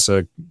possess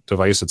a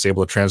device that's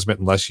able to transmit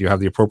unless you have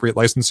the appropriate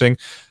licensing.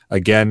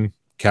 Again,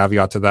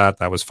 caveat to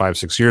that was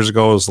 5-6 years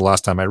ago. It was the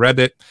last time I read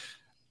it.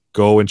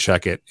 Go and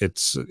check it.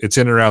 It's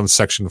in around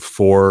section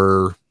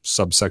 4,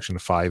 subsection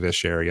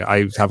 5-ish area.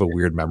 I have a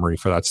weird memory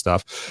for that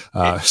stuff.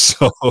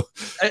 So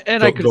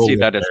I could see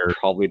that as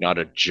probably not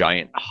a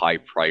giant high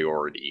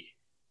priority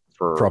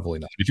for probably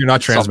not. If you're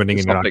not transmitting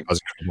and you're not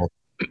causing trouble.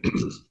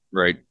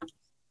 Right.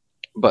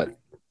 But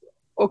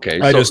okay.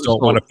 I just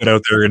don't want to put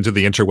out there into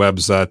the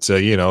interwebs that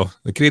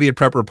the Canadian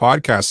Prepper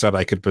podcast said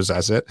I could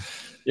possess it.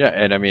 Yeah,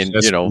 and I mean,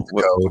 hold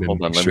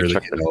on, let me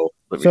check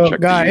So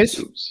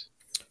guys,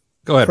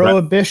 go ahead.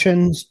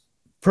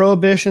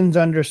 Prohibitions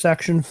under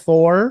section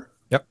 4.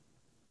 Yep.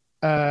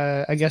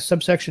 I guess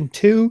subsection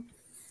 2.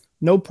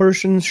 No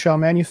persons shall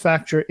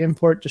manufacture,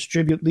 import,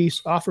 distribute,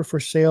 lease, offer for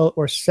sale,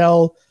 or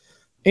sell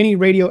any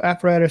radio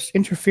apparatus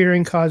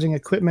interfering, causing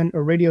equipment,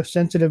 or radio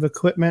sensitive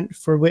equipment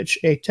for which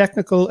a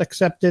technical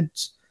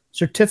acceptance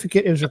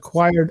certificate is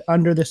required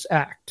under this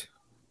act.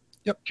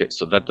 Yep. Okay,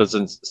 so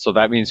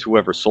that means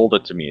whoever sold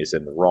it to me is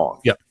in the wrong.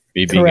 Yep.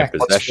 Me being Correct.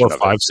 in possession of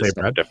it say, is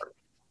not different.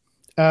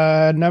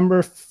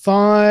 Number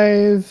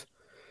 5.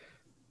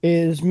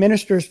 is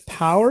Minister's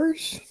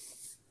Powers.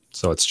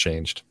 So it's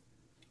changed.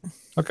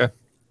 Okay.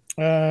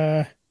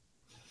 Uh,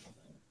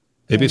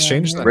 Maybe it's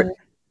changed then.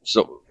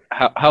 So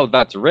how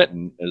that's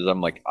written is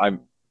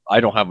I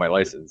don't have my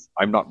license.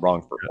 I'm not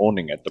wrong for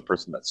owning it. The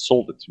person that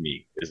sold it to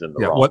me is in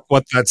the wrong.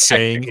 What that's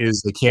saying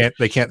is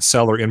they can't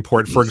sell or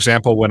import. For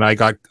example, when I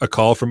got a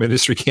call from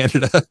Industry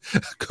Canada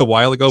a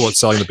while ago about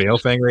selling the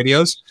Baofeng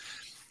radios,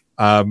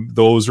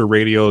 those are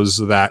radios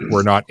that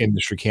were not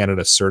Industry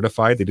Canada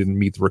certified. They didn't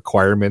meet the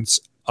requirements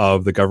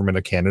of the government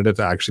of Canada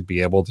to actually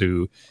be able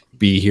to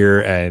be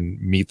here and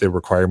meet the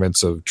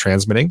requirements of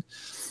transmitting.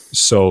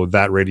 So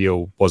that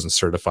radio wasn't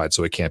certified,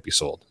 so it can't be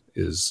sold.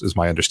 Is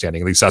my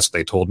understanding. At least that's what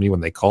they told me when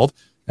they called,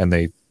 and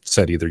they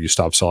said either you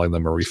stop selling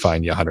them or we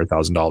fine you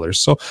 $100,000.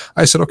 So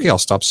I said, okay, I'll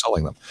stop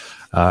selling them.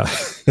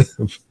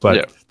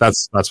 But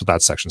that's what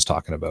that section's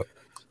talking about.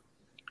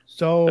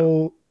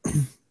 So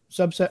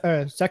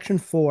section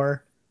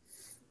 4,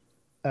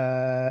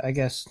 I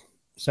guess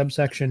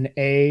subsection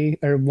A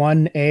or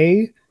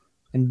 1A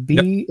and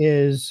B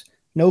is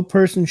no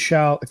person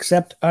shall,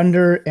 except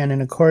under and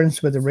in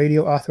accordance with the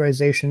radio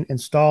authorization,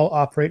 install,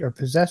 operate, or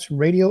possess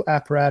radio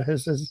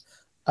apparatuses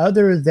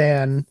other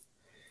than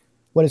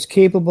what is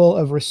capable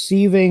of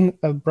receiving,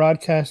 of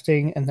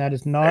broadcasting, and that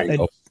is not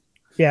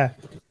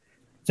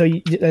So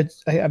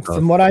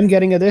from what I'm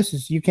getting of this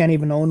is you can't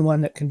even own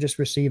one that can just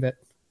receive it.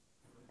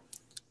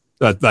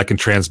 That can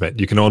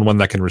transmit. You can own one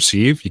that can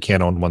receive. You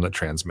can't own one that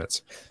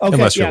transmits.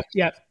 Okay,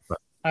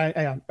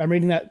 I'm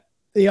reading that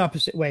the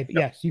opposite way. But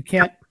yes, you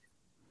can't.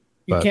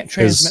 You can't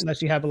transmit unless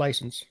you have a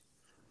license.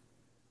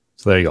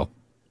 So there you go.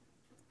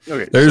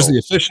 Okay, there's the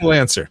official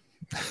answer.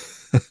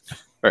 All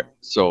right.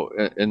 So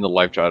in the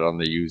live chat on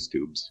the used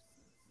tubes,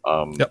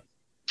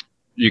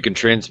 you can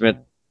transmit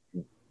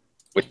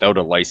without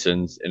a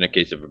license in a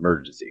case of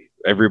emergency.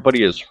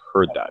 Everybody has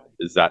heard that.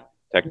 Is that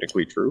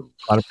technically true?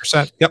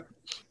 100%. Yep.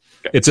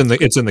 Okay. It's in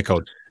the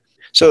code.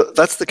 So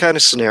that's the kind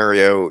of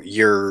scenario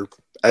you're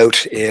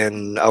out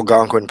in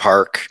Algonquin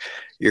Park.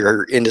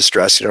 You're in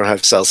distress. You don't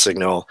have cell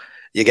signal.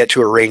 You get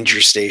to a ranger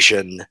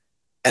station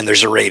and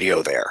there's a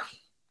radio there,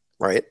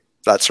 right?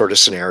 That sort of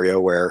scenario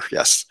where,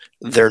 yes,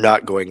 they're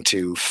not going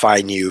to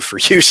fine you for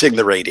using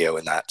the radio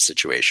in that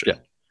situation.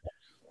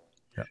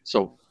 Yeah.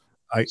 So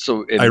I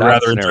in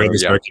rather enjoy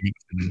this argument.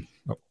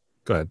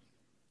 Go ahead.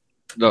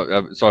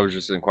 No, so I was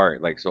just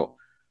inquiring,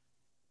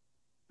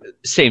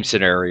 same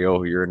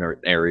scenario, you're in an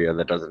area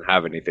that doesn't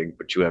have anything,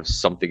 but you have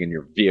something in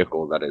your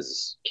vehicle that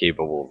is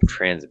capable of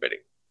transmitting.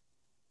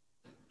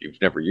 You've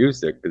never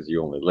used it because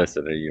you only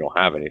listen and you don't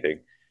have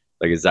anything.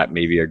 Is that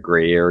maybe a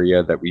gray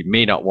area that we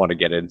may not want to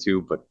get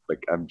into, but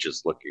I'm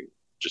just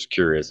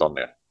curious on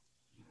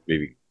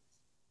maybe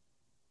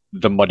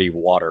the muddy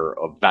water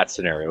of that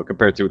scenario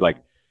compared to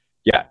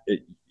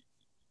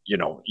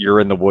you're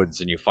in the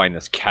woods and you find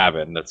this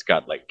cabin that's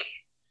got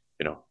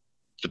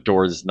the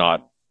door's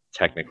not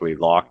technically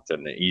locked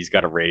and he's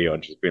got a radio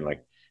and just being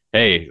like,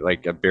 hey,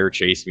 a bear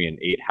chased me and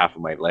ate half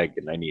of my leg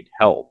and I need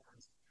help.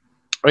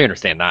 I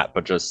understand that,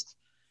 but just,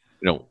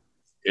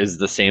 is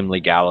the same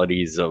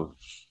legalities of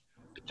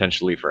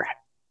potentially for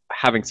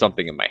having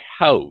something in my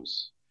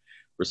house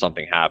where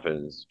something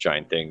happens,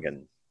 giant thing,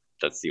 and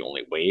that's the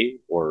only way,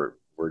 or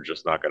we're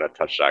just not going to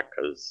touch that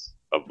because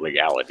of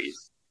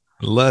legalities.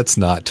 Let's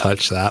not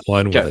touch that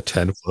one with a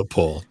 10-foot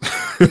pole.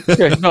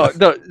 Okay, no.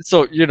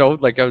 So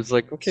I was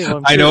like, okay,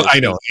 well, I know,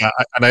 yeah,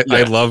 and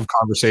I love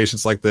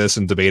conversations like this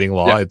and debating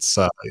law.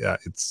 Yeah.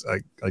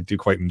 I do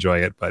quite enjoy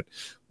it, but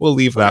we'll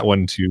leave that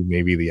one to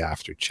maybe the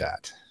after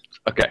chat.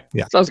 Okay,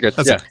 yeah, sounds good.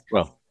 That's okay.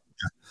 Well,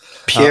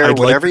 Pierre,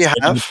 whatever you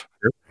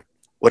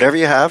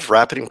have,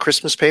 wrap it in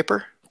Christmas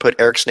paper. Put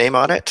Eric's name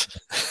on it.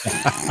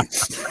 I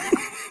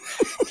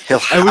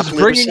was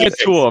bringing it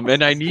to him,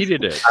 and I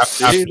needed it.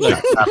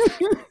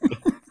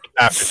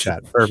 After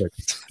chat,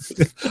 perfect.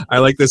 I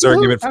like this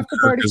argument from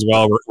Kirk as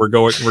well. We're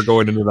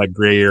going into that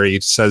gray area.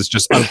 It says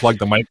just unplug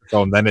the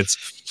microphone, then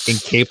it's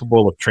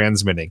incapable of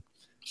transmitting.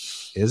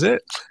 Is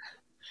it?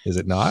 Is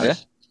it not? Yeah.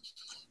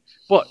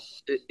 Well,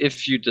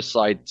 if you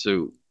decide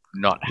to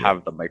not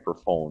have the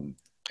microphone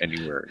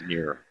anywhere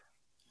near,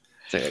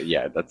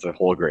 that's a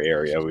whole gray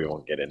area we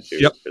won't get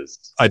into. Yep.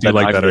 I do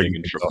like that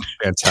argument.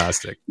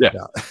 Fantastic. Yeah.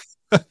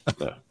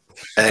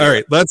 All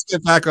right, let's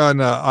get back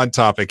on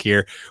topic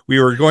here. We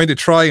were going to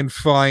try and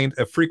find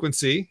a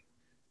frequency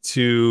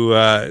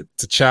to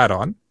chat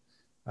on.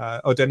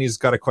 Denny's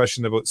got a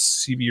question about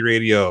CB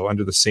radio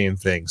under the same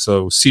thing.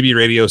 So CB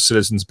radio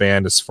citizens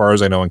band, as far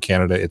as I know in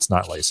Canada, it's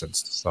not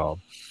licensed. So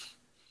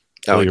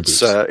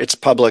it's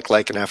public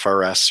like an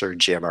FRS or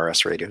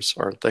GMRS radios,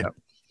 aren't they?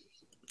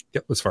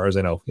 Yep, as far as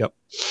I know. Yep.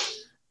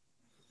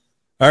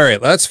 All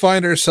right, let's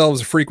find ourselves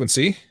a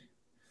frequency.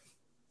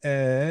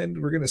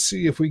 And we're going to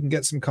see if we can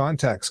get some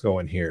contacts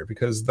going here,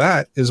 because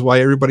that is why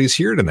everybody's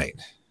here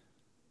tonight.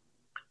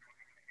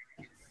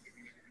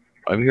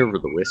 I'm here for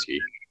the whiskey.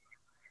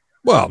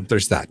 Well,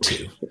 there's that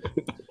too.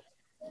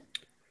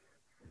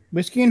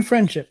 Whiskey and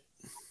friendship.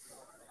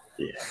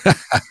 Yeah.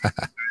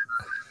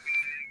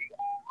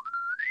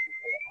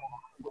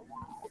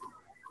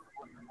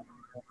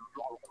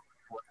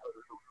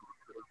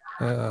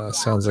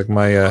 Sounds like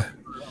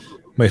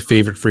my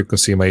favorite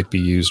frequency might be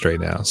used right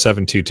now.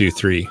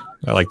 7223.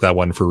 I like that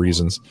one for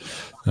reasons.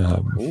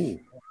 Ooh,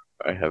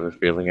 I have a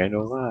feeling I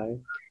know why.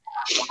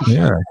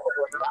 Yeah,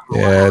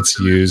 it's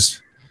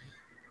used.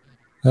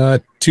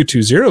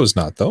 220 is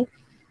not though.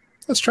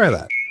 Let's try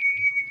that.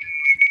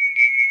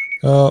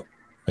 Oh,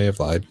 may have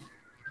lied.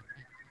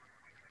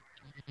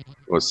 It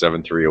was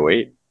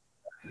 7308.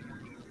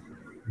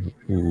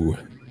 Ooh.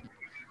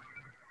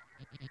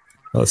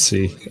 Let's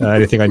see.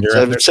 Anything on your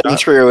end?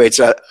 7308's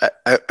out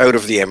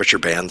of the amateur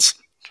bands.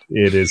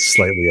 It is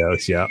slightly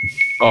out, yeah.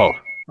 Oh,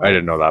 I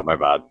didn't know that. My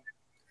bad.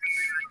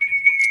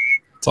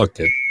 It's all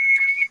good.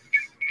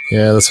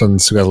 Yeah, this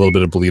one's got a little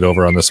bit of bleed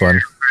over on this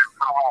one.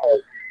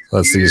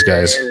 That's these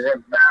guys.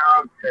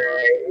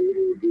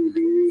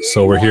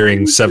 So we're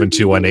hearing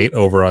 7218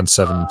 over on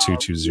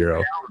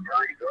 7220.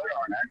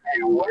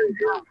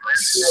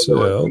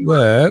 So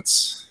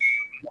let's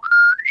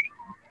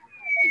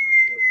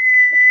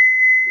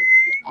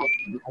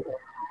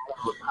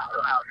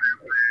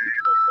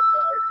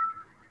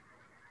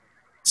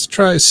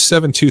try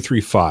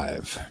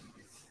 7235.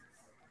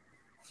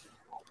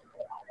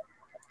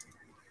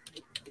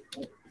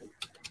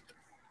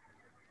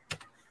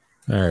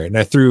 All right, and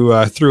I threw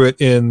it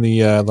in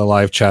the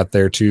live chat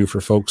there too for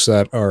folks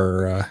that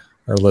are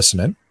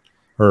listening,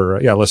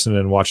 listening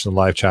and watching the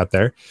live chat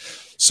there.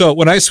 So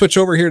when I switch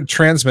over here to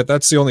transmit,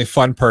 that's the only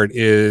fun part.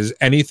 Is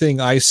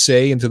anything I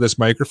say into this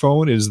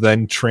microphone is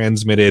then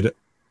transmitted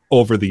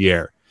over the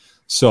air.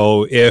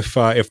 So if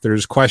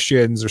there's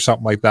questions or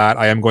something like that,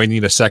 I am going to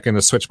need a second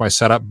to switch my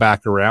setup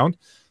back around,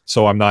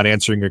 so I'm not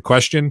answering your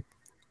question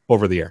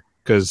over the air,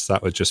 because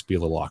that would just be a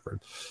little awkward.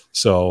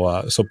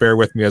 So bear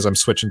with me as I'm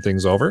switching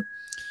things over.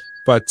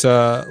 But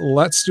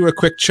let's do a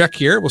quick check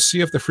here. We'll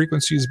see if the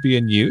frequency is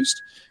being used,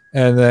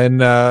 and then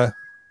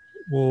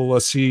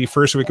we'll see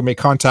first if we can make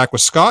contact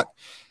with Scott,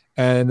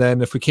 and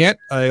then if we can't,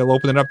 I'll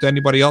open it up to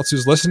anybody else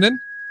who's listening,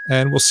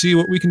 and we'll see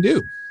what we can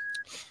do.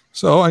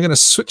 So I'm going to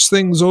switch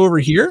things over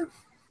here.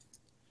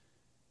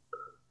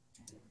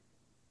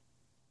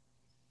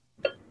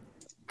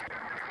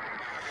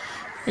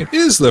 It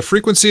is the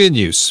frequency in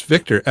use.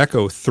 Victor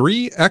Echo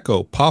 3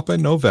 Echo Papa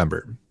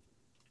November.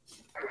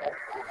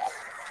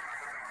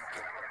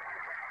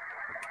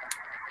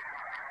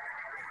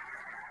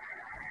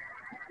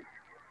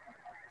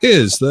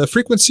 Is the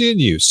frequency in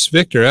use.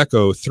 Victor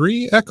Echo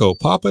 3 Echo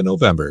Papa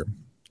November.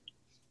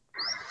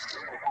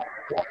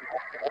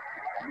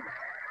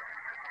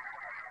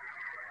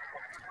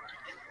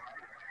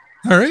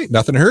 All right,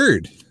 nothing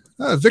heard.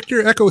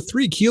 Victor Echo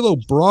 3 Kilo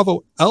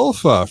Bravo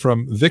Alpha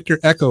from Victor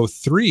Echo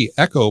 3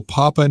 Echo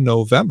Papa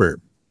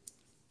November.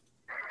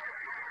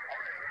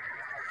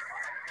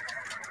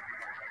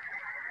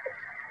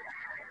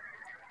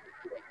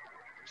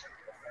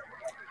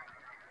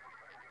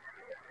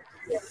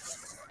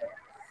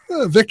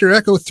 Victor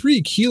Echo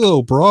 3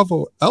 Kilo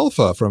Bravo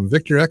Alpha from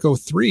Victor Echo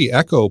 3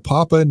 Echo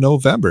Papa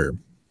November.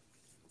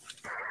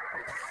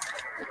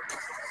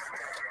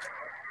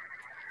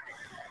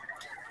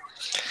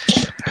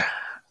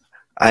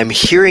 I'm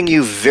hearing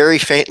you very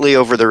faintly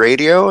over the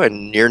radio,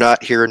 and you're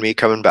not hearing me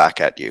coming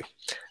back at you.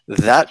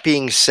 That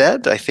being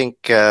said, I think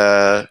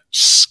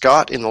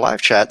Scott in the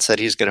live chat said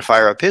he's going to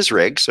fire up his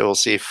rig, so we'll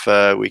see if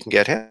we can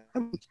get him.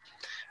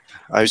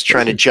 I was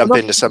trying to jump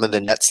into some of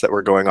the nets that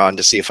were going on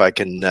to see if I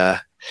can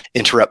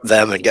interrupt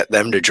them and get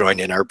them to join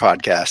in our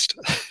podcast.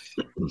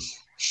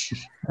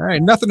 All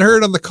right, nothing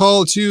heard on the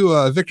call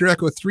to Victor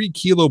Echo 3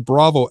 Kilo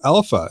Bravo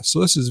Alpha.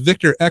 So this is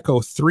Victor Echo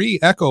 3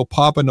 Echo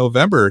Papa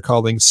November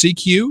calling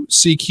CQ,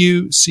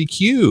 CQ,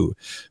 CQ.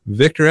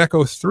 Victor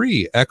Echo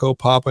 3 Echo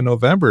Papa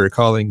November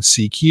calling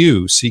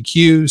CQ,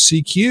 CQ,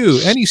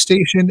 CQ. Any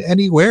station,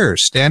 anywhere.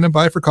 Standing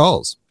by for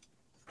calls.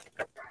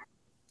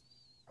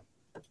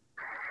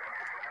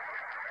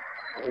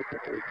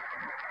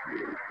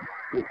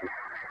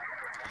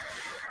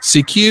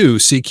 CQ,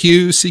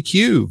 CQ,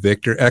 CQ.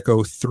 Victor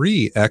Echo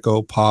 3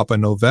 Echo Papa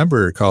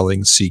November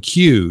calling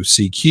CQ,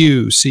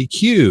 CQ,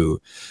 CQ.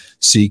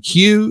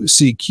 CQ,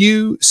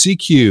 CQ,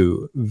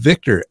 CQ.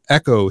 Victor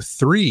Echo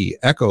 3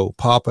 Echo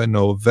Papa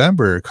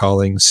November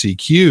calling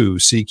CQ,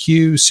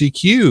 CQ,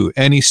 CQ.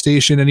 Any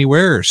station,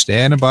 anywhere.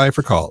 Standing by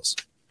for calls.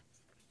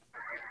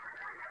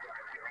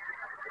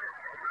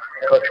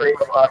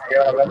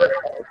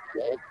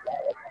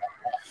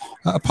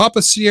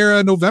 Papa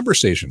Sierra November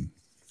station.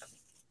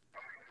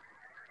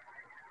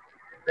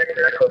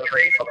 Victor Echo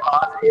 3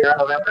 Papa Sierra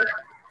November.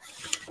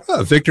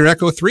 Victor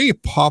Echo 3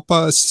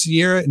 Papa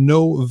Sierra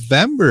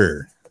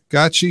November.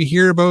 Got you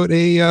here about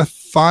a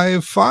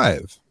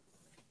 5-5.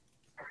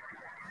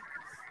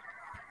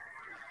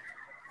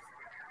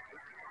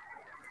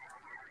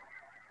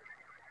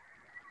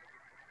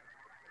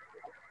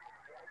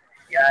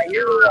 Yeah,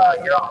 you're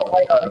off the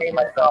mic on me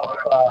myself.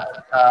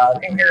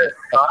 In here is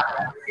Scott,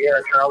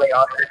 Sierra Charlie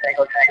Oscar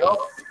Tango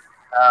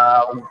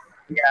Tango.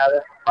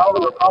 Yeah,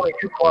 we're probably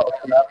too close,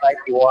 and that might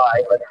be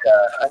why, but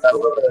I got a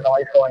little bit of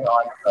noise going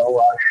on. So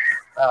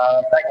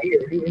that key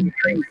is VE3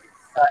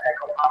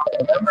 Echo Papa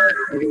November,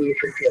 VE3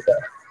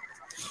 PSS.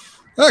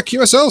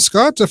 QSL,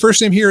 Scott.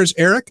 First name here is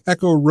Eric,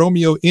 Echo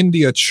Romeo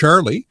India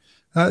Charlie.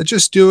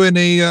 Just doing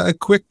a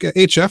quick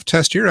HF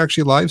test here,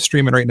 actually live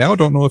streaming right now.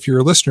 Don't know if you're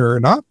a listener or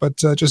not, but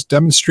just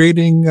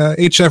demonstrating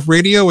HF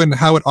radio and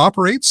how it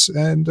operates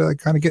and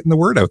kind of getting the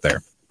word out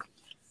there.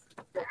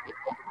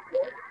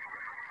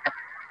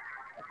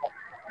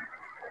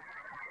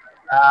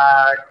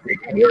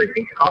 Can you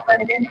repeat the call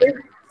sign again, please?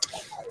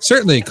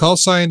 Certainly. Call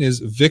sign is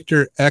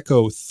Victor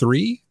Echo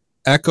 3,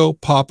 Echo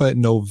Papa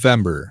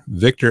November.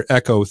 Victor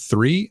Echo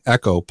 3,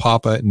 Echo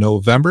Papa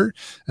November,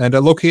 and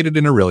located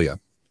in Aurelia.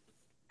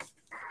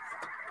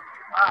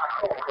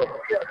 Cool. Yeah.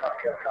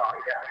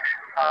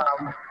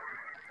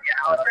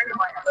 A friend of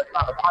mine was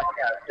on a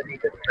podcast, and he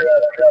just threw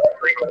out the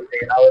frequency,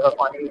 and I was up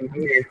on 80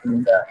 meters,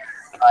 and I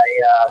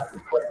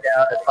put it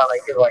down and finally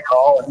give him a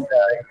call and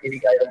give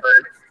you guys a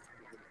bird.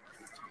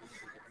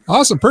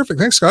 Awesome. Perfect.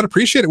 Thanks, Scott.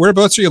 Appreciate it.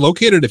 Whereabouts are you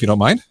located, if you don't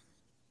mind?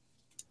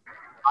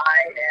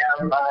 I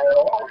am in a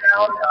little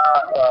town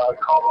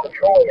called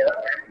Petrolia.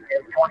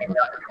 It's 20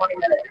 minutes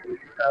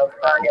east of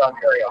Sarnia,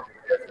 Ontario,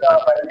 just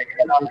by the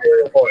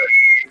Michigan-Ontario border.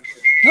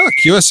 Oh,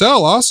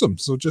 QSL. Awesome.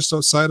 So just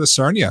outside of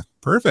Sarnia.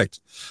 Perfect.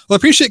 Well, I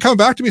appreciate coming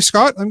back to me,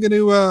 Scott. I'm going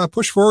to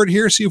push forward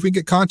here, see if we can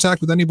get contact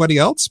with anybody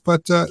else.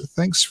 But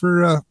thanks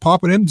for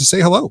popping in to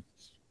say hello.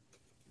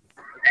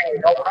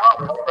 Hey, no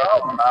problem.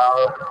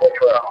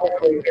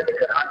 Hopefully you get a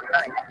good hunt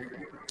tonight.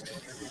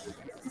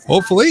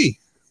 Hopefully.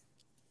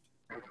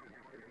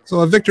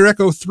 So Victor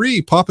Echo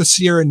 3, Papa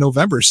Sierra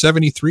November,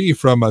 73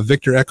 from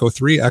Victor Echo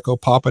 3, Echo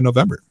Papa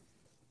November.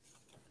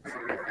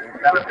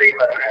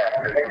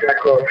 Victor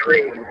Echo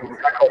 3,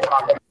 Echo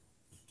Papa.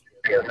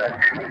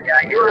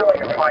 Yeah, you were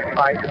like a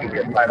 5.5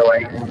 speakers, by the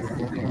way.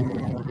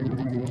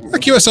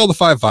 QSL to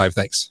 5.5,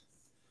 thanks.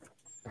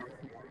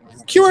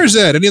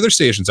 QRZ, any other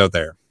stations out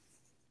there?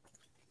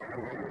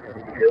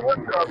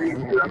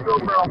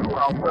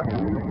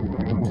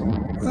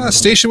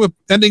 Station with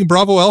ending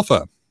Bravo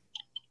Alpha.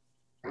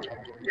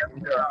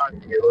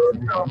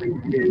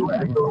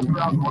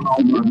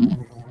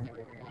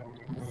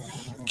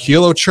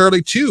 Kilo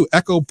Charlie 2,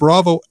 Echo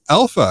Bravo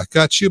Alpha.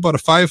 Got you about a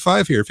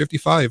 5.5 here,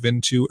 55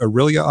 into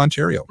Aurelia,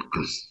 Ontario.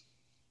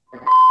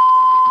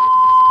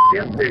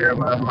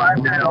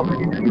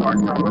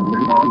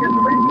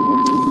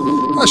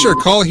 Sure.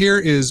 Call here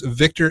is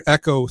Victor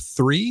Echo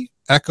 3,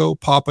 Echo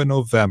Papa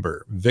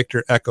November.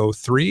 Victor Echo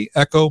 3,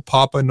 Echo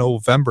Papa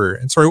November.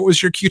 And sorry, what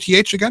was your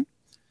QTH again?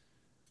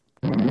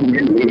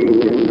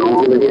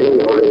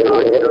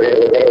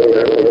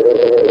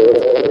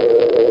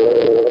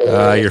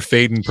 You're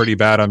fading pretty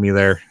bad on me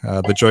there.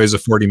 The joys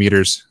of 40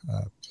 meters.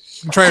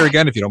 Try her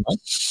again if you don't mind.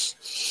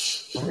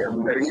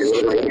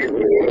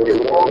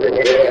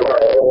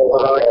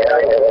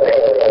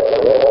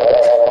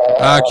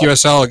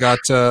 QSL got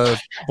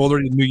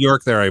Boulder, New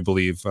York there, I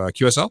believe.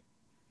 QSL?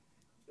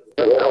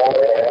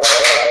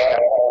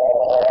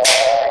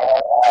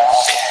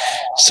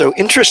 So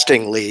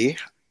interestingly,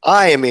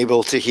 I am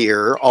able to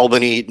hear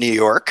Albany, New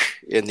York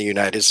in the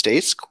United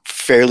States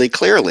fairly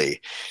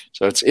clearly.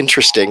 So it's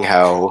interesting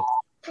how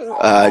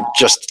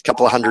just a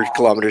couple of 100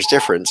 kilometers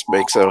difference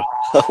makes a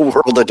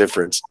world of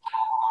difference.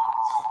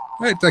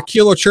 All right,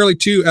 Kilo Charlie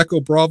 2,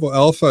 Echo Bravo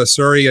Alpha.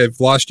 Sorry, I've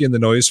lost you in the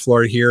noise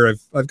floor here.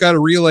 I've got a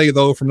relay,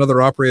 though, from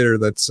another operator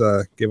that's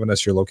given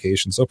us your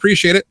location. So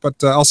appreciate it, but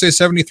I'll say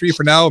 73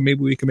 for now.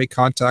 Maybe we can make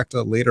contact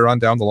later on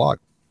down the log.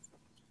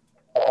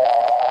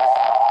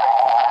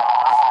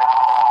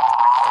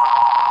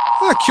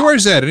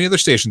 QRZ, any other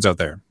stations out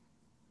there?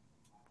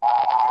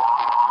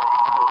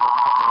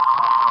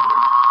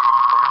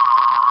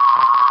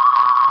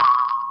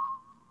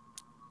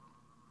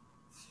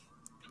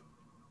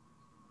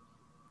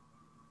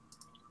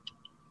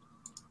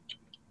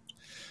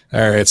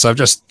 All right, so I've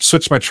just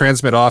switched my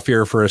transmit off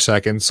here for a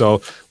second.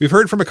 So we've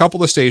heard from a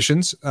couple of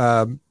stations,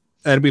 and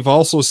we've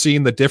also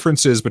seen the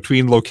differences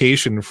between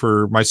location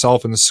for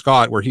myself and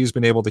Scott, where he's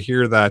been able to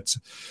hear that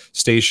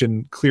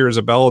station clear as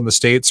a bell in the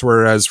States,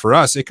 whereas for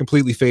us, it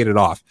completely faded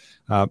off.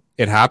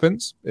 It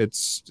happens.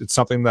 It's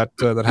something that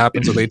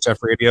happens with HF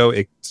radio.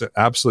 It's an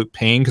absolute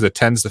pain because it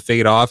tends to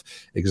fade off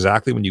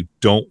exactly when you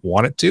don't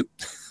want it to,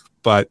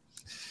 but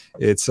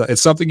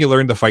it's something you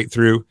learn to fight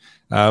through.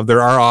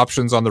 There are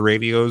options on the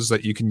radios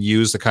that you can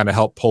use to kind of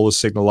help pull the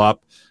signal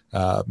up,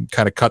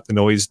 kind of cut the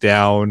noise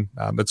down.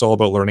 It's all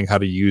about learning how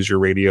to use your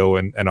radio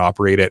and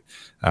operate it.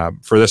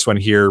 For this one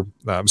here,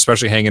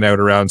 especially hanging out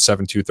around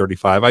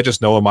 7235, I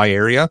just know in my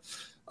area,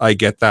 I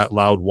get that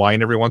loud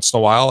whine every once in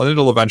a while, and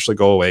it'll eventually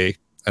go away,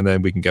 and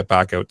then we can get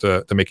back out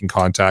to making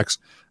contacts.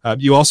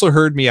 You also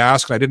heard me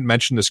ask, and I didn't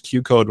mention this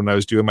Q code when I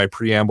was doing my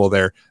preamble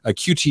there, a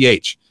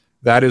QTH.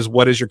 That is,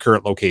 what is your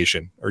current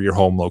location or your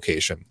home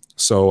location?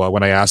 So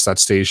when I asked that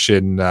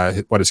station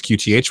what his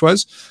QTH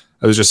was,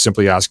 I was just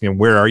simply asking him,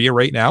 where are you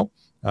right now?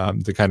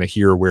 To kind of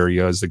hear where he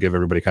is, to give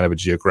everybody kind of a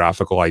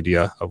geographical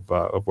idea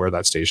of where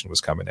that station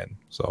was coming in.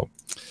 So,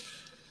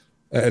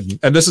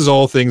 and this is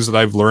all things that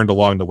I've learned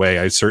along the way.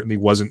 I certainly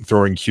wasn't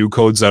throwing Q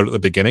codes out at the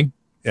beginning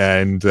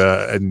and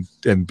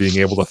being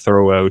able to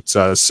throw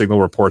out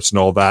signal reports and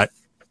all that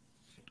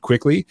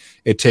quickly.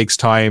 It takes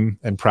time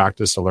and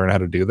practice to learn how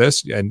to do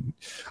this. And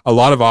a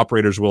lot of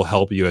operators will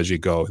help you as you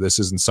go. This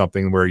isn't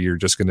something where you're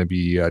just going to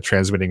be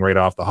transmitting right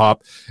off the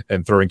hop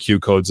and throwing Q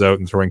codes out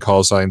and throwing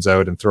call signs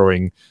out and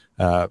throwing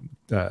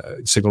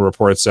signal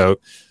reports out.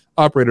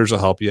 Operators will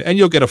help you, and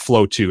you'll get a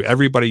flow too.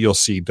 Everybody you'll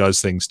see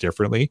does things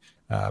differently.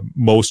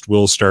 Most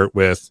will start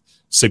with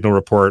signal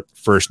report,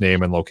 first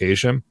name and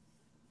location.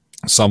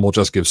 Some will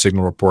just give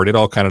signal report. It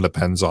all kind of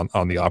depends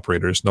on the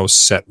operators. No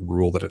set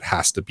rule that it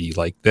has to be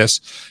like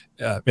this,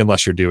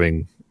 unless you're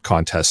doing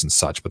contests and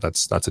such. But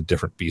that's a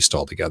different beast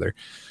altogether.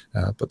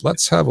 But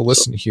let's have a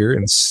listen here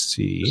and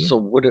see.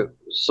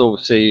 So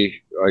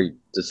say I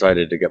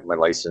decided to get my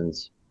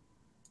license,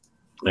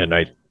 and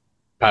I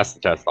passed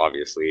the test,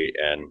 obviously,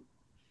 and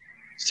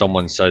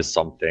someone says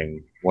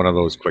something, one of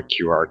those quick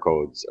QR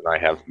codes, and I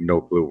have no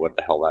clue what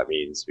the hell that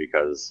means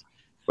because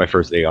it's my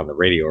first day on the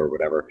radio or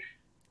whatever.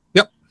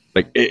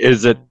 Like,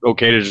 is it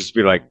okay to just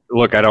be like,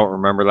 look, I don't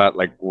remember that.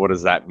 Like, what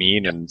does that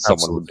mean? And someone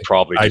Absolutely. would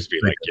probably just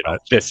be like,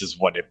 this is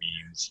what it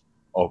means.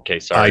 Okay,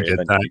 sorry. I get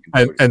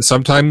that. And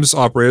sometimes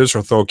operators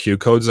will throw Q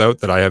codes out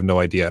that I have no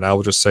idea. And I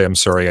will just say, I'm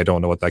sorry, I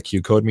don't know what that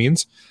Q code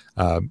means.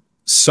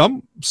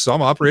 Some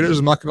operators,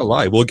 I'm not going to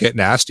lie, will get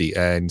nasty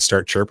and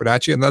start chirping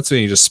at you. And that's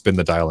when you just spin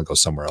the dial and go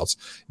somewhere else.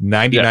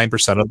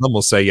 99% of them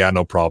will say, yeah,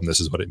 no problem. This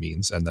is what it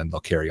means. And then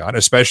they'll carry on,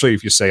 especially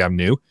if you say I'm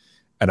new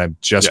and I'm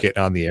just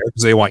getting on the air,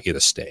 because they want you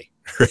to stay.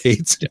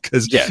 Right,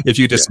 because if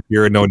you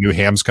disappear and no new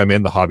hams come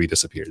in, the hobby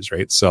disappears.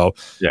 Right, so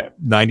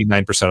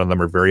 99% of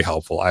them are very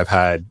helpful. I've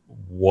had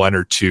one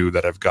or two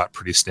that have got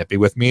pretty snippy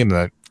with me, and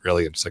then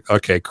really it's like,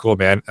 okay, cool,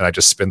 man, and I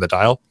just spin the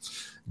dial,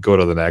 go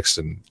to the next,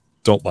 and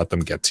don't let them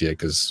get to you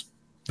because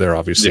they're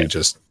obviously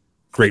just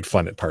great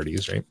fun at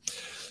parties, right?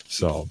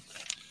 So,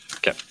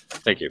 okay,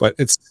 thank you. But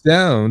it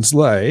sounds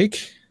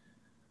like,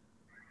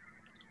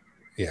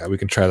 we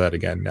can try that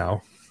again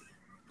now.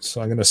 So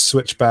I'm going to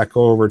switch back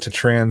over to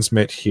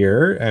transmit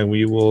here, and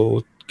we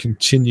will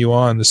continue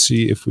on to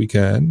see if we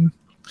can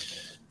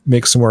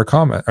make some more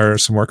comment or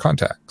some more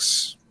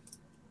contacts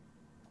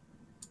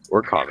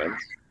or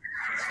comments.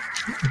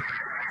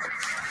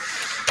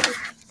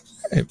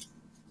 Okay.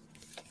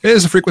 It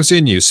is a frequency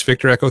in use.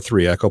 Victor Echo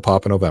 3, Echo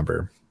Papa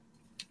November.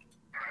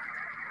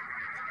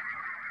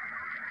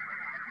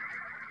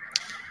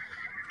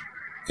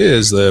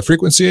 Is the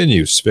frequency in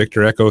use.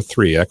 Victor Echo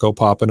 3, Echo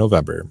Papa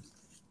November.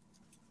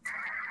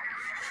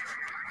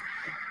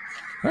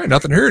 All right,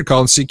 nothing heard.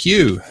 Calling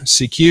CQ.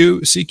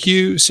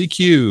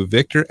 CQ.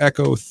 Victor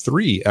Echo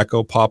 3,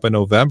 Echo Papa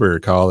November.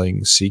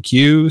 Calling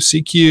CQ.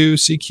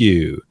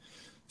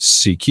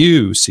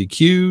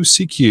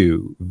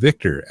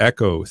 Victor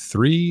Echo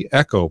 3,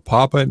 Echo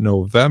Papa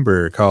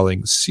November.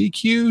 Calling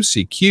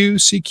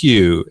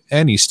CQ.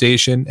 Any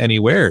station,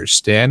 anywhere.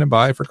 Stand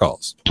by for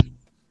calls.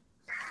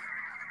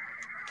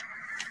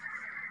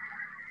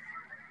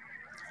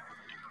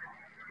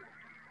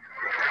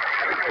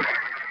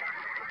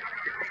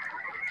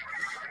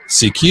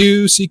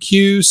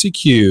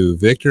 CQ.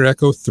 Victor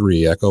Echo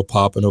 3, Echo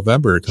Papa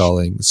November.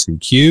 Calling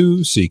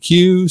CQ.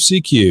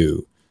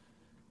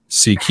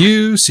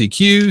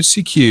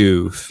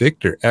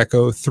 Victor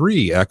Echo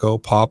 3, Echo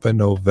Papa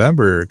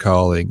November.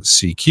 Calling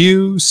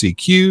CQ.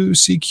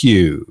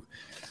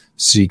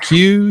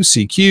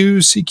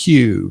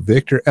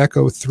 Victor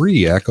Echo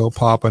 3, Echo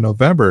Papa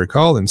November.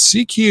 Calling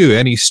CQ.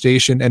 Any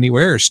station,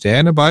 anywhere.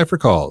 Stand by for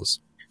calls.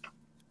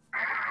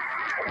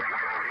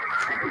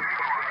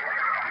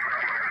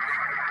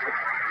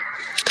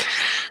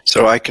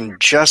 So I can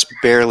just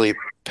barely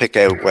pick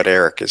out what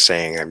Eric is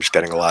saying. I'm just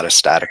getting a lot of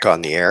static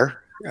on the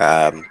air.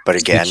 But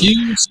again,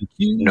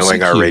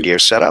 knowing our radio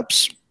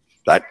setups,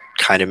 that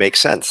kind of makes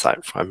sense.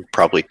 I'm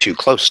probably too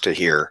close to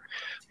hear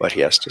what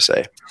he has to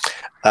say.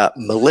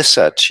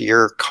 Melissa, to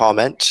your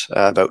comment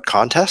about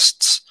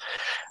contests,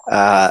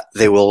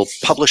 they will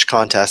publish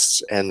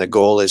contests, and the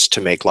goal is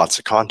to make lots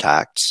of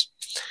contacts.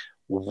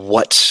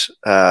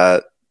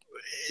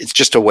 It's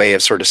just a way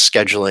of sort of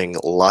scheduling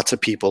lots of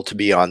people to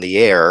be on the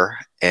air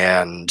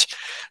and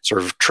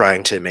sort of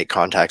trying to make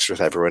contacts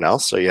with everyone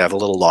else. So you have a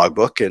little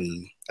logbook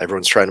and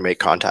everyone's trying to make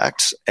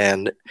contacts.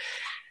 And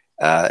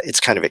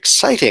it's kind of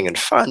exciting and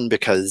fun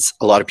because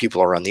a lot of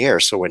people are on the air.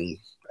 So when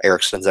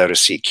Eric sends out a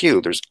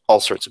CQ, there's all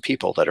sorts of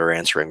people that are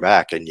answering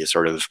back, and you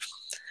sort of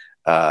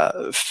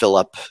fill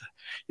up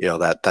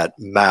that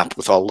map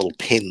with all little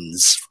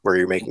pins where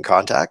you're making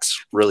contacts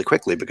really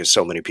quickly because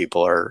so many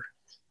people are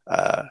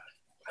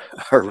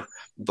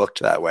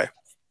booked that way.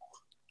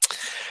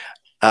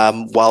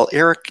 While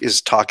Eric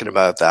is talking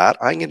about that,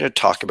 I'm going to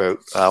talk about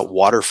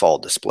waterfall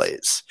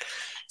displays.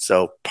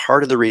 So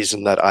part of the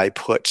reason that I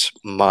put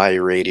my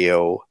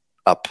radio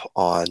up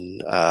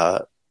on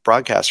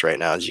broadcast right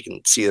now is you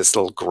can see this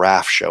little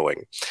graph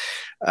showing.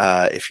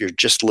 If you're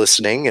just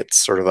listening,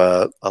 it's sort of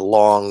a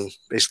long,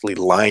 basically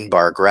line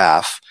bar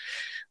graph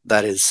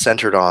that is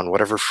centered on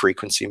whatever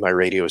frequency my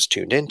radio is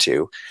tuned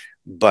into,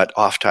 but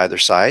off to either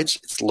sides,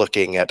 it's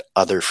looking at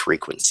other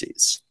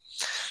frequencies.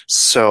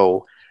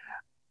 So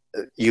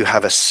you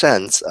have a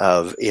sense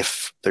of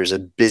if there's a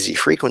busy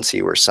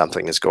frequency where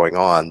something is going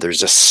on,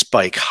 there's a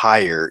spike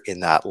higher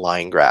in that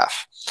line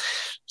graph.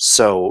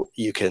 So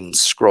you can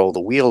scroll the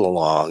wheel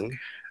along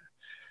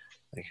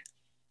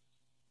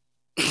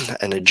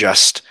and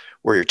adjust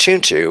where you're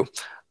tuned to.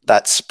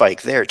 That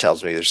spike there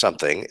tells me there's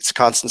something. It's a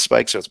constant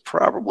spike, so it's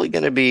probably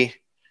going to be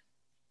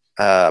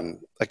a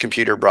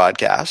computer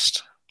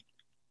broadcast,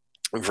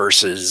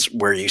 versus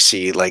where you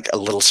see like a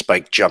little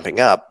spike jumping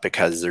up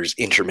because there's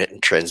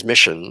intermittent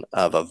transmission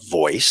of a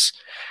voice.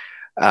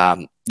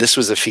 This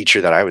was a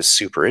feature that I was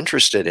super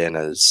interested in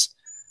as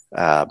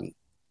a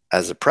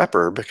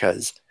prepper,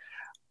 because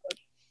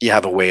you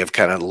have a way of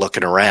kind of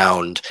looking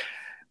around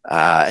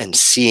and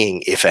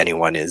seeing if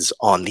anyone is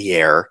on the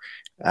air.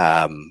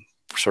 You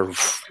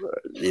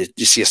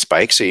see a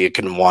spike, so you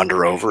can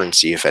wander over and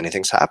see if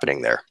anything's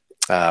happening there.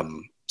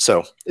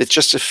 So it's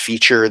just a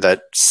feature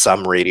that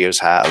some radios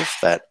have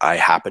that I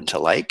happen to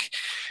like.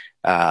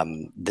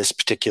 This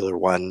particular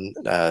one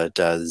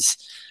does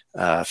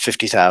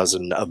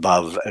 50,000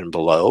 above and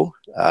below.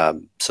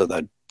 So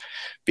that'd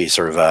be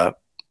sort of a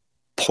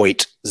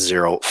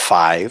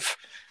 0.05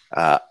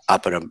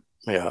 up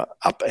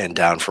and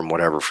down from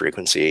whatever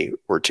frequency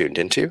we're tuned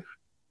into,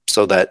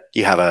 so that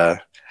you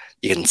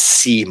can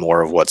see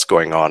more of what's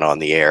going on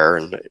the air.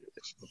 And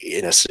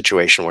in a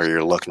situation where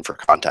you're looking for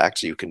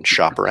contacts, you can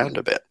shop around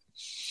a bit.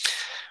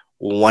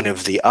 One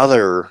of the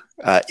other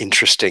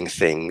interesting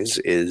things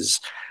is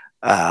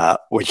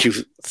when you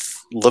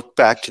look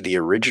back to the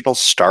original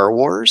Star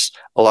Wars,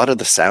 a lot of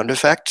the sound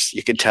effects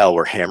you could tell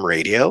were ham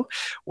radio,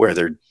 where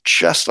they're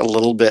just a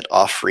little bit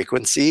off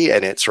frequency,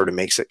 and it sort of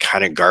makes it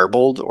kind of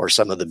garbled, or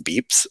some of the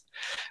beeps.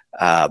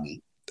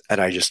 And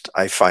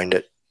I find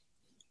it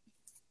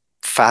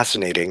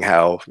fascinating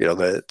how,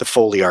 the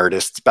Foley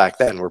artists back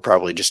then were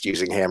probably just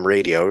using ham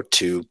radio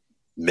to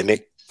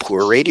mimic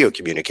poor radio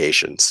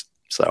communications.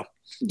 So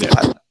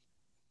yeah.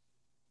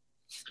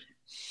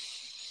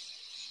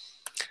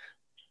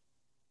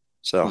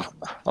 So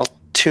I'll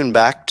tune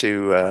back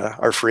to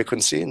our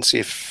frequency and see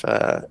if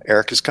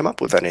Eric has come up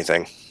with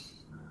anything.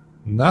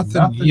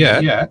 Nothing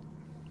yet.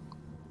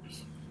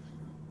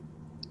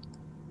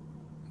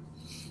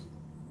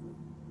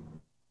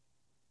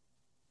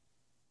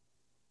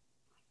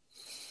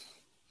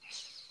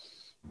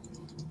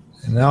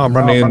 And now I'm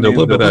running into a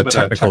little bit of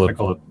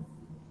technical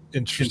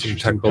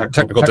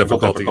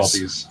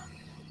difficulties.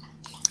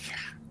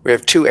 We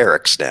have two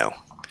Erics now.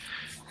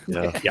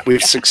 Yeah.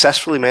 We've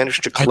successfully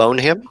managed to clone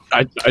him.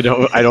 I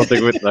don't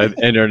think the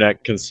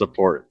internet can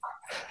support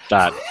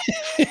that.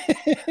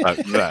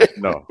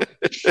 No.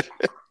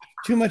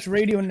 Too much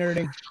radio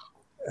nerding.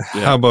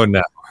 Yeah. How about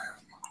now?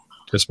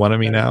 Just one of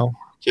me now?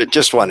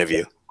 Just one of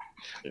you.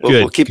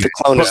 We'll keep the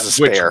clone as the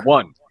spare.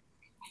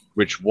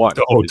 Which one?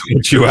 Oh,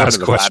 don't you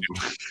ask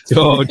questions.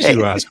 Don't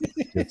you ask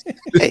questions.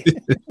 Hey,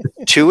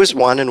 two is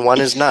one and one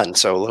is none.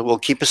 So we'll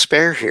keep a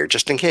spare here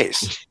just in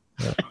case.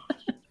 Yeah.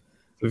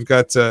 We've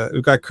got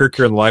Kirk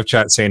here in the live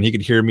chat saying he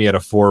could hear me at a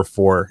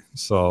 4.4.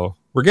 So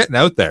we're getting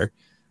out there.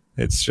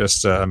 It's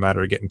just a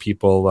matter of getting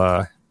people.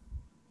 And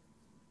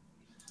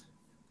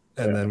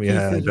then we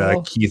had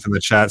Keith in the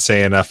chat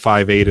saying a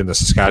 5.8 in the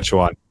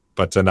Saskatchewan,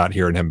 but not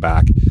hearing him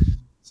back.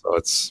 So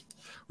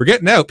we're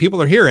getting out.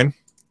 People are hearing.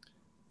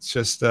 It's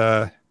just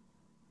a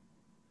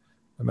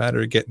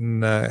matter of getting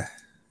the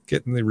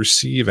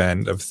receive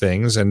end of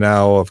things. And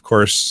now, of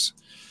course,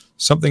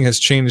 something has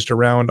changed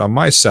around on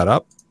my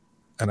setup,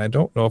 and I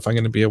don't know if I'm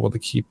going to be able to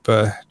keep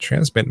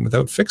transmitting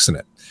without fixing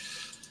it.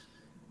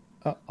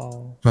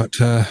 Uh-oh. But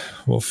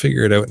we'll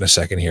figure it out in a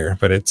second here.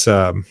 But it's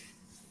this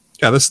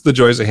is the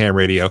joys of ham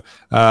radio.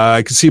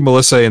 I can see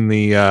Melissa in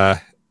the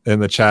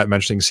chat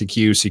mentioning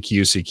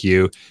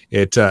CQ.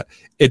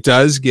 It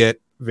does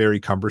get very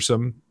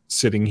cumbersome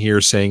sitting here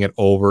saying it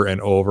over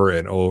and over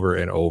and over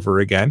and over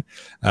again.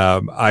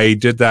 I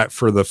did that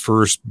for the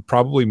first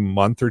probably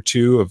month or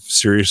two of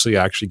seriously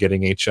actually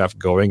getting HF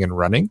going and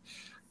running.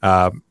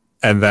 And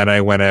then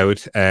I went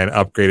out and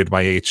upgraded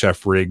my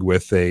HF rig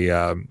with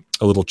a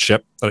little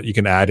chip that you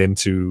can add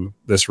into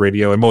this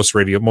radio. And most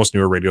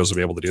newer radios will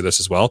be able to do this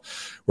as well,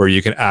 where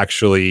you can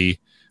actually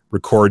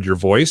record your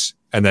voice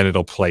and then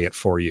it'll play it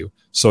for you.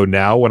 So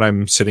now when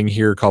I'm sitting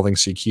here calling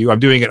CQ, I'm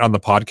doing it on the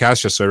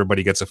podcast just so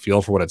everybody gets a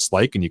feel for what it's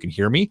like and you can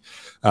hear me.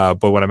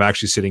 But when I'm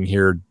actually sitting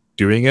here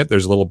doing it,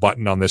 there's a little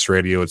button on this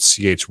radio. It's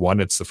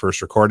CH1. It's the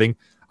first recording.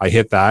 I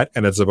hit that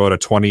and it's about a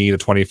 20 to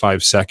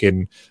 25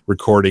 second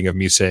recording of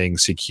me saying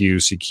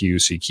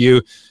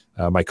CQ.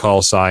 My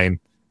call sign.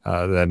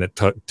 Then it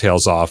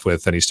tails off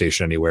with any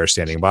station anywhere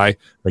standing by,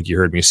 like you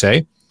heard me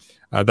say.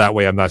 That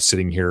way I'm not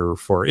sitting here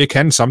it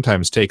can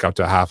sometimes take up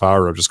to a half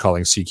hour of just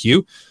calling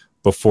CQ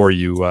before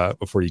you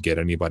get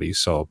anybody.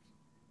 So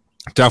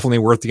definitely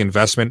worth the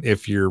investment.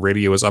 If your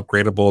radio is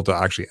upgradable to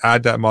actually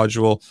add that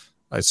module,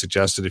 I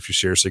suggest it if you're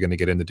seriously going to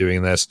get into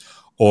doing this.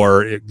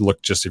 Or if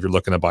you're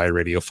looking to buy a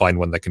radio, find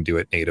one that can do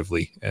it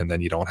natively, and then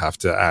you don't have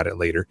to add it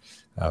later.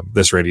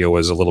 This radio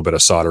was a little bit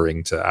of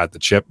soldering to add the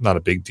chip, not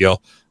a big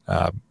deal.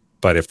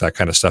 But if that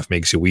kind of stuff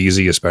makes you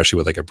wheezy, especially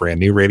with like a brand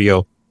new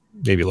radio,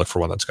 maybe look for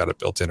one that's got it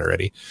built in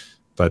already.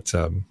 But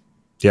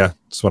yeah,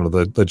 it's one of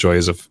the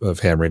joys of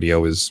ham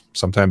radio is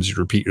sometimes you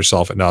repeat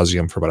yourself ad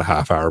nauseum for about a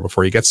half hour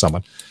before you get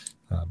someone.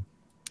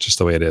 Just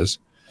the way it is.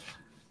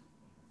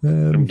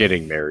 I'm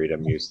getting married.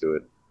 I'm used to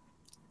it.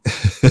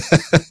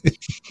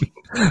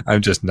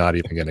 I'm just not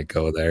even going to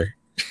go there.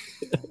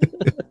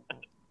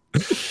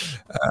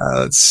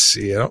 Let's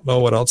see. I don't know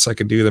what else I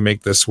can do to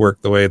make this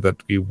work the way that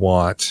we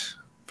want,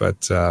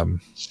 but I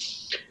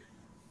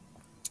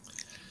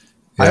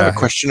have a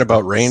question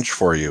about range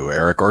for you,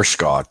 Eric or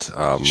Scott.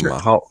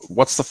 Sure.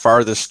 What's the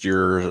farthest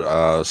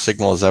your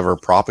signal has ever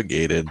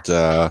propagated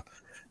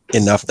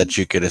enough that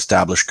you could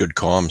establish good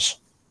comms?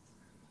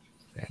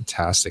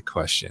 Fantastic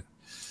question.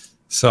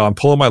 So I'm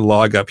pulling my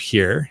log up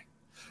here.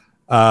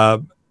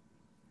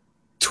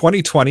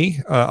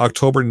 2020,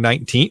 October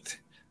 19th,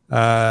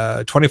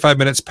 25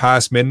 minutes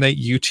past midnight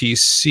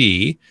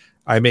UTC,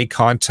 I made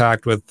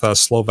contact with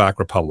Slovak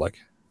Republic.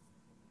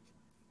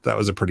 That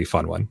was a pretty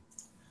fun one.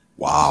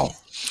 Wow.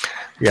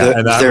 Yeah,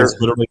 and that was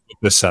literally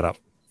the setup.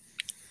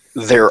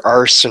 There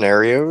are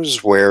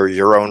scenarios where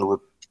your own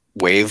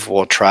wave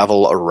will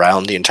travel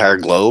around the entire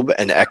globe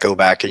and echo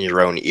back in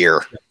your own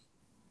ear.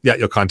 Yeah,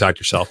 you'll contact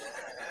yourself.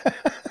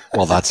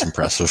 Well, that's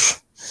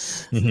impressive.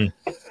 Mm-hmm.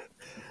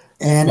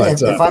 And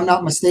if I'm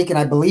not mistaken,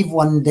 I believe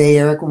one day,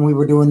 Eric, when we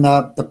were doing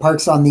the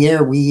Parks on the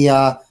Air, we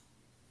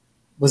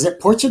was it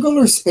Portugal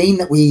or Spain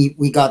that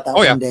we got that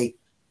one day?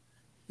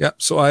 Yeah,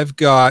 so I've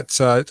got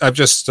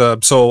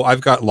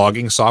I've got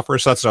logging software.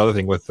 So that's another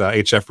thing with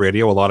HF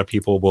Radio. A lot of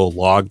people will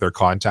log their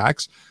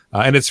contacts,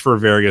 and it's for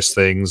various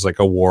things like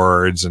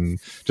awards and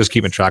just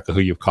keeping track of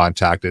who you've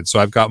contacted. So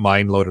I've got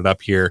mine loaded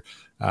up here.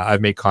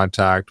 I've made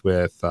contact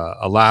with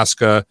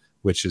Alaska,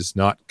 which is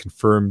not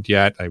confirmed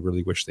yet. I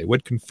really wish they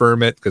would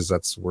confirm it because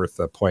that's worth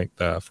a point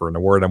for an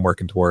award I'm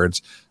working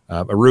towards.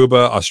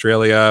 Aruba,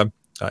 Australia,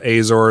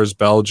 Azores,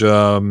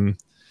 Belgium,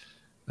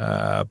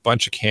 a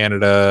bunch of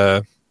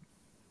Canada.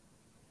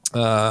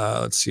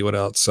 Let's see what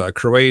else.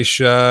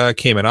 Croatia,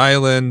 Cayman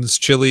Islands,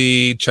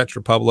 Chile, Czech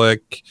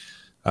Republic,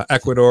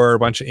 Ecuador, a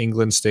bunch of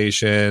England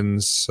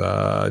stations,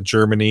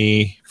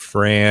 Germany,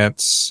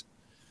 France,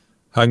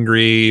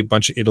 Hungary, a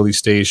bunch of Italy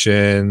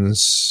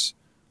stations,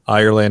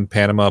 Ireland,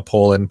 Panama,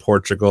 Poland,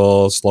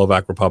 Portugal,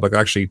 Slovak Republic.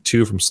 Actually,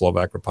 2 from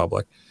Slovak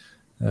Republic.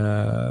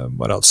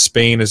 What else?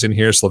 Spain is in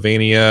here,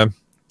 Slovenia,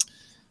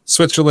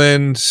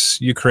 Switzerland,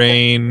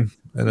 Ukraine,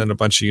 and then a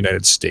bunch of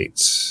United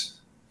States.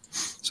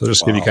 So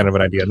just give you kind of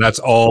an idea. And that's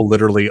all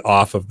literally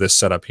off of this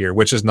setup here,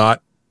 which is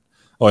not,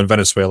 and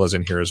Venezuela's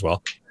in here as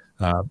well,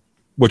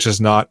 which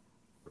is not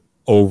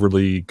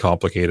overly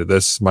complicated.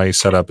 My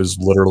setup is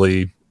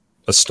literally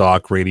a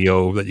stock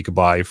radio that you could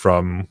buy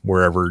from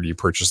wherever you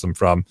purchase them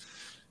from,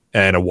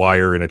 and a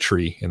wire in a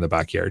tree in the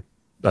backyard.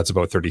 That's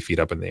about 30 feet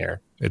up in the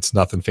air. It's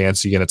nothing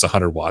fancy, and it's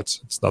 100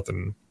 watts. It's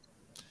nothing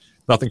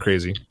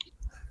crazy.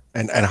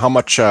 And how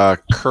much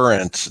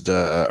current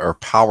or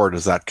power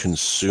does that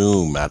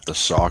consume at the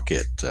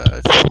socket,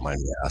 if you don't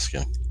mind me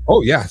asking?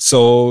 Oh, yeah.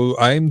 So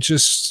I'm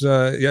just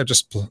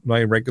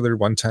my regular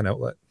 110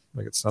 outlet.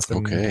 Like it's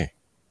nothing. Okay.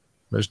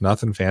 There's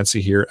nothing fancy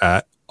here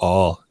at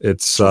all.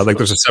 It's like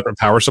there's a separate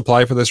power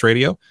supply for this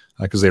radio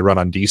because they run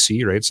on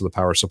DC, right? So the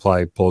power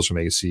supply pulls from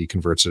AC,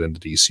 converts it into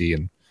DC,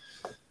 and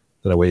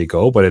then away you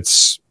go. But it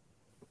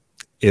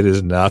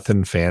is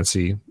nothing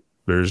fancy.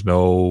 There's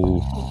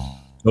no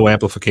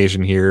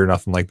amplification here,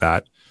 nothing like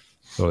that.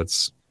 So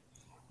it's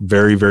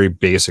very, very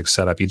basic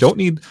setup. You don't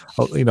need,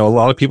 a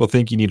lot of people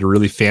think you need a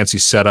really fancy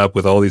setup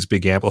with all these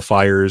big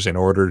amplifiers in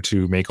order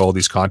to make all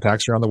these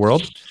contacts around the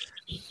world.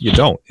 You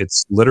don't.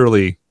 It's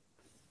literally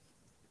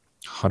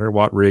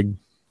 100-watt rig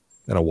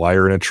and a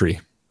wire in a tree.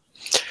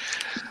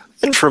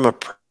 And from a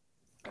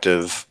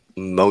perspective,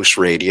 most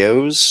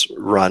radios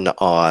run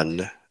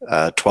on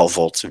 12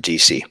 volts of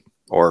DC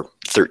or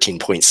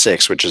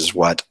 13.6, which is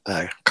what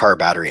a car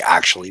battery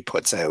actually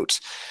puts out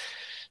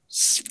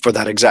for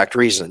that exact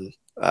reason,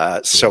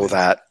 so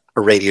that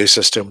a radio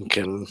system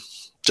can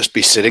just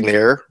be sitting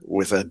there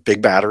with a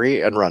big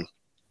battery and run.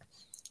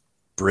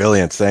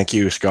 Brilliant. Thank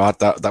you, Scott.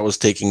 That was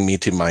taking me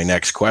to my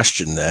next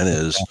question then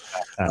is,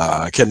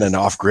 can an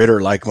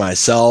off-gridder like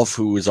myself,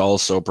 who is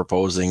also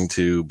proposing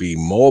to be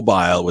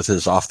mobile with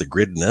his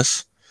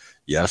off-the-gridness,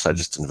 yes, I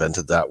just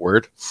invented that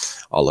word.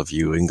 All of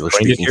you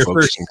English-speaking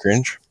folks can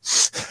cringe.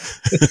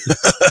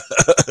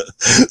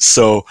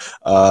 So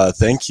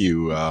thank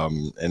you.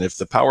 And if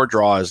the power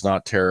draw is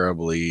not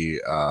terribly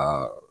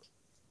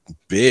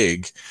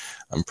big,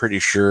 I'm pretty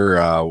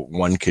sure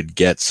one could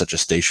get such a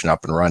station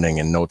up and running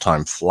in no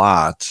time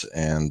flat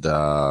and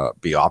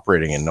be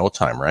operating in no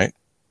time, right?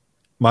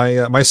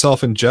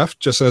 Myself and Jeff,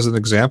 just as an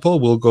example,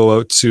 we'll go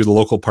out to the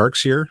local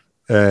parks here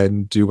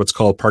and do what's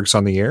called Parks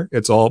on the Air.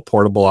 It's all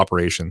portable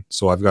operation.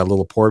 So I've got a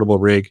little portable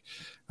rig.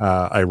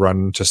 I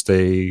run just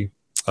a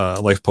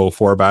LifePo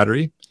 4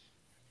 battery,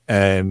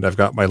 and I've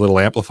got my little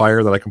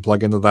amplifier that I can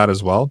plug into that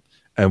as well.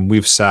 And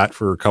we've sat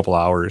for a couple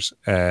hours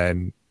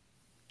and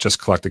just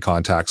collected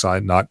contacts. I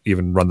not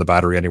even run the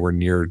battery anywhere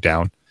near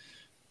down.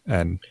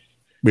 And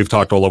we've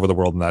talked all over the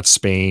world, and that's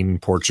Spain,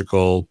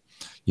 Portugal,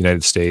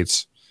 United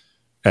States.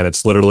 And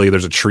it's literally,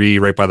 there's a tree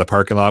right by the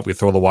parking lot. We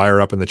throw the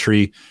wire up in the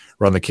tree,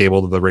 run the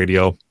cable to the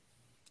radio,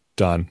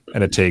 done.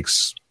 And it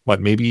takes,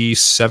 maybe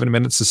 7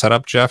 minutes to set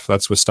up, Jeff?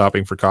 That's with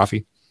stopping for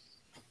coffee.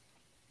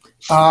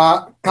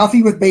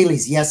 Coffee with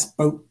Bailey's, yes.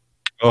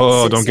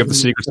 Don't give the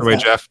secrets away,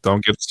 Jeff.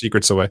 Don't give the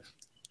secrets away.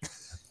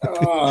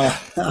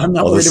 I'm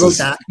not worried about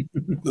that.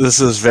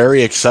 This is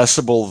very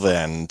accessible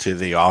then to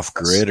the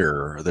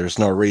off-gridder. There's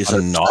no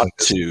reason not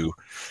to,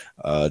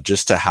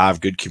 just to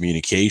have good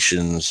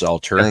communications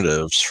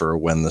alternatives for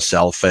when the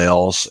cell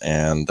fails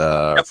and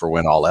for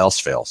when all else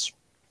fails.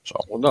 So,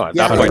 well, no, at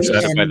that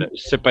point,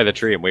 sit by the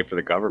tree and wait for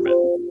the government.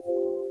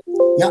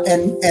 Yeah,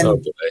 and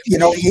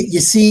you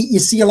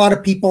see a lot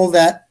of people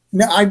that,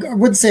 no, I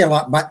wouldn't say a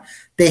lot, but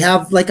they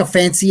have like a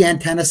fancy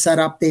antenna set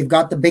up. They've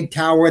got the big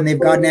tower and they've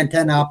got an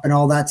antenna up and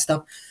all that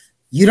stuff.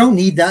 You don't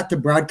need that to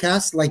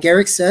broadcast. Like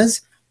Eric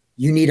says,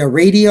 you need a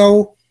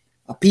radio,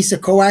 a piece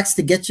of coax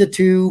to get you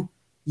to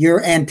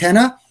your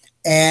antenna,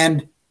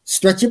 and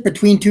stretch it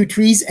between two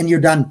trees, and you're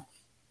done.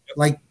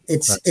 Like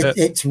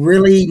it's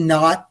really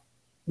not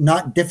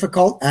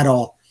difficult at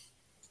all.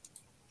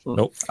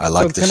 Nope. I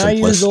like the can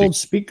simplicity. I use old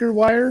speaker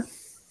wire?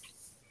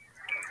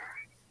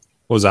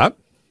 What was that?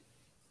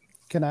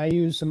 Can I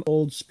use some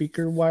old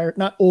speaker wire?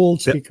 Not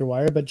old speaker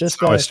wire, but just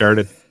how I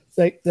started.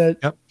 Like the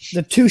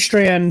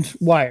 2-strand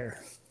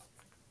wire.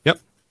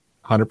 Yep,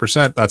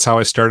 100%. That's how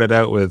I started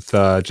out, with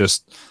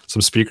just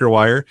some speaker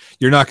wire.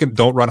 You're not going.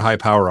 Don't run high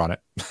power on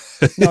it,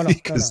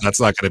 because that's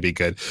not going to be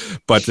good.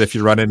 But if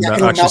you run in,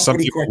 actually, some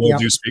people will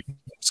do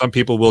Some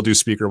people will do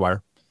speaker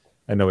wire,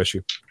 and no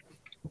issue.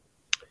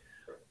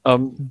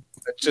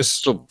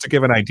 Just to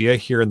give an idea,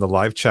 here in the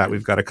live chat,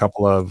 we've got a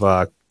couple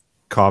of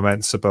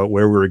comments about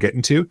where we were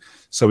getting to.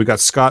 So we got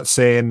Scott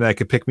saying that I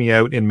could pick me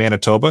out in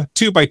Manitoba,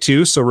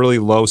 2x2, so really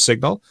low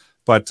signal,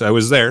 but I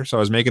was there, so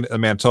I was making it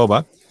in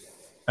Manitoba.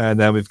 And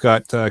then we've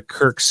got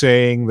Kirk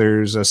saying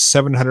there's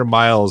 700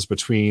 miles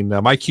between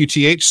my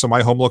QTH, so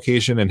my home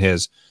location, and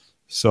his.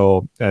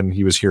 So, and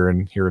he was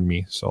hearing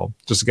me. So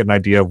just to get an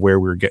idea of where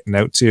we were getting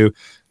out to.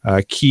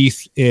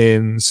 Keith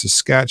in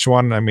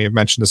Saskatchewan, I may have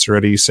mentioned this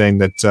already, saying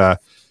that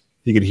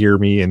he could hear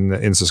me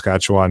in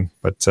Saskatchewan,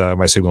 but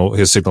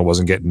his signal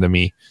wasn't getting to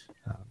me.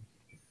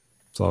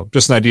 So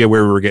just an idea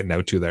where we were getting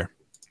out to there.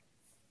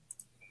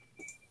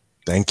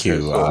 Thank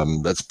you.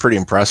 That's pretty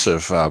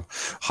impressive.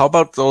 How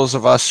about those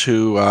of us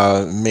who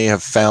may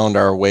have found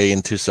our way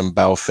into some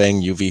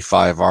Baofeng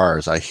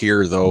UV5Rs? I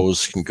hear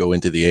those can go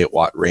into the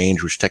 8-watt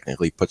range, which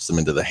technically puts them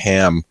into the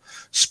ham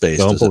space.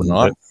 Does it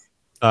not?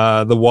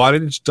 The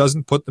wattage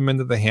doesn't put them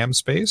into the ham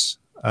space.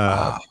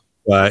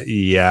 But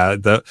yeah,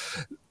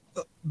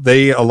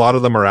 a lot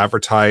of them are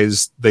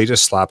advertised. They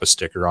just slap a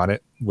sticker on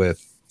it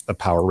with a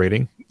power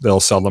rating.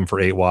 They'll sell them for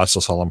 8 watts.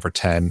 They'll sell them for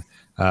 10.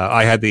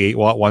 I had the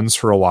 8-watt ones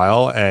for a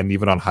while, and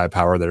even on high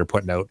power, they're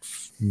putting out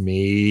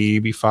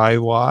maybe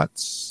 5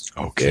 watts.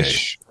 Okay.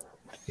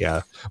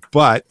 Yeah.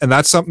 And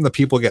that's something that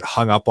people get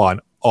hung up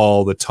on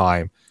all the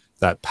time,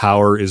 that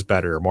power is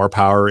better. More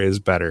power is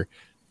better.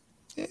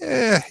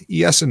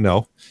 Yes and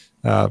no.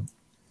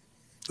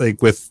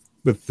 Like with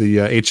the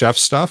HF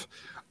stuff,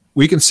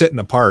 we can sit in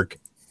a park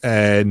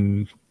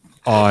and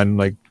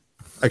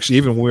actually,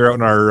 even when we were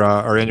out on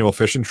our annual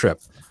fishing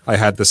trip, I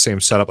had the same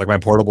setup, like my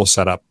portable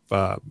setup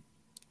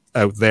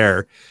out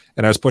there,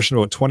 and I was pushing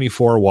about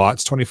 24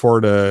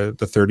 to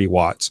 30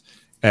 watts,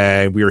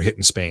 and we were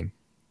hitting Spain.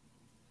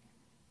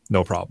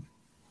 No problem.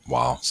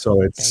 Wow.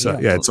 So it's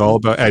all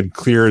about, and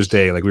clear as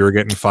day. Like we were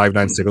getting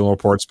 5.9 signal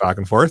reports back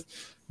and forth,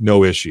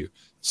 no issue.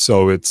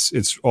 So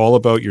it's all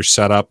about your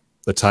setup,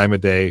 the time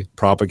of day,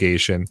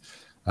 propagation.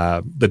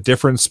 The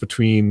difference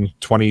between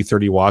 20,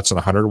 30 watts and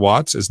 100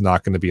 watts is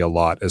not going to be a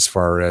lot as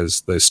far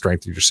as the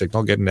strength of your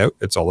signal getting out.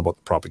 It's all about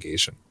the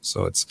propagation.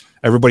 So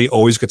everybody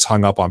always gets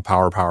hung up on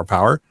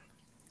power.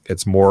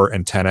 It's more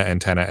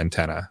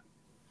antenna.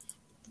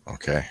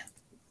 Okay.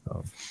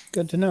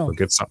 Good to know. So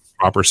get some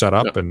proper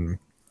setup, and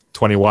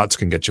 20 watts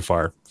can get you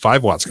far.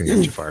 5 watts can get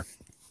you far.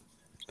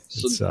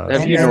 So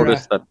have you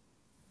noticed that?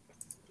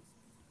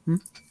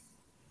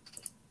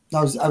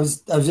 I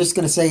was just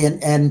going to say,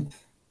 and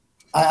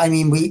I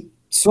mean, we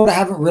sort of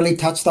haven't really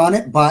touched on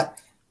it, but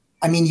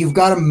I mean, you've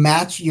got to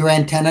match your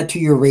antenna to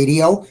your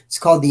radio. It's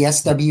called the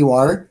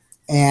SWR.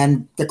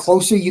 And the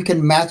closer you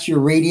can match your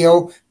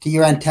radio to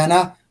your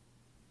antenna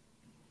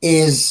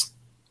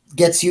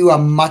gets you a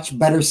much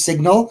better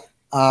signal,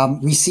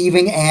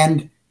 receiving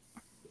and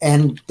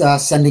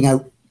sending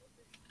out.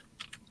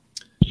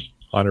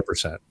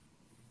 100%.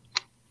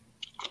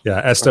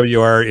 Yeah,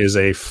 SWR is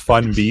a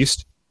fun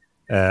beast,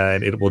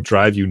 and it will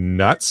drive you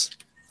nuts.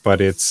 But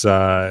it's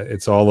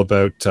all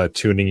about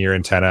tuning your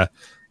antenna.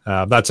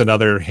 That's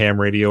another ham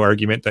radio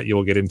argument that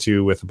you'll get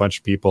into with a bunch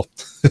of people,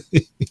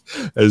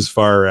 as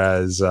far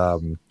as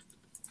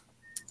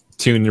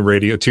tune your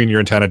radio, tune your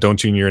antenna, don't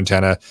tune your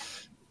antenna.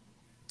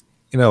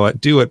 You know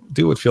what? Do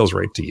what feels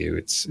right to you.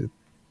 It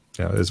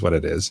is what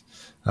it is.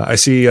 I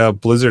see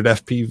Blizzard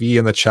FPV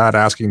in the chat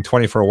asking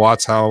 24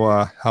 watts.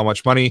 How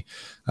much money?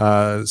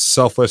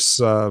 Selfless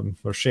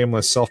or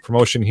shameless self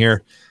promotion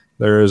here.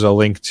 there is a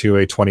link to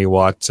a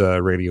 20-watt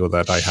radio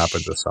that I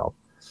happen to sell.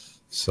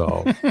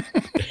 So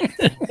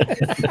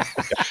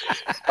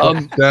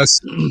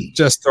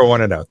just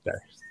throwing it out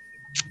there.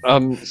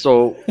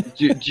 So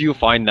do you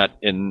find that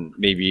in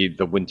maybe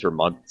the winter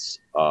months,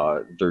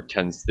 there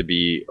tends to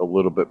be a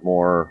little bit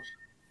more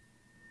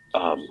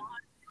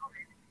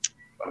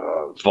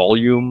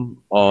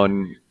volume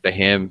on the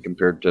ham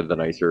compared to the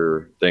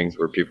nicer things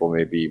where people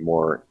may be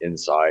more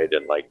inside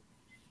and like,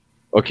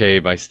 okay,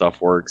 my stuff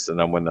works. And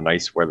then when the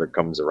nice weather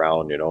comes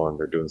around, and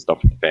they're doing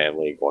stuff with the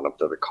family, going up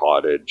to the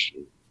cottage,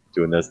 and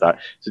doing this, that.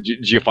 So do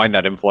you find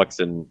that influx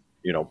in,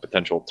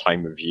 potential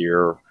time of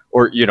year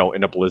or,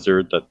 in a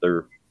blizzard that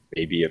there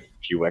may be a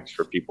few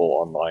extra people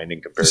online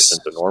in comparison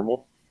to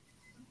normal?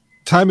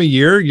 Time of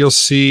year, you'll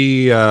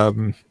see,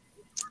 and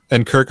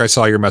Kirk, I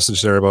saw your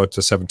message there about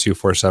the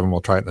 7247.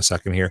 We'll try it in a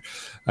second here.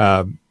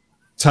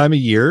 Time of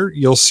year,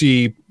 you'll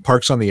see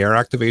Parks on the Air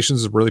activations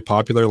is really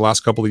popular the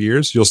last couple of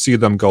years. You'll see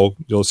them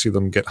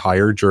get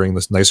higher during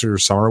this nicer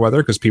summer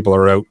weather because people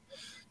are out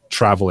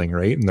traveling,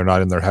 right? And they're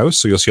not in their house.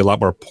 So you'll see a lot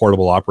more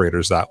portable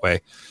operators that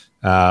way.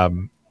 But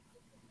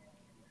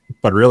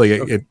really,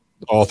 it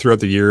all throughout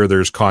the year,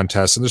 there's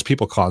contests and there's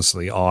people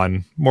constantly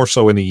on, more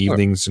so in the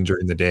evenings and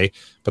during the day.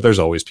 But there's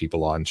always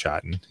people on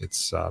chatting.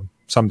 It's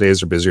some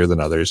days are busier than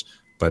others,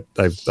 but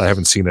I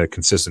haven't seen a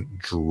consistent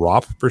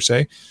drop per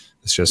se.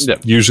 It's just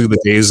usually the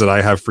days that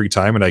I have free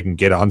time and I can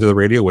get onto the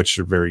radio, which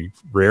are very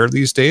rare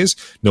these days.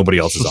 Nobody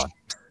else is on.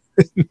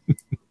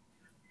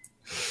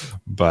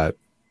 But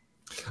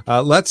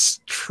let's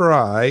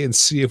try and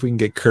see if we can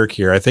get Kirk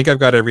here. I think I've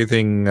got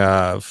everything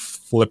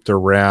flipped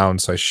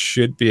around, so I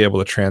should be able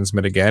to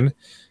transmit again.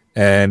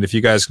 And if you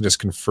guys can just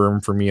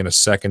confirm for me in a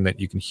second that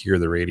you can hear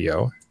the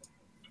radio.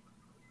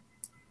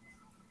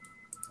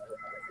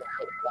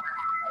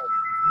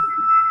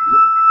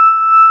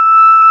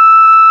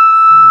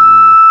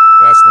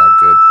 That's not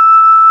good.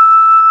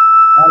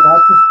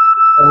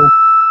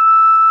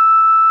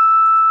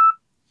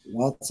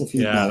 Lots of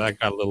feedback. Yeah, that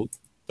got a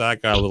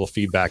little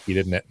feedbacky,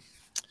 didn't it?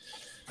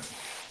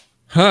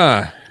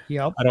 Huh.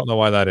 Yep. I don't know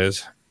why that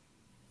is.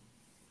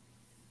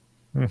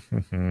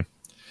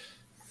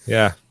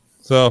 Yeah.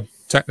 So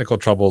technical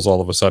troubles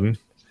all of a sudden.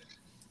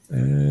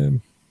 The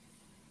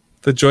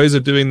joys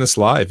of doing this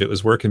live. It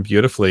was working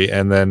beautifully,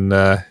 and then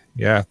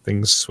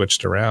things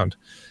switched around.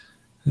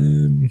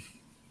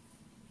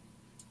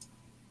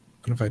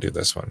 What if I do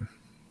this one?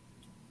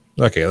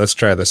 Okay, let's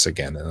try this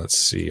again, and let's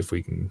see if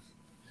we can.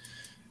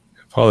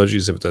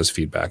 Apologies if it does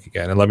feedback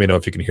again, and let me know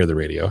if you can hear the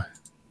radio.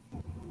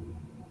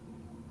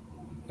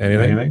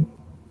 Anything?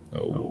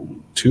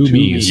 Oh, two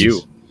me's.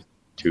 You.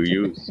 Two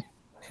yous.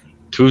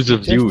 Twos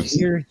of yous.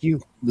 Hear you.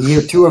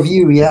 You're two of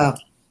you, yeah.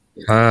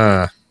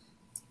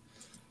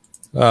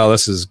 Oh,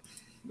 this is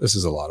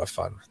a lot of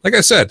fun. Like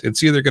I said,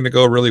 it's either going to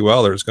go really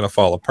well or it's going to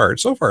fall apart.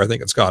 So far, I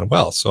think it's gone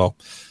well. So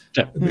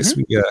at least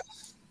we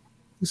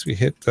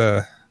hit.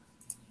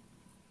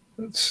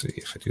 Let's see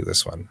if I do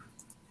this one.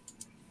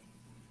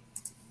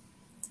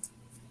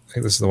 I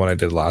think this is the one I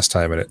did last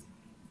time, and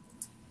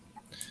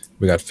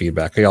we got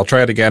feedback. Okay, I'll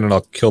try it again, and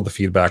I'll kill the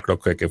feedback real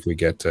quick if we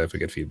get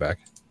feedback.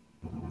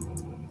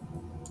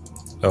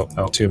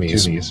 Oh, two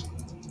me's.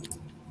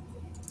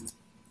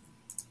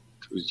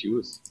 Two's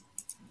yous.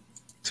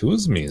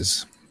 Two's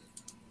me's.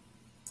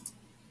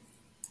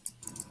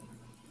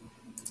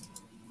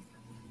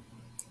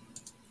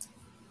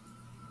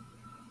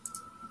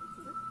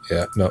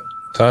 Yeah, no,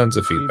 tons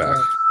of feedback.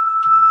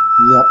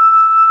 Yep.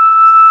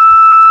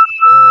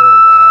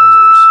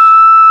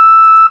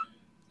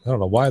 I don't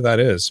know why that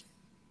is.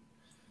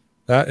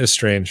 That is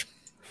strange.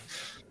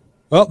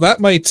 Well, that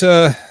might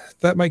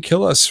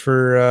kill us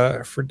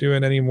for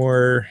doing any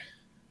more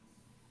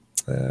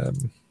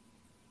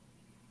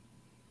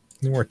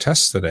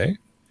tests today,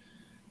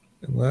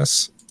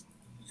 unless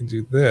you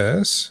do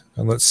this.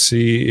 And let's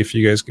see if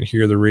you guys can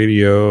hear the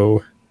radio.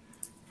 If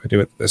I do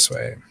it this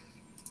way.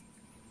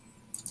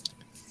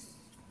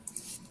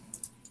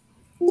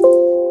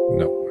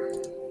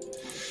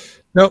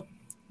 Nope.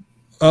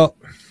 Well,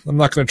 I'm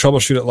not going to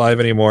troubleshoot it live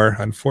anymore.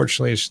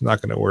 Unfortunately, it's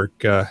not going to work.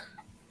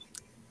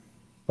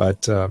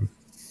 But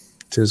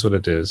it is what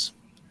it is.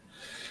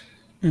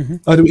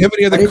 Mm-hmm. Do we have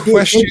any other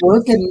questions?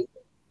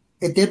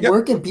 It did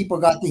work, and people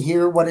got to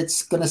hear what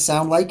it's going to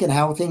sound like and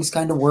how things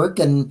kind of work.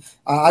 And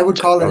I would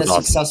call it a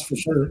success for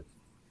sure.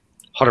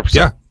 100%.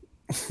 Yeah.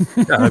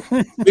 At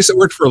least it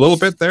worked for a little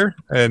bit there,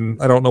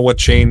 and I don't know what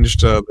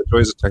changed. The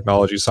joys of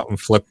technology, something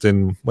flipped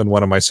in when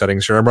one of my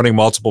settings here. I'm running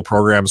multiple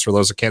programs. For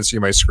those that can't see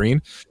my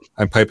screen,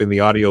 I'm piping the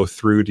audio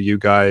through to you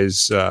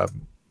guys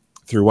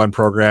through one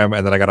program,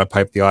 and then I got to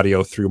pipe the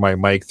audio through my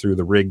mic through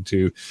the rig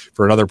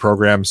for another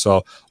program.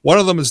 So one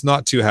of them is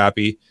not too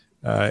happy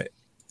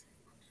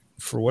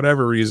for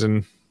whatever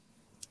reason.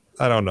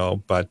 I don't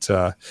know, but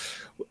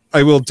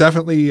I will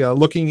definitely,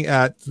 looking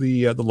at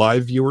the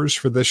live viewers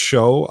for this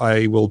show,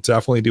 I will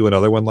definitely do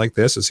another one like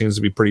this. It seems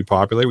to be pretty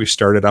popular. We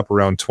started up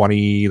around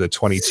 20 to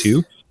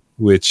 22,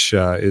 which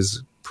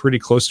is pretty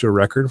close to a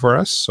record for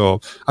us.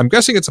 So I'm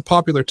guessing it's a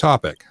popular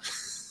topic.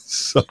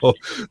 So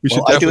we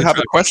should. Well, I do have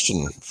a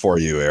question for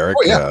you, Eric.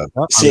 Oh, yeah.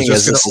 Seeing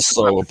as this is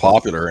so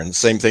popular, and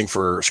same thing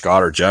for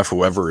Scott or Jeff,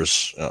 whoever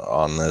is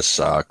on this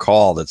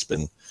call that's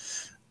been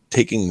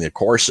taking the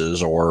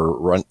courses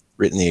or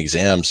written the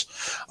exams.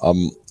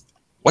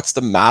 What's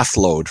the math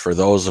load for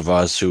those of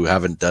us who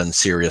haven't done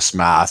serious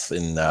math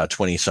in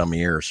 20 some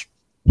years?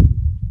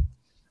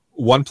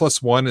 1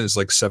 + 1 is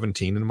like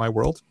 17 in my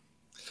world.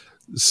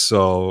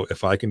 So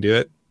if I can do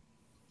it,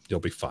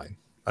 you'll be fine.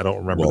 I don't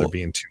remember there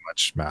being too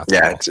much math.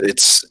 Yeah,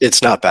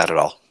 it's not bad at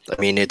all. I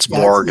mean, it's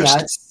more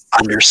just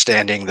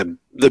understanding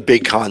the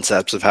big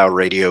concepts of how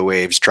radio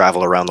waves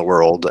travel around the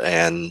world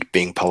and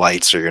being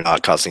polite so you're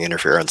not causing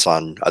interference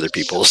on other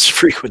people's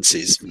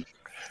frequencies.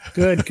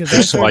 Good, because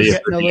I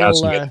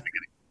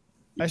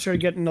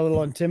started getting a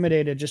little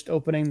intimidated just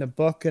opening the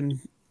book and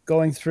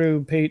going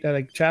through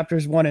like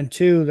chapters 1 and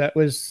 2. That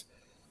was,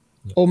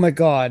 oh my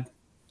God.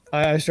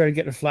 I started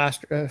getting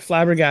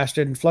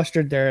flabbergasted and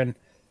flustered there. And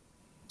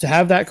to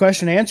have that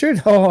question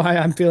answered,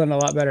 I'm feeling a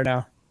lot better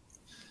now.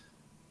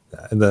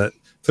 And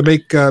to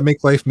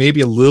make life maybe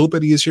a little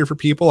bit easier for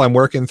people, I'm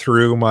working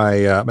through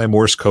my my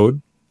Morse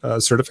code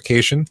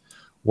certification.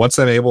 Once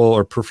I'm able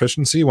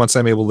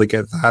to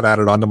get that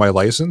added onto my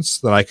license,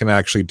 then I can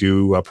actually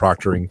do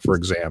proctoring for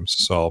exams.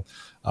 So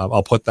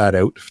I'll put that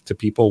out to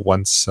people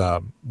once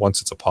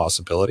it's a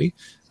possibility.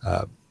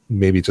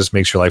 Maybe it just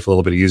makes your life a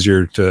little bit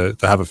easier to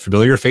have a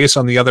familiar face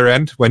on the other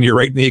end when you're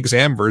writing the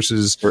exam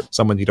versus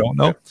someone you don't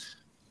know.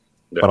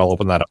 Yeah. But I'll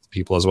open that up to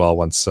people as well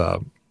once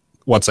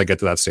I get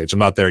to that stage. I'm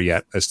not there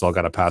yet. I still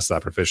got to pass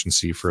that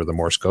proficiency for the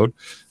Morse code,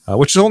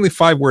 which is only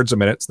 5 words a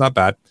minute. It's not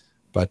bad,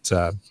 but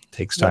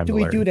takes time to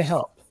learn. What do we do to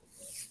help?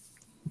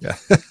 Yeah.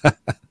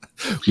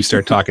 We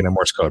start talking in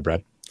Morse code,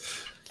 Brad.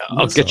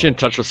 I'll get you in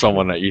touch with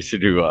someone that used to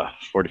do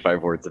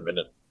 45 words a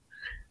minute.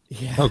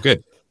 Yeah. Oh,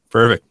 good.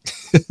 Perfect.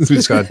 We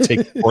just got to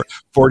take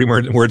 40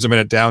 words a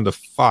minute down to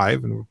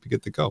 5 and we'll be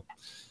good to go.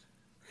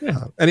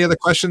 Yeah. Any other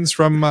questions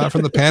from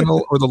the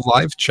panel or the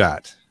live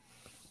chat?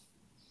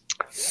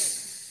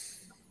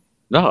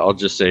 No, I'll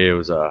just say it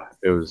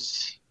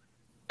was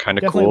kind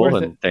of cool,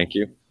 and thank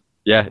you.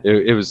 Yeah,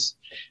 it was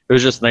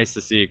just nice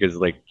to see, because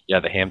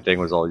the ham thing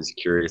was always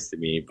curious to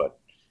me, but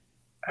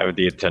I have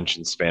the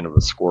attention span of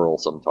a squirrel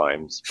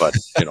sometimes. But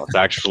to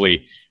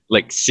actually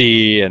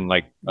see and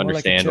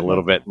understand a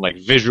little bit,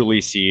 and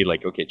visually see,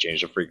 okay,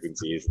 change the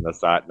frequencies and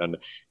that, and then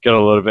get a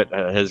little bit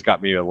has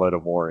got me a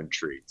little more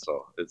intrigued.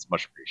 So it's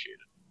much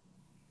appreciated.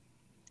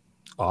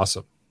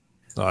 Awesome.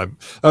 That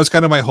was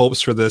kind of my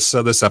hopes for this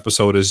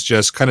episode, is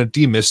just kind of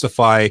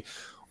demystify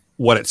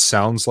what it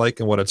sounds like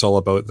and what it's all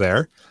about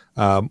there.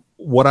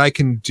 What I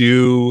can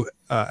do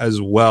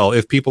as well,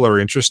 if people are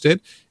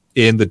interested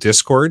in the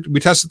Discord,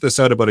 we tested this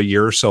out about a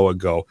year or so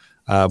ago.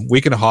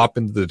 We can hop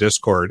into the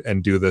Discord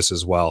and do this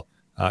as well.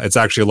 It's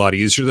actually a lot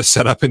easier to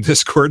set up in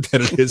Discord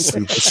than it is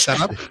to set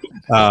up.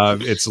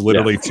 It's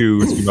literally two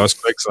mouse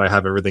clicks and I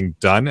have everything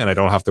done, and I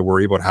don't have to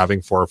worry about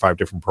having 4 or 5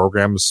 different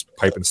programs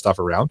piping stuff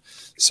around.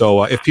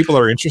 So if people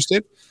are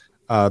interested,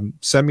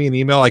 send me an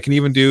email. I can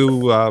even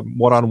do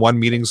one-on-one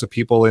meetings with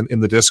people in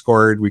the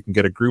Discord. We can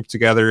get a group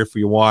together if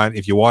we want.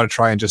 If you want to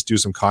try and just do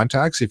some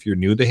contacts, if you're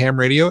new to ham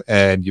radio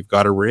and you've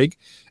got a rig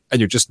and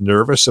you're just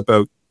nervous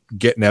about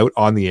getting out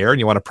on the air and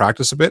you want to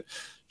practice a bit,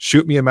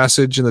 shoot me a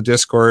message in the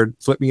Discord,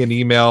 flip me an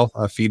email,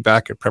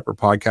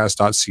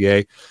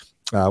 feedback@prepperpodcast.ca.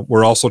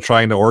 We're also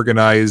trying to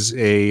organize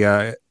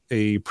a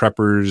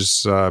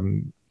preppers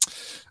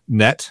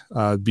net,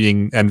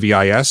 being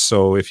NVIS.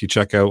 So if you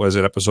check out, was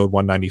it episode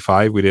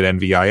 195, we did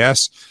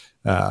NVIS.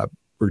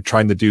 We're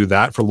trying to do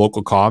that for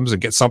local comms and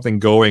get something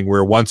going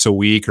where once a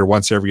week or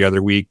once every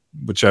other week,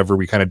 whichever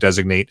we kind of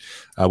designate,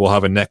 we'll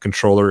have a net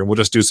controller, and we'll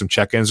just do some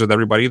check-ins with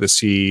everybody to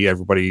see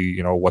everybody,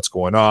 what's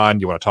going on.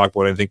 You want to talk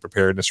about anything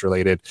preparedness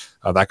related,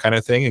 that kind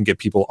of thing, and get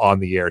people on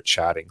the air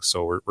chatting.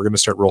 So we're going to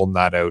start rolling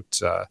that out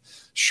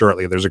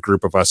shortly. There's a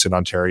group of us in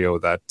Ontario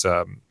that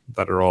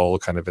are all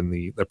kind of in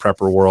the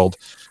prepper world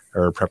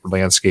or prepper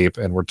landscape,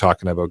 and we're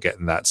talking about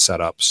getting that set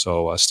up.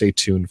 So stay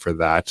tuned for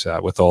that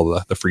with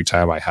all the free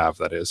time I have,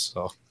 that is.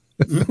 So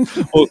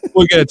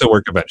we'll get it to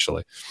work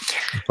eventually.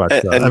 But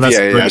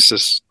NVIS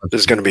is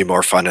going to be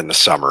more fun in the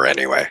summer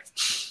anyway.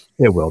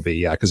 It will be,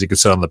 yeah, because you can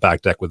sit on the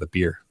back deck with a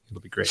beer.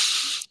 It'll be great.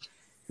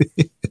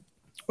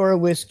 Or a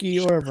whiskey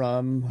or a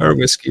rum. Or a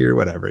whiskey or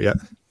whatever, yeah.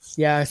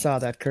 Yeah, I saw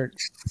that, Kurt.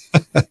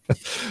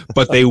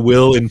 But they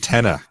will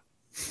antenna.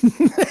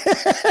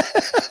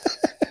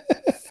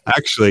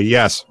 Actually,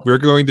 yes, we're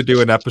going to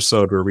do an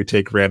episode where we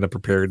take random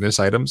preparedness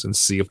items and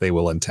see if they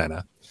will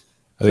antenna.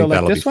 I think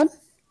that'll this one?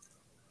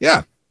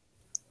 Yeah.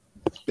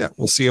 Yeah,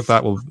 we'll see if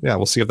that will. Yeah,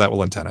 we'll see if that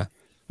will antenna.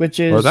 Which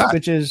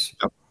is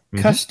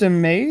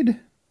custom made.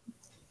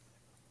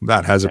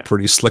 That has a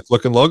pretty slick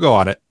looking logo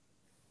on it.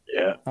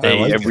 Yeah,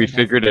 and we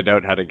figured it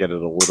out how to get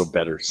it a little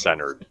better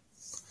centered.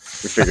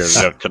 We figured it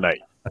out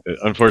tonight.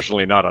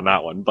 Unfortunately, not on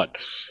that one, but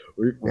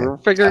we're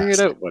figuring it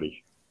out,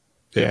 buddy.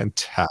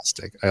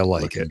 Fantastic. I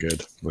like it.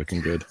 Good.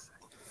 Looking good.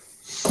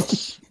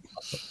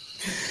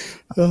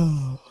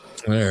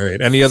 All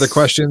right. Any other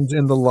questions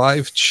in the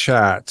live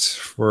chat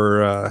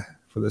for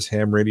this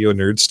ham radio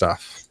nerd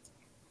stuff?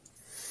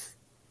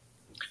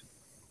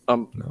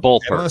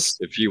 Ballpark.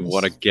 If you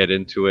want to get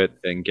into it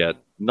and get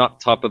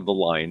not top of the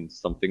line,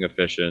 something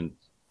efficient,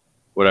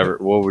 whatever.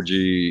 What would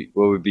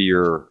be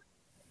your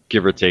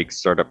give or take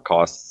startup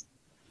costs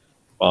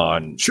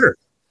on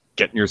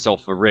getting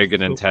yourself a rig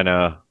and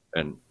antenna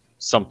and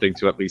something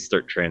to at least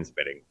start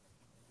transmitting?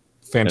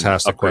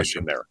 Fantastic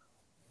question there.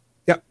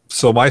 Yep.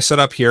 So my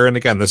setup here, and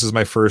again, this is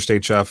my first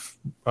HF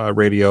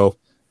radio.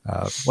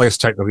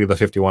 Technically the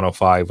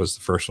 5105 was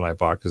the first one I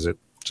bought because it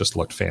just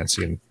looked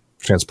fancy and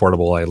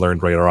transportable. I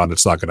learned later on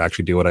it's not going to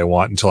actually do what I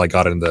want until I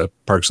got into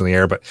Parks in the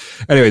Air. But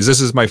anyways,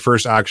 this is my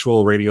first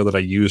actual radio that I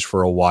used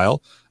for a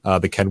while,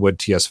 the Kenwood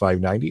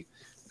TS590.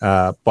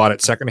 Bought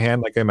it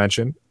secondhand, like I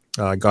mentioned.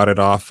 Got it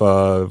off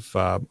of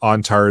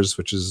OnTARS,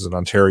 which is an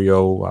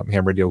Ontario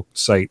ham radio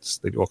site.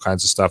 They do all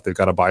kinds of stuff. They've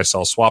got a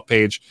buy-sell swap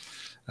page.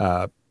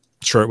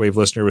 Shortwave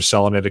listener was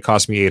selling it. It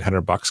cost me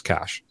 $800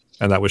 cash,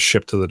 and that was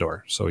shipped to the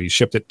door. So he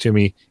shipped it to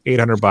me,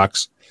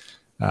 $800.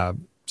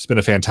 It's been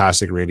a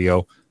fantastic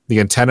radio. The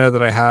antenna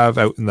that I have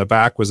out in the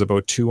back was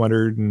about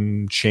 200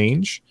 and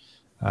change.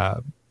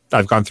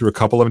 I've gone through a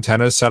couple of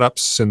antenna setups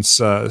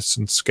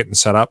since getting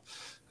set up.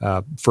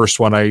 First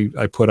one I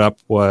put up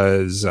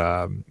was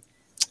an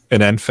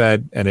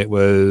NFED, and it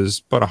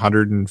was about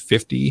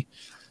 150.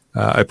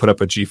 I put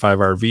up a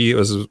G5RV. It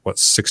was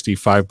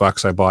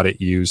 $65. I bought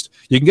it used.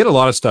 You can get a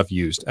lot of stuff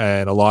used,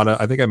 and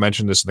I think I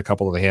mentioned this in a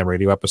couple of the ham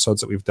radio episodes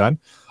that we've done.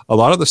 A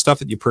lot of the stuff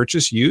that you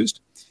purchase used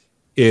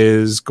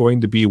is going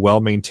to be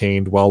well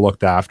maintained, well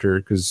looked after,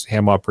 because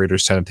ham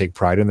operators tend to take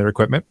pride in their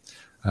equipment.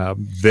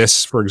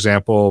 This, for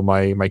example,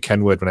 my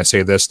Kenwood, when I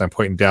say this, and I'm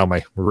pointing down,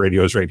 my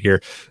radios right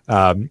here.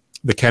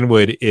 The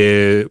Kenwood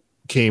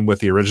came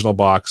with the original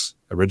box,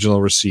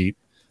 original receipt,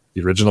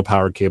 the original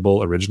power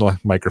cable, original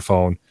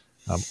microphone,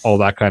 all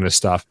that kind of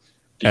stuff.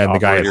 And the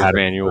guy had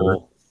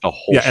manual, the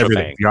whole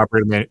everything. The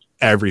operator manual,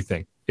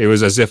 everything. It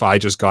was as if I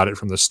just got it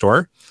from the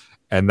store.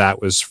 And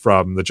that was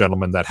from the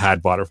gentleman that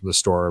had bought it from the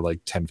store like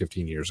 10,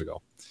 15 years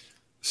ago.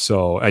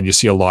 So, and you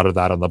see a lot of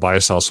that on the buy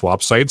sell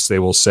swap sites. They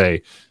will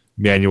say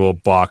manual,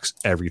 box,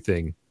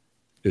 everything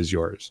is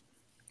yours.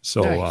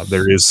 So nice.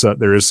 There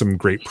is some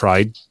great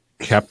pride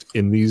kept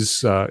in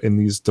these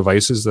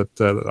devices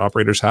that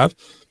operators have.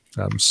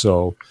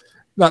 So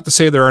not to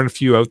say there aren't a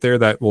few out there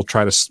that will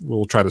try to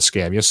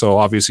scam you. So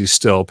obviously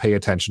still pay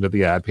attention to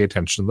the ad, pay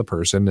attention to the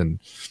person,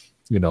 and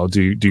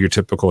do your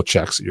typical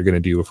checks that you're going to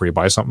do before you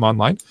buy something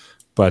online.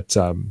 But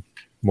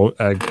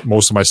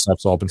most of my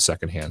stuff's all been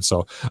secondhand.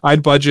 So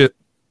I'd budget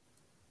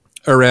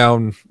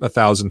around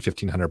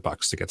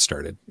 $1,000-$1,500 to get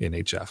started in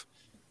HF.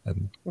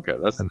 And okay,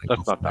 that's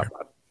not that bad.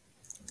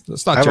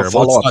 That's not I have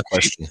terrible. a follow-up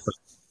question.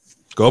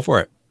 Go for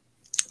it.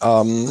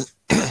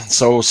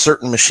 So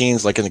certain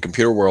machines, like in the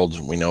computer world,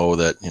 we know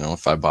that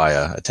if I buy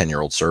a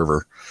 10-year-old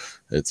server,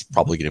 it's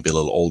probably going to be a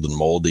little old and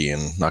moldy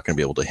and not going to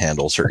be able to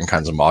handle certain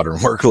kinds of modern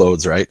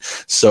workloads, right?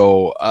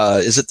 So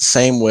is it the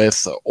same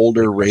with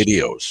older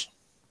radios?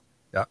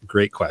 Yeah,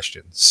 great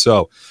question.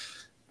 So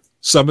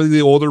some of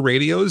the older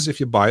radios,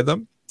 if you buy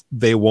them,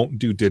 they won't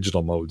do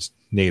digital modes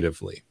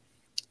natively.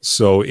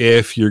 So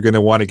if you're going to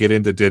want to get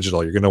into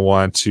digital, you're going to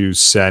want to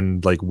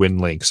send like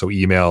WinLink, so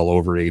email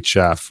over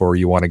HF, or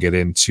you want to get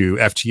into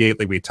FT8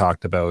 like we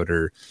talked about,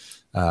 or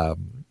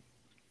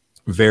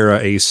Vera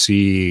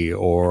AC,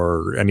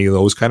 or any of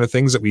those kind of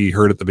things that we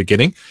heard at the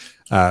beginning.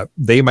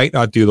 They might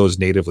not do those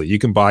natively. You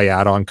can buy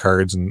add-on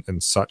cards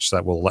and such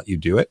that will let you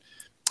do it.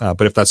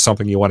 But if that's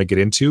something you want to get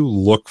into,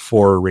 look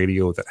for a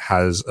radio that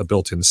has a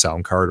built-in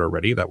sound card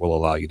already that will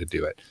allow you to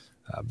do it.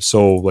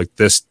 So like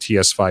this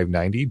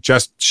TS590,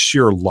 just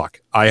sheer luck.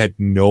 I had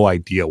no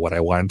idea what I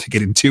wanted to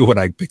get into when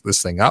I picked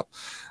this thing up.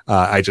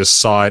 I just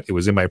saw it. It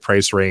was in my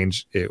price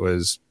range. It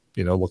was,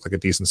 looked like a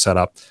decent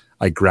setup.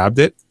 I grabbed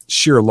it.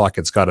 Sheer luck,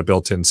 it's got a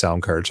built-in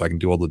sound card so I can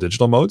do all the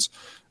digital modes.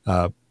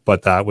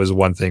 But that was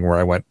one thing where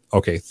I went,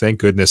 okay, thank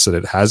goodness that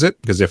it has it,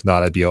 because if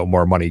not, I'd be out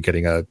more money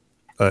getting an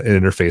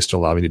interface to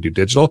allow me to do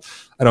digital.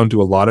 I don't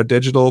do a lot of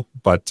digital,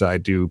 but I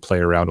do play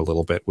around a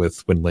little bit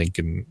with WinLink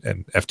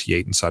and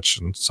FT8 and such,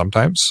 and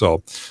sometimes.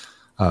 So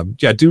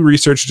do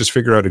research, just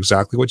figure out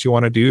exactly what you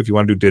want to do. If you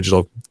want to do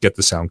digital, get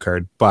the sound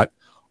card, but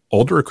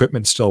older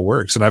equipment still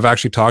works. And I've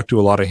actually talked to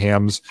a lot of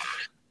hams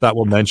that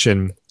will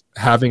mention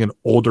having an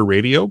older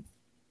radio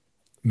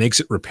makes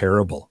it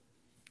repairable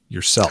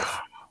yourself.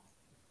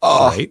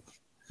 Right?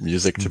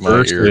 Music to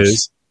my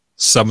ears.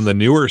 Some of the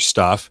newer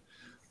stuff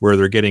where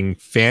they're getting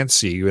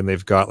fancy and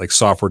they've got like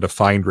software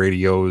defined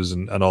radios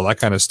and all that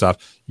kind of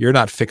stuff. You're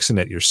not fixing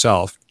it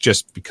yourself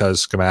just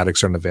because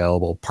schematics aren't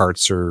available.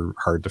 Parts are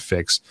hard to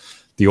fix.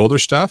 The older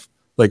stuff,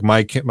 like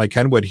my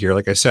Kenwood here,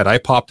 like I said, I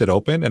popped it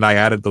open and I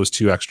added those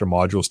 2 extra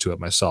modules to it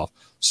myself.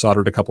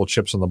 Soldered a couple of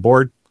chips on the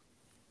board.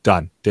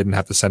 Done. Didn't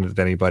have to send it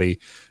to anybody.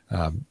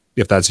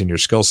 If that's in your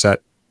skill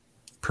set,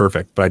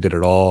 perfect. But I did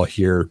it all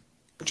here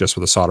just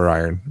with a solder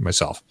iron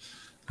myself.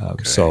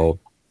 So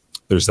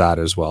there's that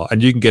as well.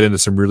 And you can get into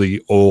some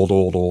really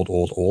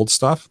old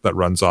stuff that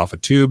runs off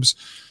of tubes.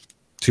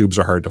 Tubes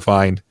are hard to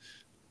find,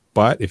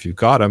 but if you've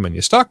got them and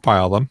you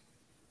stockpile them,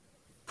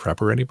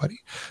 prepper anybody,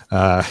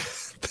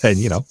 then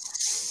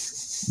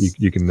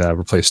you can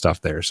replace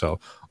stuff there. So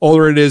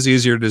older it is,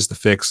 easier it is to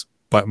fix,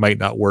 but might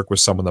not work with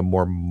some of the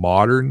more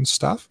modern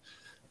stuff,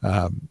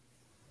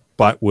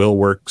 but will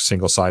work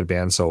single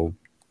sideband. So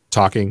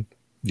talking,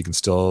 you can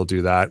still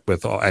do that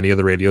with any of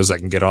the radios that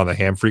can get on the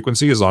ham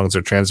frequency, as long as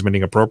they're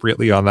transmitting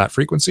appropriately on that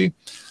frequency.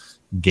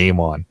 Game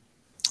on.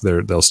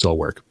 They'll still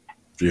work.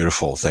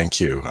 Beautiful. Thank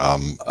you.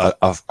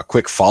 A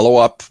quick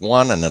follow-up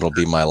one, and it'll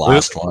be my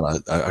last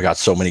one. I got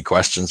so many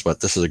questions, but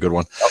this is a good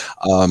one.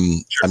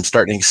 I'm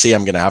starting to see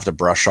I'm going to have to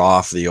brush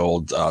off the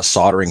old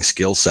soldering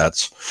skill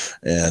sets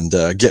and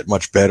get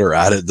much better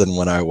at it than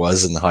when I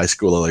was in high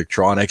school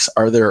electronics.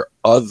 Are there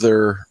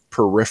other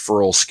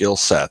peripheral skill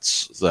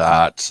sets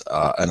that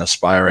an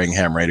aspiring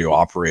ham radio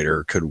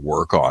operator could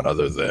work on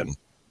other than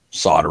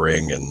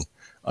soldering and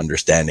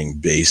understanding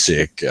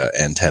basic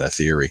antenna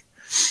theory?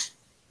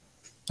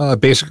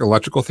 Basic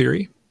electrical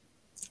theory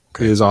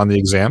is on the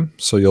exam.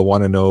 So you'll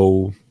want to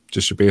know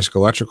just your basic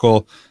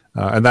electrical.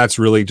 And that's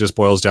really just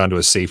boils down to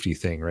a safety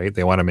thing, right?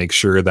 They want to make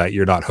sure that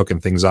you're not hooking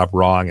things up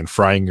wrong and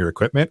frying your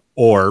equipment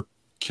or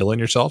killing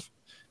yourself,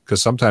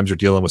 because sometimes you're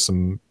dealing with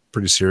some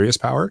pretty serious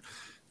power.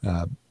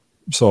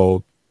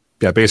 So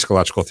yeah, basic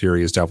electrical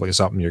theory is definitely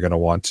something you're going to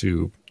want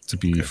to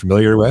be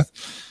familiar with.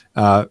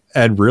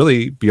 And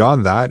really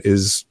beyond that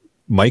is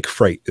mic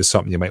fright is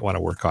something you might want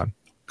to work on,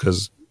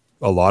 because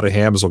a lot of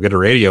hams will get a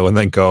radio and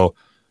then go,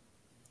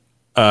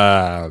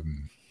 I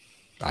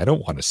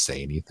don't want to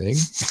say anything.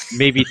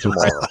 Maybe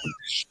tomorrow.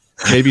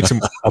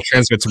 I'll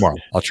transmit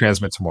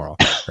tomorrow.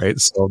 Right.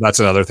 So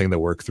that's another thing to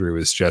work through,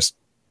 is just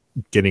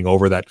getting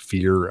over that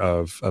fear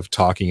of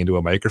talking into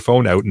a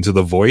microphone out into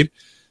the void.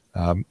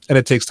 And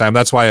it takes time.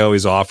 That's why I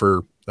always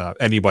offer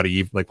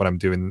anybody, like when I'm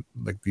doing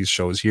like these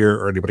shows here,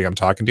 or anybody I'm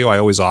talking to, I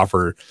always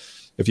offer,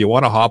 if you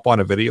want to hop on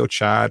a video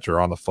chat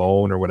or on the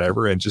phone or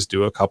whatever, and just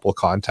do a couple of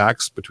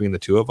contacts between the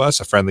two of us,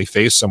 a friendly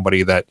face,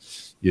 somebody that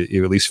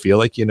you at least feel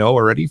like you know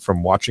already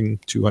from watching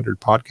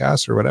 200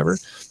 podcasts or whatever,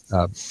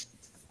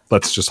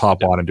 let's just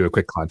hop on and do a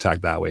quick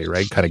contact that way,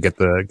 right? Kind of get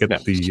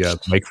the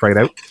mic right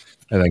out,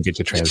 and then get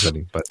you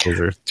transmitting. But those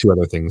are two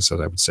other things that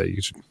I would say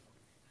you should.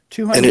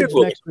 200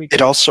 next week.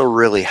 It also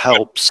really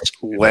helps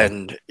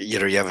when you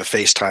have a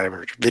FaceTime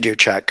or video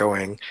chat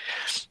going,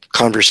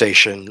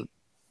 conversation,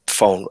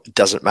 phone,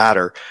 doesn't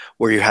matter,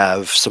 where you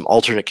have some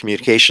alternate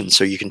communication,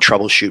 so you can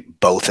troubleshoot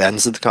both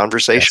ends of the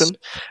conversation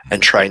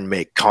and try and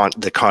make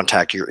the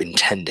contact you're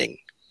intending.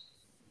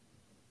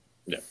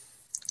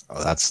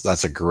 Oh,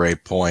 that's a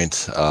great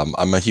point.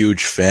 I'm a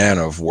huge fan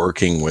of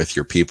working with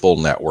your people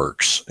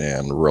networks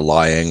and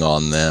relying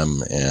on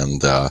them.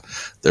 And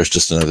there's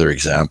just another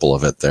example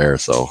of it there.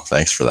 So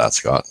thanks for that,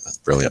 Scott. That's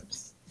brilliant.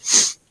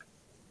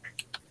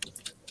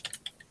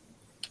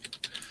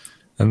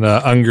 And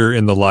Unger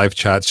in the live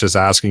chat's just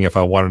asking if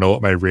I want to know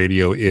what my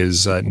radio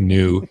is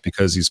new,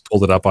 because he's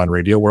pulled it up on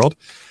Radio World.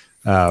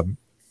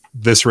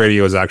 This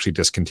radio is actually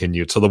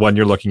discontinued. So the one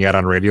you're looking at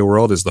on Radio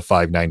World is the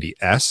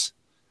 590S.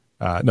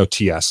 No,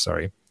 TS,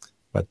 sorry.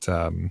 But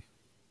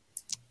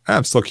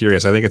I'm still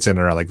curious. I think it's in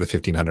around like the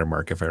 1500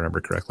 mark, if I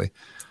remember correctly.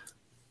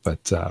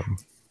 But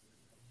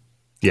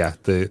yeah,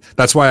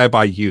 that's why I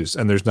buy used.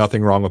 And there's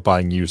nothing wrong with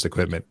buying used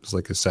equipment.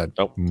 Like I said,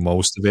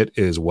 most of it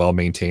is well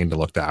maintained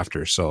and looked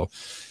after. So,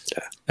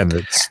 and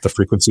the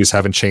frequencies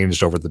haven't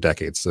changed over the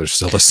decades. They're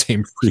still the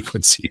same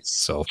frequencies.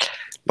 So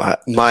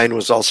mine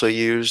was also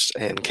used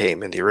and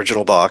came in the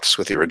original box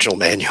with the original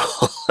manual.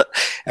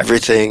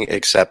 Everything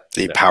except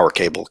the power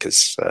cable,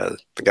 because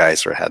the guy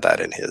sort of had that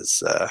in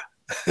his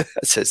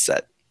as his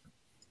set.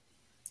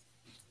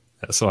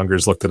 So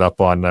Unger's looked it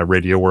up on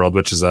Radio World,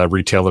 which is a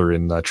retailer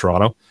in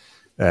Toronto,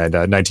 and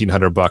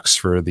 $1,900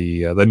 for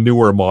the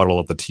newer model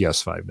of the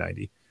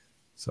TS590.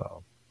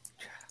 So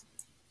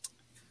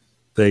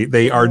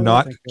they are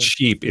not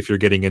cheap if you're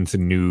getting into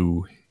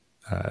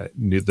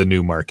the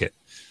new market.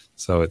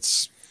 So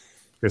it's,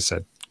 like I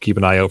said, keep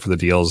an eye out for the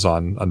deals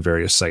on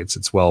various sites.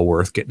 It's well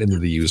worth getting into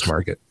the used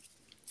market.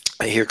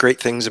 I hear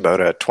great things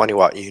about a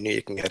 20-watt unit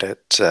you can get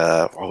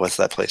at, what's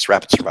that place?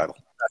 Rapid Survival.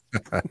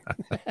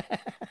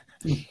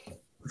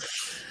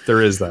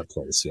 There is that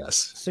place,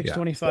 yes.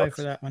 $625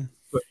 for that one.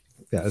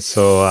 Yeah,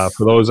 so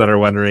for those that are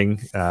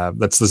wondering,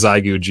 that's the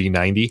Zygu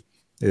G90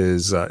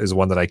 is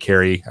one that I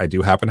carry. I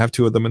do happen to have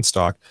two of them in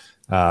stock,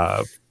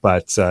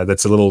 but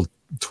that's a little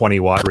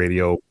 20-watt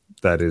radio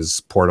that is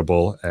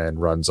portable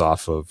and runs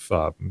off of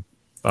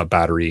a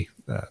battery.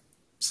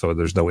 So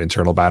there's no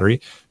internal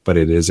battery, but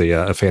it is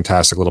a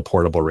fantastic little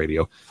portable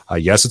radio.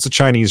 Yes, it's a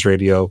Chinese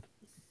radio.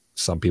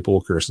 Some people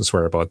will curse and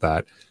swear about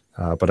that,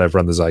 but I've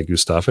run the Zygu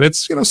stuff, and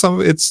it's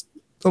it's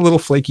a little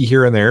flaky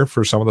here and there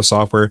for some of the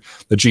software.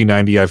 The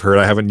G90, I've heard,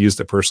 I haven't used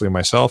it personally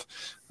myself,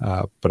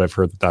 but I've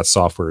heard that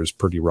software is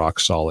pretty rock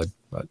solid.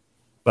 But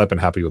I've been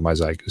happy with my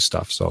Zygu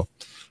stuff, so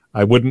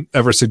I wouldn't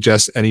ever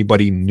suggest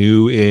anybody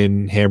new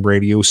in ham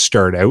radio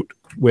start out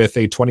with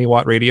a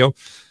 20-watt radio.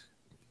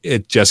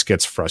 It just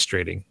gets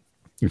frustrating.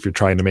 If you're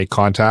trying to make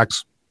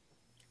contacts,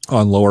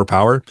 on lower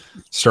power,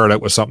 start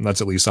out with something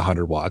that's at least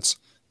 100 watts.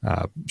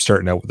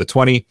 Starting out with the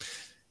 20,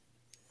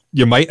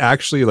 you might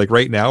actually, like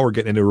right now, we're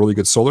getting into a really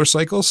good solar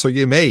cycle. So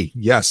you may,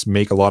 yes,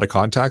 make a lot of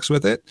contacts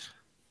with it.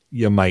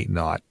 You might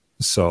not.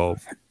 So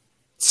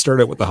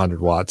start out with the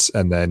 100 watts.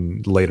 And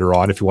then later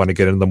on, if you want to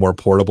get into the more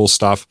portable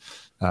stuff,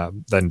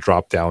 then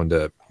drop down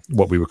to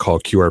what we would call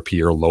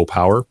QRP or low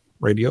power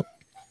radio.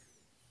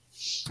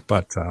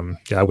 But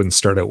yeah, I wouldn't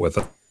start out with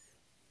it.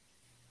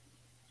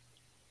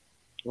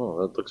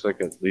 Oh, that looks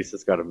like at least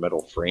it's got a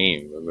metal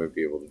frame. I might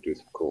be able to do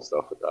some cool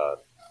stuff with that.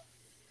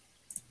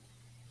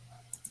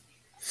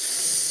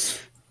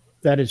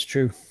 That is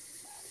true.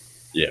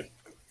 Yeah.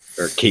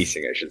 Or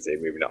casing, I should say.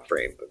 Maybe not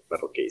frame, but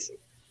metal casing.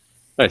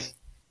 Nice.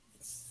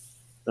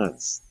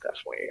 That's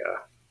definitely...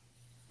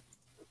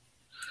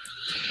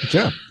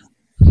 Yeah.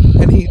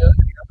 Any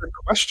other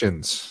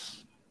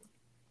questions?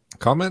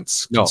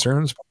 Comments? No.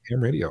 Concerns about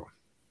ham radio?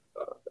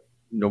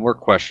 No more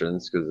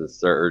questions because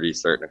it's already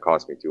starting to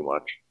cost me too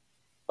much.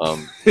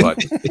 But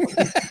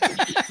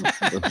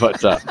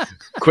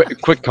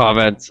quick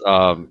comments.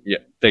 Yeah,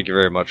 thank you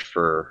very much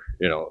for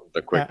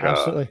the quick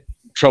absolutely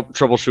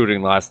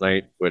troubleshooting last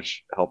night,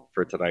 which helped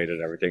for tonight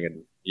and everything.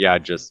 And yeah,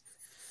 just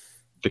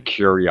the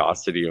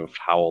curiosity of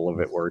how all of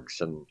it works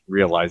and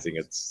realizing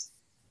it's.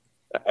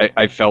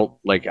 I felt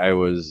like I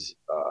was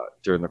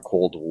during the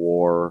Cold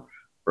War,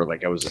 or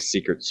like I was a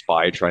secret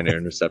spy trying to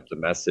intercept a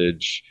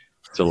message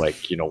to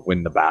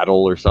win the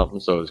battle or something.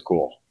 So it was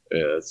cool.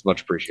 It's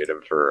much appreciated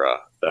for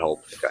the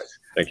help, guys.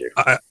 Thank you.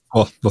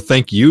 Well,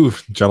 thank you,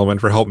 gentlemen,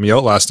 for helping me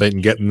out last night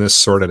and getting this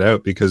sorted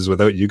out, because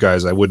without you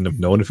guys, I wouldn't have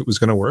known if it was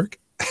going to work.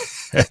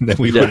 And then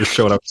we would have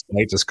showed up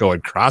tonight just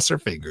going cross our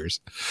fingers.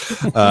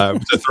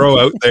 To throw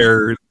out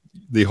there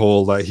the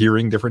whole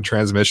hearing different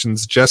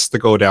transmissions, just to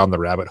go down the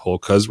rabbit hole,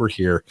 because we're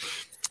here.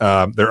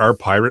 There are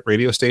pirate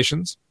radio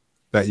stations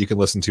that you can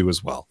listen to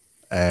as well.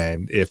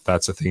 And if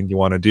that's a thing you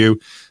want to do,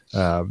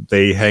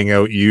 they hang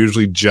out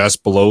usually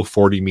just below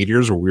 40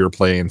 meters where we were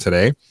playing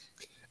today.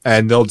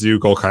 And they'll do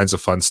all kinds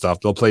of fun stuff.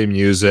 They'll play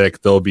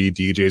music. There'll be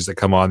DJs that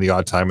come on the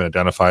odd time and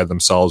identify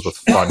themselves with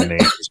fun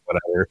names,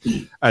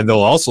 whatever. And they'll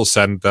also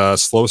send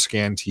slow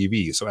scan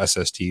TV, so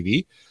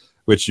SSTV,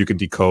 which you can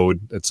decode.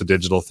 It's a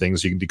digital thing,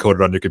 so you can decode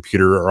it on your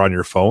computer or on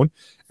your phone.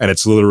 And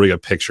it's literally a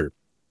picture.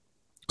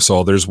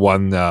 So there's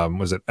one,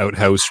 was it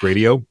Outhouse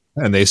Radio?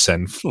 And they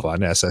send fun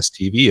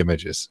SSTV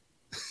images.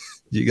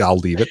 I'll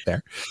leave it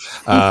there.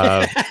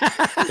 But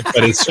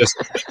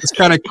it's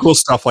kind of cool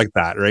stuff like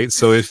that, right?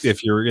 So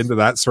if you're into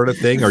that sort of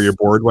thing, or you're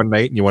bored one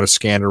night and you want to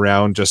scan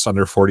around just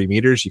under 40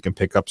 meters, you can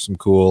pick up some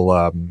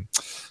cool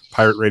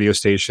pirate radio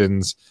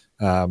stations.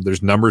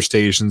 There's number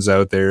stations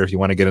out there. If you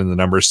want to get into the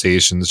number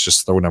stations,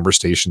 just throw number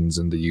stations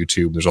into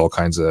YouTube. There's all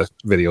kinds of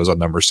videos on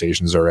number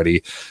stations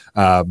already.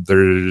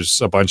 There's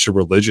a bunch of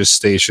religious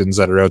stations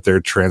that are out there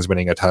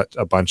transmitting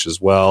a bunch as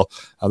well.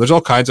 There's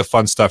all kinds of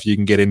fun stuff you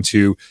can get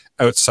into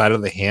outside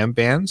of the ham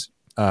bands,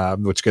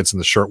 which gets in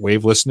the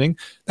shortwave listening,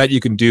 that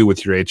you can do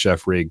with your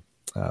HF rig.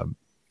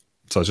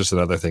 So it's just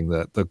another thing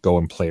that go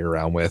and play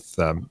around with.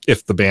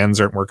 If the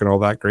bands aren't working all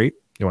that great,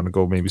 you want to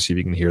go maybe see if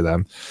you can hear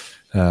them.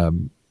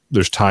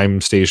 There's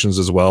time stations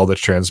as well that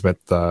transmit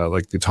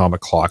like the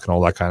atomic clock and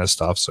all that kind of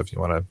stuff. So if you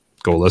want to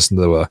go listen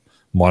to a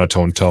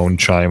monotone tone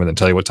chime and then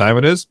tell you what time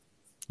it is,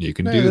 you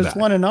can do that. There's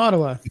one in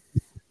Ottawa.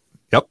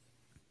 Yep.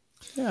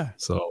 Yeah.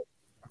 So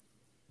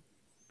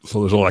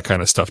there's all that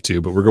kind of stuff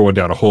too. But we're going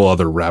down a whole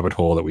other rabbit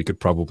hole that we could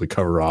probably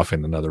cover off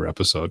in another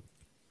episode.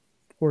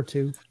 Or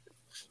two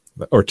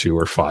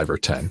or 5 or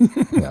 10.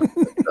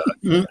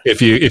 Yeah.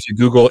 If you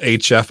Google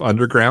HF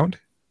Underground,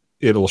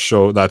 it'll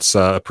show. That's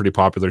a pretty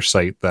popular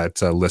site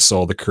that lists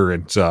all the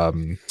current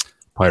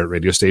pirate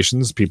radio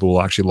stations. People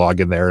will actually log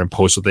in there and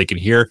post what they can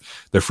hear,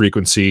 the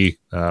frequency,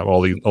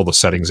 all the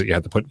settings that you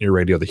have to put in your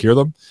radio to hear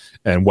them,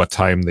 and what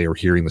time they were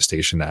hearing the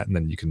station at, and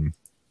then you can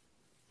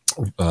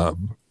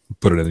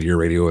put it into your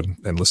radio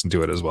and listen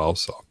to it as well.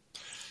 So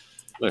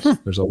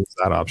there's always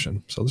that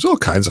option. So there's all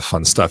kinds of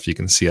fun stuff you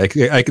can see.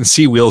 I can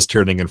see wheels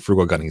turning in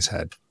Frugal Gunny's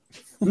head.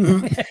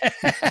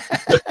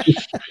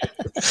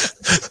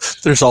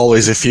 There's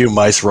always a few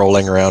mice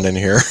rolling around in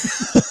here.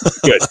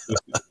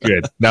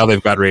 Good. Now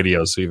they've got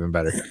radios, so even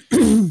better.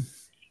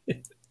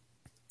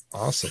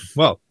 Awesome.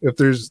 Well, if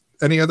there's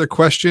any other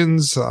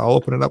questions, I'll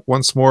open it up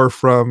once more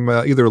from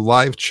either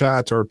live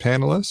chat or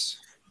panelists.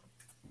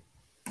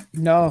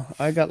 No,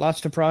 I got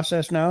lots to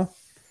process now.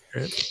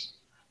 Great.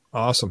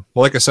 Awesome.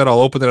 Well, like I said,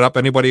 I'll open it up.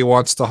 Anybody who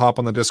wants to hop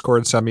on the Discord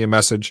and send me a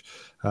message,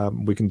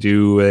 we can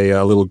do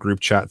a little group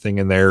chat thing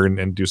in there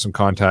and do some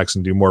contacts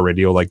and do more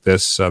radio like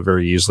this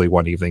very easily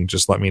one evening.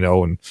 Just let me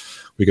know and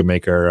we can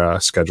make our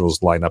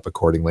schedules line up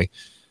accordingly.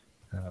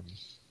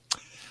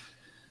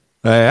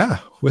 Yeah,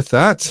 with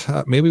that,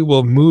 maybe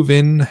we'll move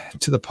in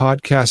to the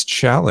podcast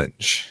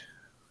challenge.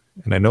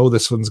 And I know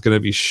this one's going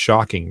to be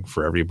shocking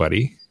for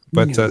everybody,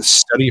 but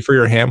study for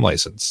your ham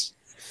license.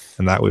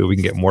 And that way we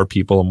can get more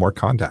people and more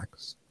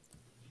contacts.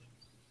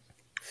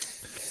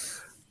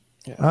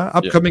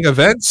 Upcoming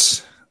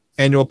events,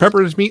 annual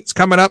Peppers Meets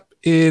coming up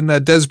in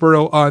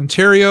Desborough,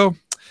 Ontario.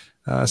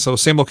 So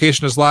same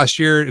location as last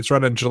year. It's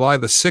running July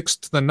the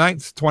 6th to the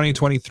 9th,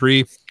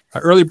 2023.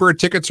 Early bird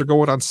tickets are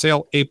going on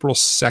sale April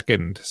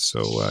 2nd.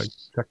 So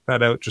check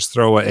that out. Just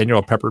throw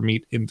annual pepper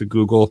meat into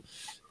Google.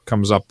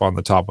 Comes up on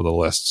the top of the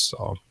list.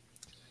 So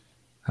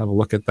have a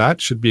look at that.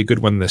 Should be a good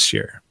one this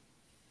year.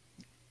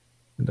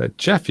 And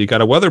Jeff, you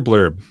got a weather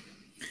blurb.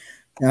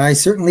 I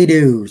certainly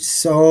do.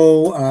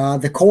 So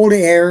the cold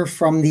air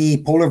from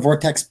the polar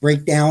vortex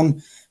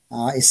breakdown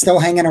is still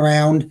hanging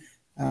around.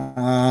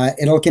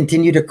 It'll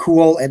continue to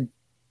cool at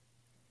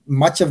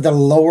much of the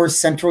lower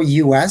central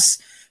U.S.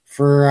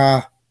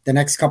 for the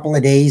next couple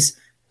of days.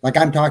 Like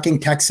I'm talking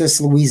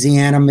Texas,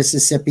 Louisiana,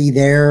 Mississippi,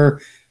 they're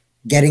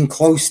getting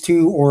close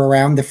to or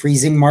around the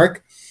freezing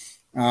mark.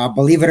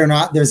 Believe it or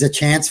not, there's a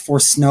chance for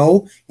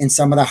snow in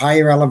some of the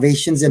higher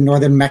elevations in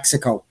northern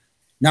Mexico.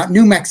 Not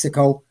New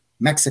Mexico,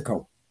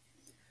 Mexico.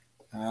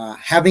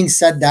 Having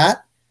said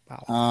that,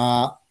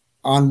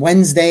 on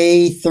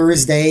Wednesday,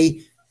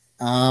 Thursday,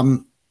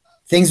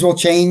 things will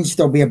change.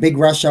 There'll be a big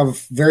rush of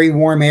very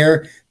warm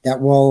air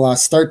that will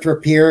start to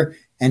appear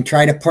and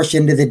try to push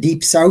into the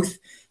deep south.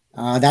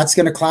 That's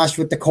going to clash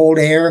with the cold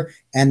air,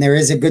 and there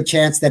is a good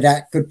chance that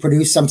that could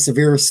produce some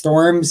severe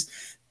storms,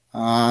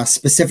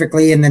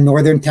 specifically in the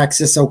northern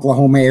Texas,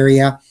 Oklahoma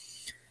area.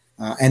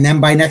 And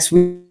then by next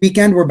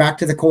weekend, we're back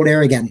to the cold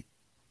air again.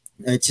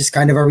 It's just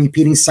kind of a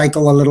repeating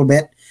cycle a little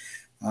bit.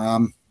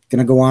 Going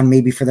to go on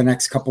maybe for the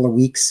next couple of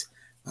weeks.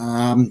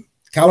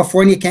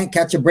 California can't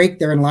catch a break.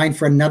 They're in line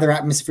for another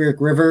atmospheric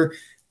river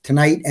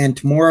tonight and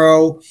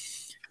tomorrow.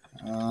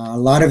 A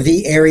lot of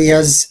the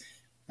areas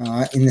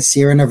in the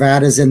Sierra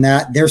Nevadas and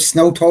that, their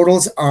snow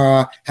totals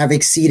have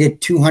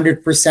exceeded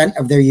 200%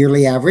 of their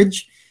yearly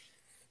average.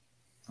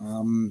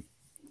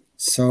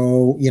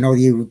 So,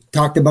 you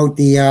talked about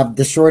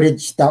the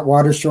shortage, that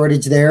water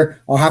shortage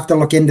there. I'll have to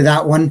look into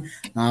that one.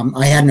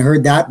 I hadn't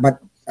heard that, but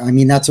I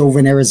mean, that's over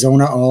in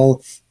Arizona.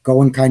 I'll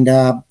go and kind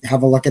of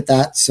have a look at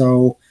that.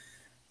 So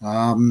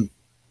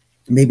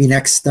maybe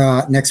next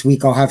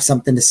week I'll have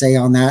something to say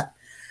on that.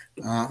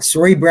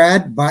 Sorry,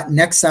 Brad, but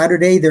next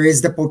Saturday there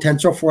is the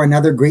potential for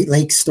another Great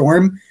Lakes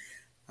storm.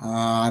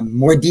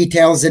 More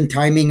details and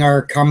timing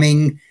are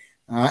coming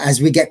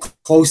as we get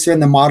closer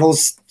and the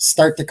models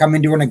start to come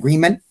into an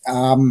agreement.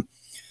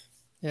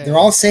 They're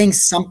all saying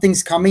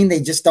something's coming. They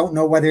just don't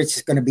know whether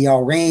it's going to be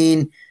all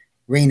rain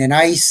and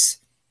ice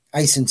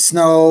and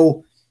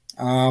snow,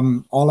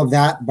 all of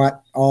that.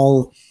 But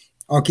I'll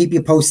keep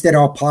you posted.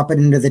 I'll pop it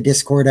into the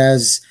Discord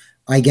as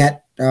I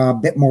get a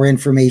bit more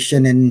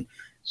information and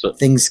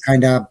things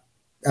kind of,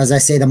 as I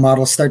say, the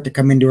models start to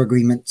come into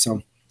agreement.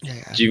 So,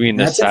 do you mean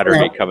the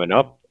Saturday coming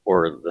up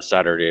or the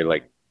Saturday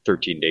like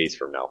 13 days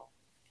from now?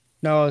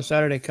 No,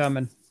 Saturday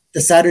coming.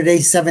 The Saturday,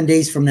 7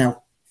 days from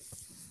now.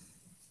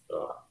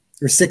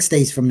 Or 6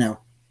 days from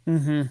now.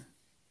 Mm-hmm.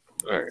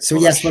 All right, so,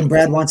 yes, when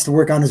Brad wants to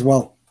work on as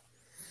well.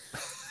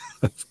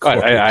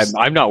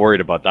 I'm not worried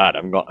about that.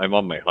 I'm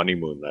on my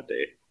honeymoon that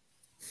day.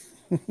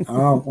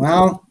 Oh,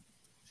 well.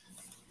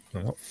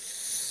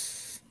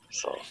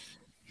 So,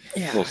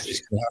 yeah. We'll see.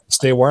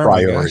 Stay warm.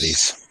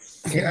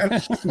 Priorities.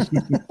 Yeah.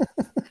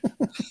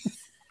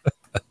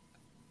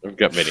 I've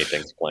got many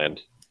things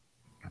planned.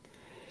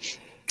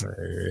 All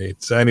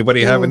right. So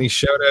anybody have any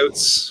shout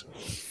outs?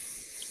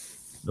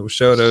 No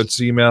shout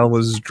outs. Email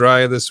was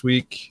dry this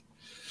week.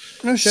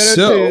 No shout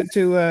out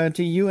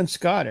to you and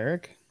Scott,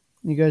 Eric.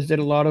 You guys did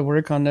a lot of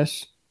work on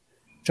this,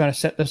 trying to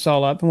set this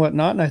all up and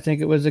whatnot, and I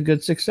think it was a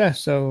good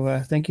success.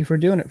 So thank you for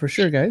doing it for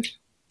sure, guys.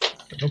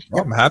 No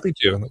problem. Happy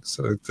to.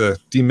 So to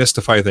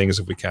demystify things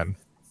if we can.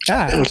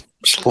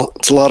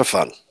 It's a lot of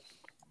fun.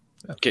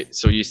 Okay,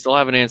 so you still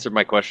haven't answered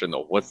my question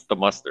though. What's the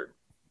mustard?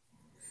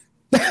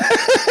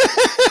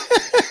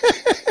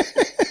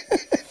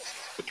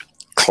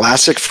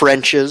 Classic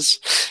French's.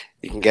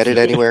 You can get it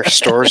anywhere.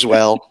 Stores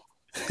well.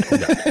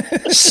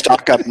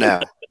 Stock up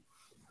now.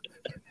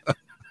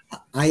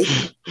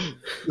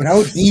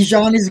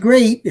 Dijon is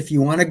great if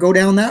you want to go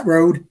down that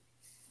road.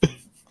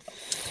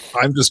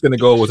 I'm just going to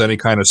go with any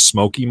kind of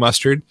smoky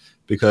mustard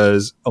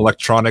because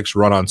electronics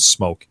run on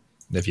smoke.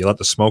 And if you let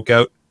the smoke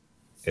out,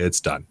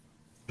 it's done.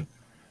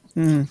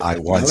 I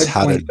once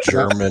had a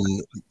German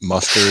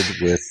mustard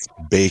with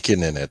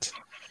bacon in it,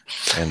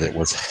 and it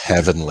was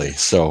heavenly.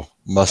 So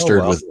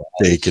mustard with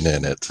bacon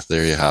in it.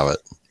 There you have it.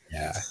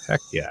 Yeah.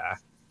 Heck yeah.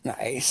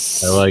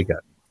 Nice. I like it.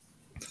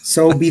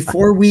 So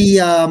before we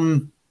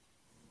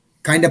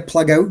kind of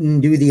plug out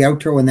and do the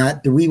outro and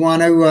that, do we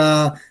want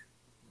to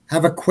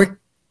have a quick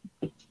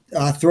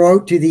throw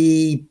out to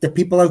the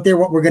people out there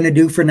what we're going to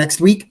do for next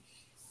week?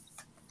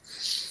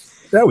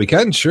 Yeah, we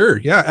can. Sure.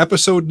 Yeah.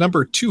 Episode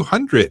number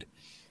 200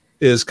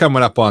 is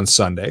coming up on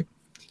Sunday.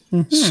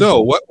 Mm-hmm.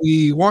 So what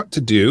we want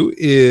to do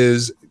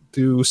is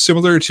do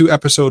similar to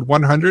episode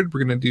 100.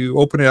 We're going to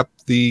open up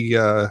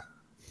the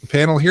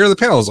panel here. The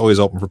panel is always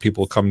open for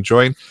people to come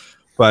join,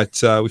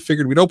 but we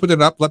figured we'd open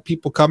it up, let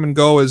people come and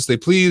go as they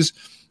please.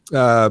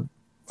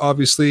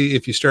 Obviously,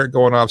 if you start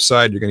going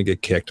offside, you're going to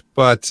get kicked,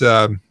 but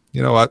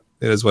you know what?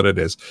 It is what it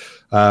is.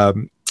 But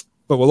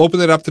we'll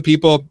open it up to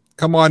people.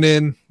 Come on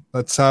in,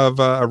 let's have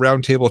a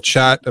roundtable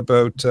chat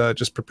about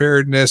just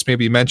preparedness.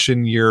 Maybe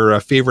mention your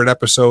favorite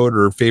episode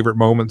or favorite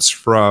moments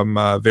from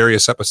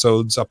various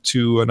episodes up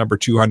to number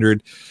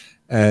 200.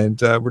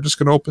 And we're just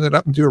going to open it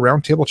up and do a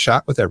roundtable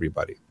chat with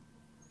everybody.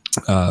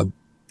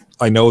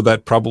 I know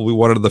that probably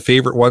one of the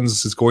favorite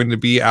ones is going to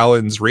be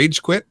Alan's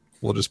Rage Quit.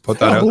 We'll just put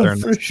that out there.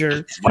 For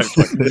sure. My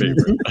fucking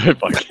favorite.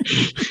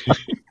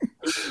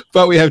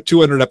 But we have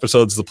 200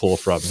 episodes to pull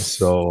from.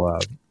 So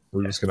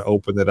we're just going to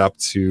open it up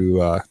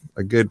to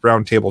a good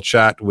roundtable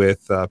chat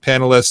with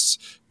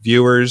panelists,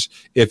 viewers.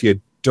 If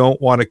you don't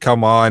want to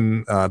come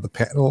on the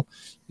panel,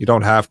 you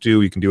don't have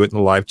to. You can do it in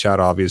the live chat,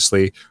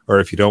 obviously.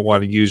 Or if you don't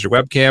want to use your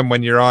webcam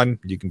when you're on,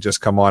 you can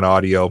just come on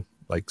audio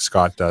like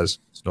Scott does.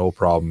 It's no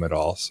problem at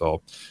all.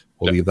 So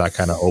we'll leave that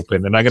kind of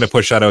open. And I'm going to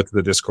push that out to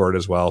the Discord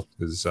as well,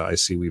 because I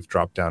see we've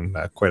dropped down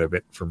quite a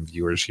bit from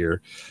viewers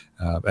here.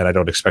 And I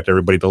don't expect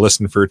everybody to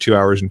listen for 2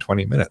 hours and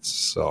 20 minutes.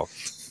 So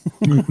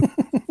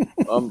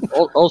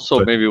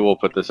also, maybe we'll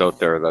put this out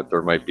there that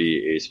there might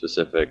be a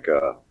specific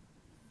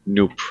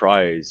new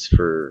prize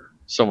for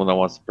someone that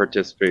wants to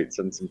participate,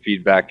 send some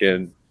feedback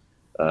in,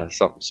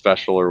 something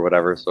special or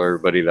whatever. So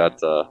everybody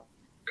that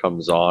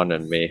comes on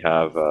and may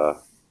have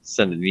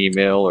send an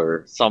email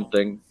or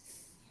something,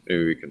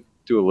 maybe we can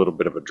do a little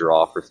bit of a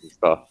draw for some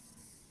stuff.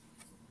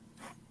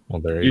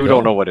 Well, there you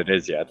don't know what it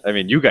is yet. I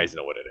mean, you guys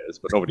know what it is,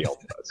 but nobody else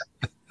does.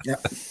 Yeah.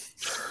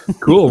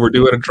 Cool. We're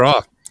doing a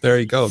draw. There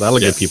you go. That'll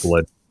get people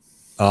in.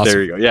 Awesome.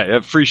 There you go. Yeah,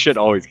 free shit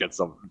always gets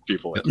some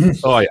people in.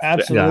 Oh yeah,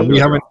 Absolutely.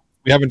 Yeah,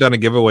 we haven't done a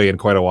giveaway in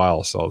quite a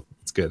while, so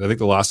it's good. I think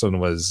the last one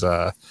was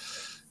the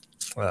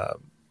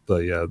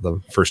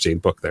first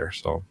aid book there.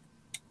 So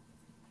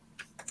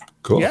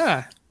cool.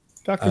 Yeah.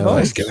 Dr. Nice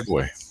Bones.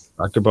 giveaway.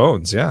 Dr.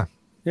 Bones. Yeah.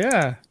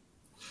 Yeah.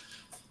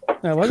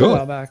 That was Cool. a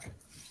while back.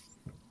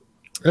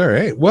 All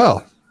right.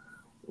 Well,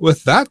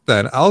 with that,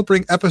 then I'll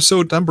bring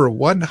episode number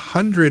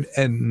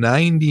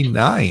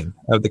 199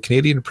 of the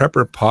Canadian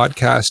Prepper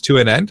Podcast to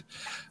an end.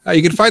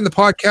 You can find the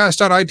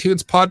podcast on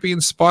iTunes, Podbean,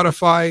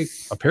 Spotify,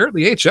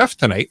 apparently HF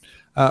tonight,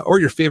 or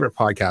your favorite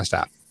podcast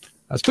app.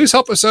 So please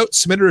help us out.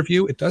 Submit a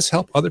review. It does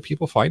help other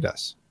people find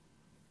us.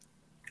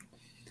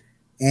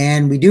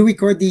 And we do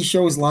record these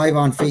shows live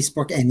on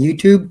Facebook and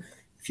YouTube.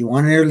 If you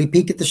want an early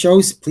peek at the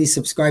shows, please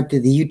subscribe to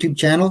the YouTube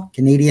channel,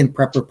 Canadian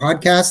Prepper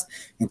Podcast,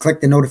 and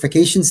click the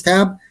notifications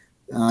tab.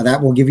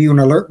 That will give you an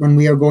alert when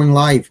we are going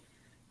live.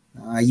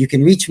 You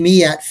can reach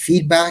me at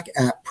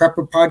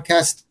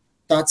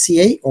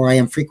feedback@prepperpodcast.ca, or I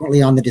am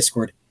frequently on the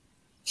Discord.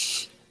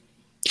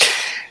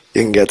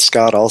 You can get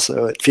Scott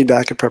also at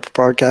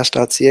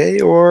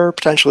feedback@prepperpodcast.ca, or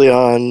potentially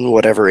on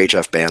whatever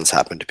HF bands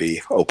happen to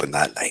be open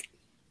that night.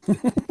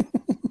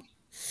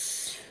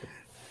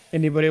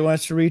 Anybody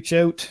wants to reach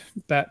out,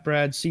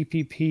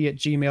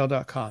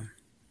 batbradcpp@gmail.com.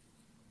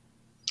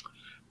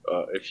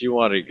 If you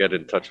want to get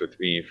in touch with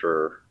me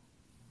for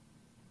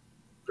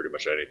pretty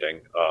much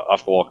anything,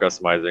 Off the Wall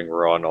Customizing,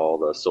 we're on all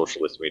the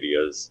socialist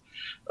medias.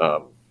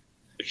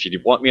 If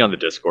you want me on the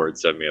Discord,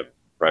 send me a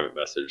private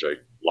message. I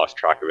lost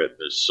track of it.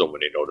 There's so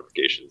many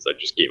notifications. I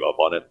just gave up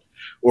on it.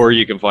 Or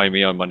you can find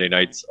me on Monday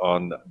nights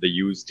on the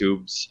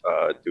YouTubes,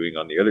 doing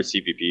on the other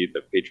CPP,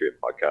 the Patriot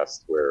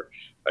Podcast, where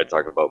I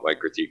talk about my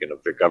critique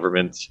of the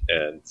government,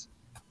 and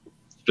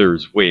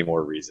there's way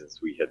more reasons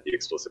we hit the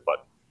explicit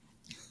button.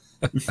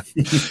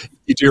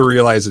 You do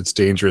realize it's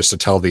dangerous to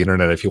tell the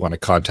internet if you want to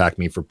contact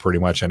me for pretty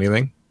much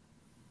anything.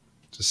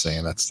 Just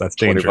saying, that's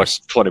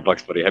dangerous.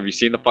 $20, buddy. Have you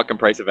seen the fucking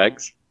price of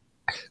eggs?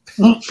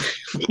 It's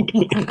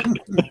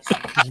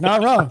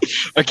not wrong.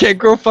 I can't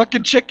grow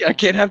fucking chicken. I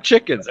can't have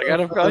chickens. I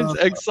gotta find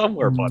eggs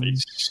somewhere, buddy.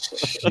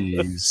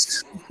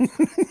 Jeez.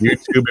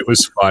 YouTube, it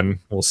was fun.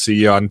 We'll see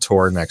you on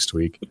tour next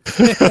week.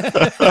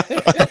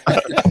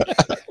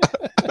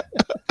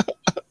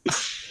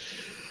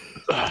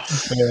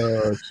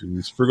 Oh,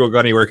 jeez. Frugal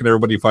Gunny, where can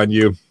everybody find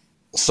you?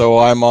 So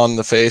I'm on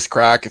the Face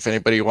Crack. If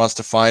anybody wants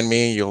to find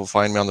me, you'll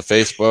find me on the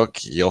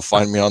Facebook. You'll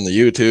find me on the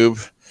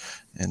YouTube.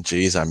 And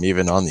geez, I'm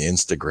even on the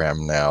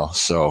Instagram now.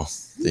 So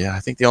yeah, I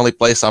think the only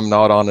place I'm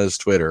not on is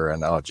Twitter.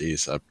 And oh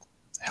geez,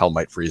 hell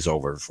might freeze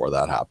over before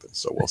that happens.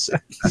 So we'll see.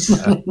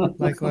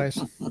 Likewise.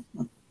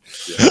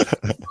 Yeah.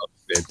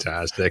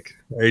 Fantastic.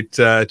 All right.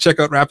 Check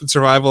out Rapid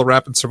Survival,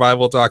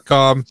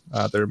 rapidsurvival.com.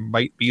 There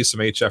might be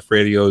some HF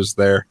radios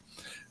there.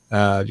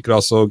 You can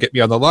also get me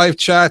on the live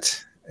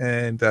chat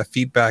and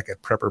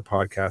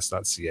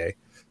feedback@prepperpodcast.ca.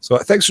 So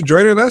thanks for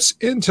joining us.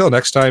 Until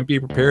next time, be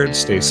prepared,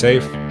 stay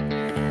safe,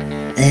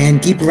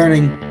 and keep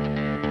learning.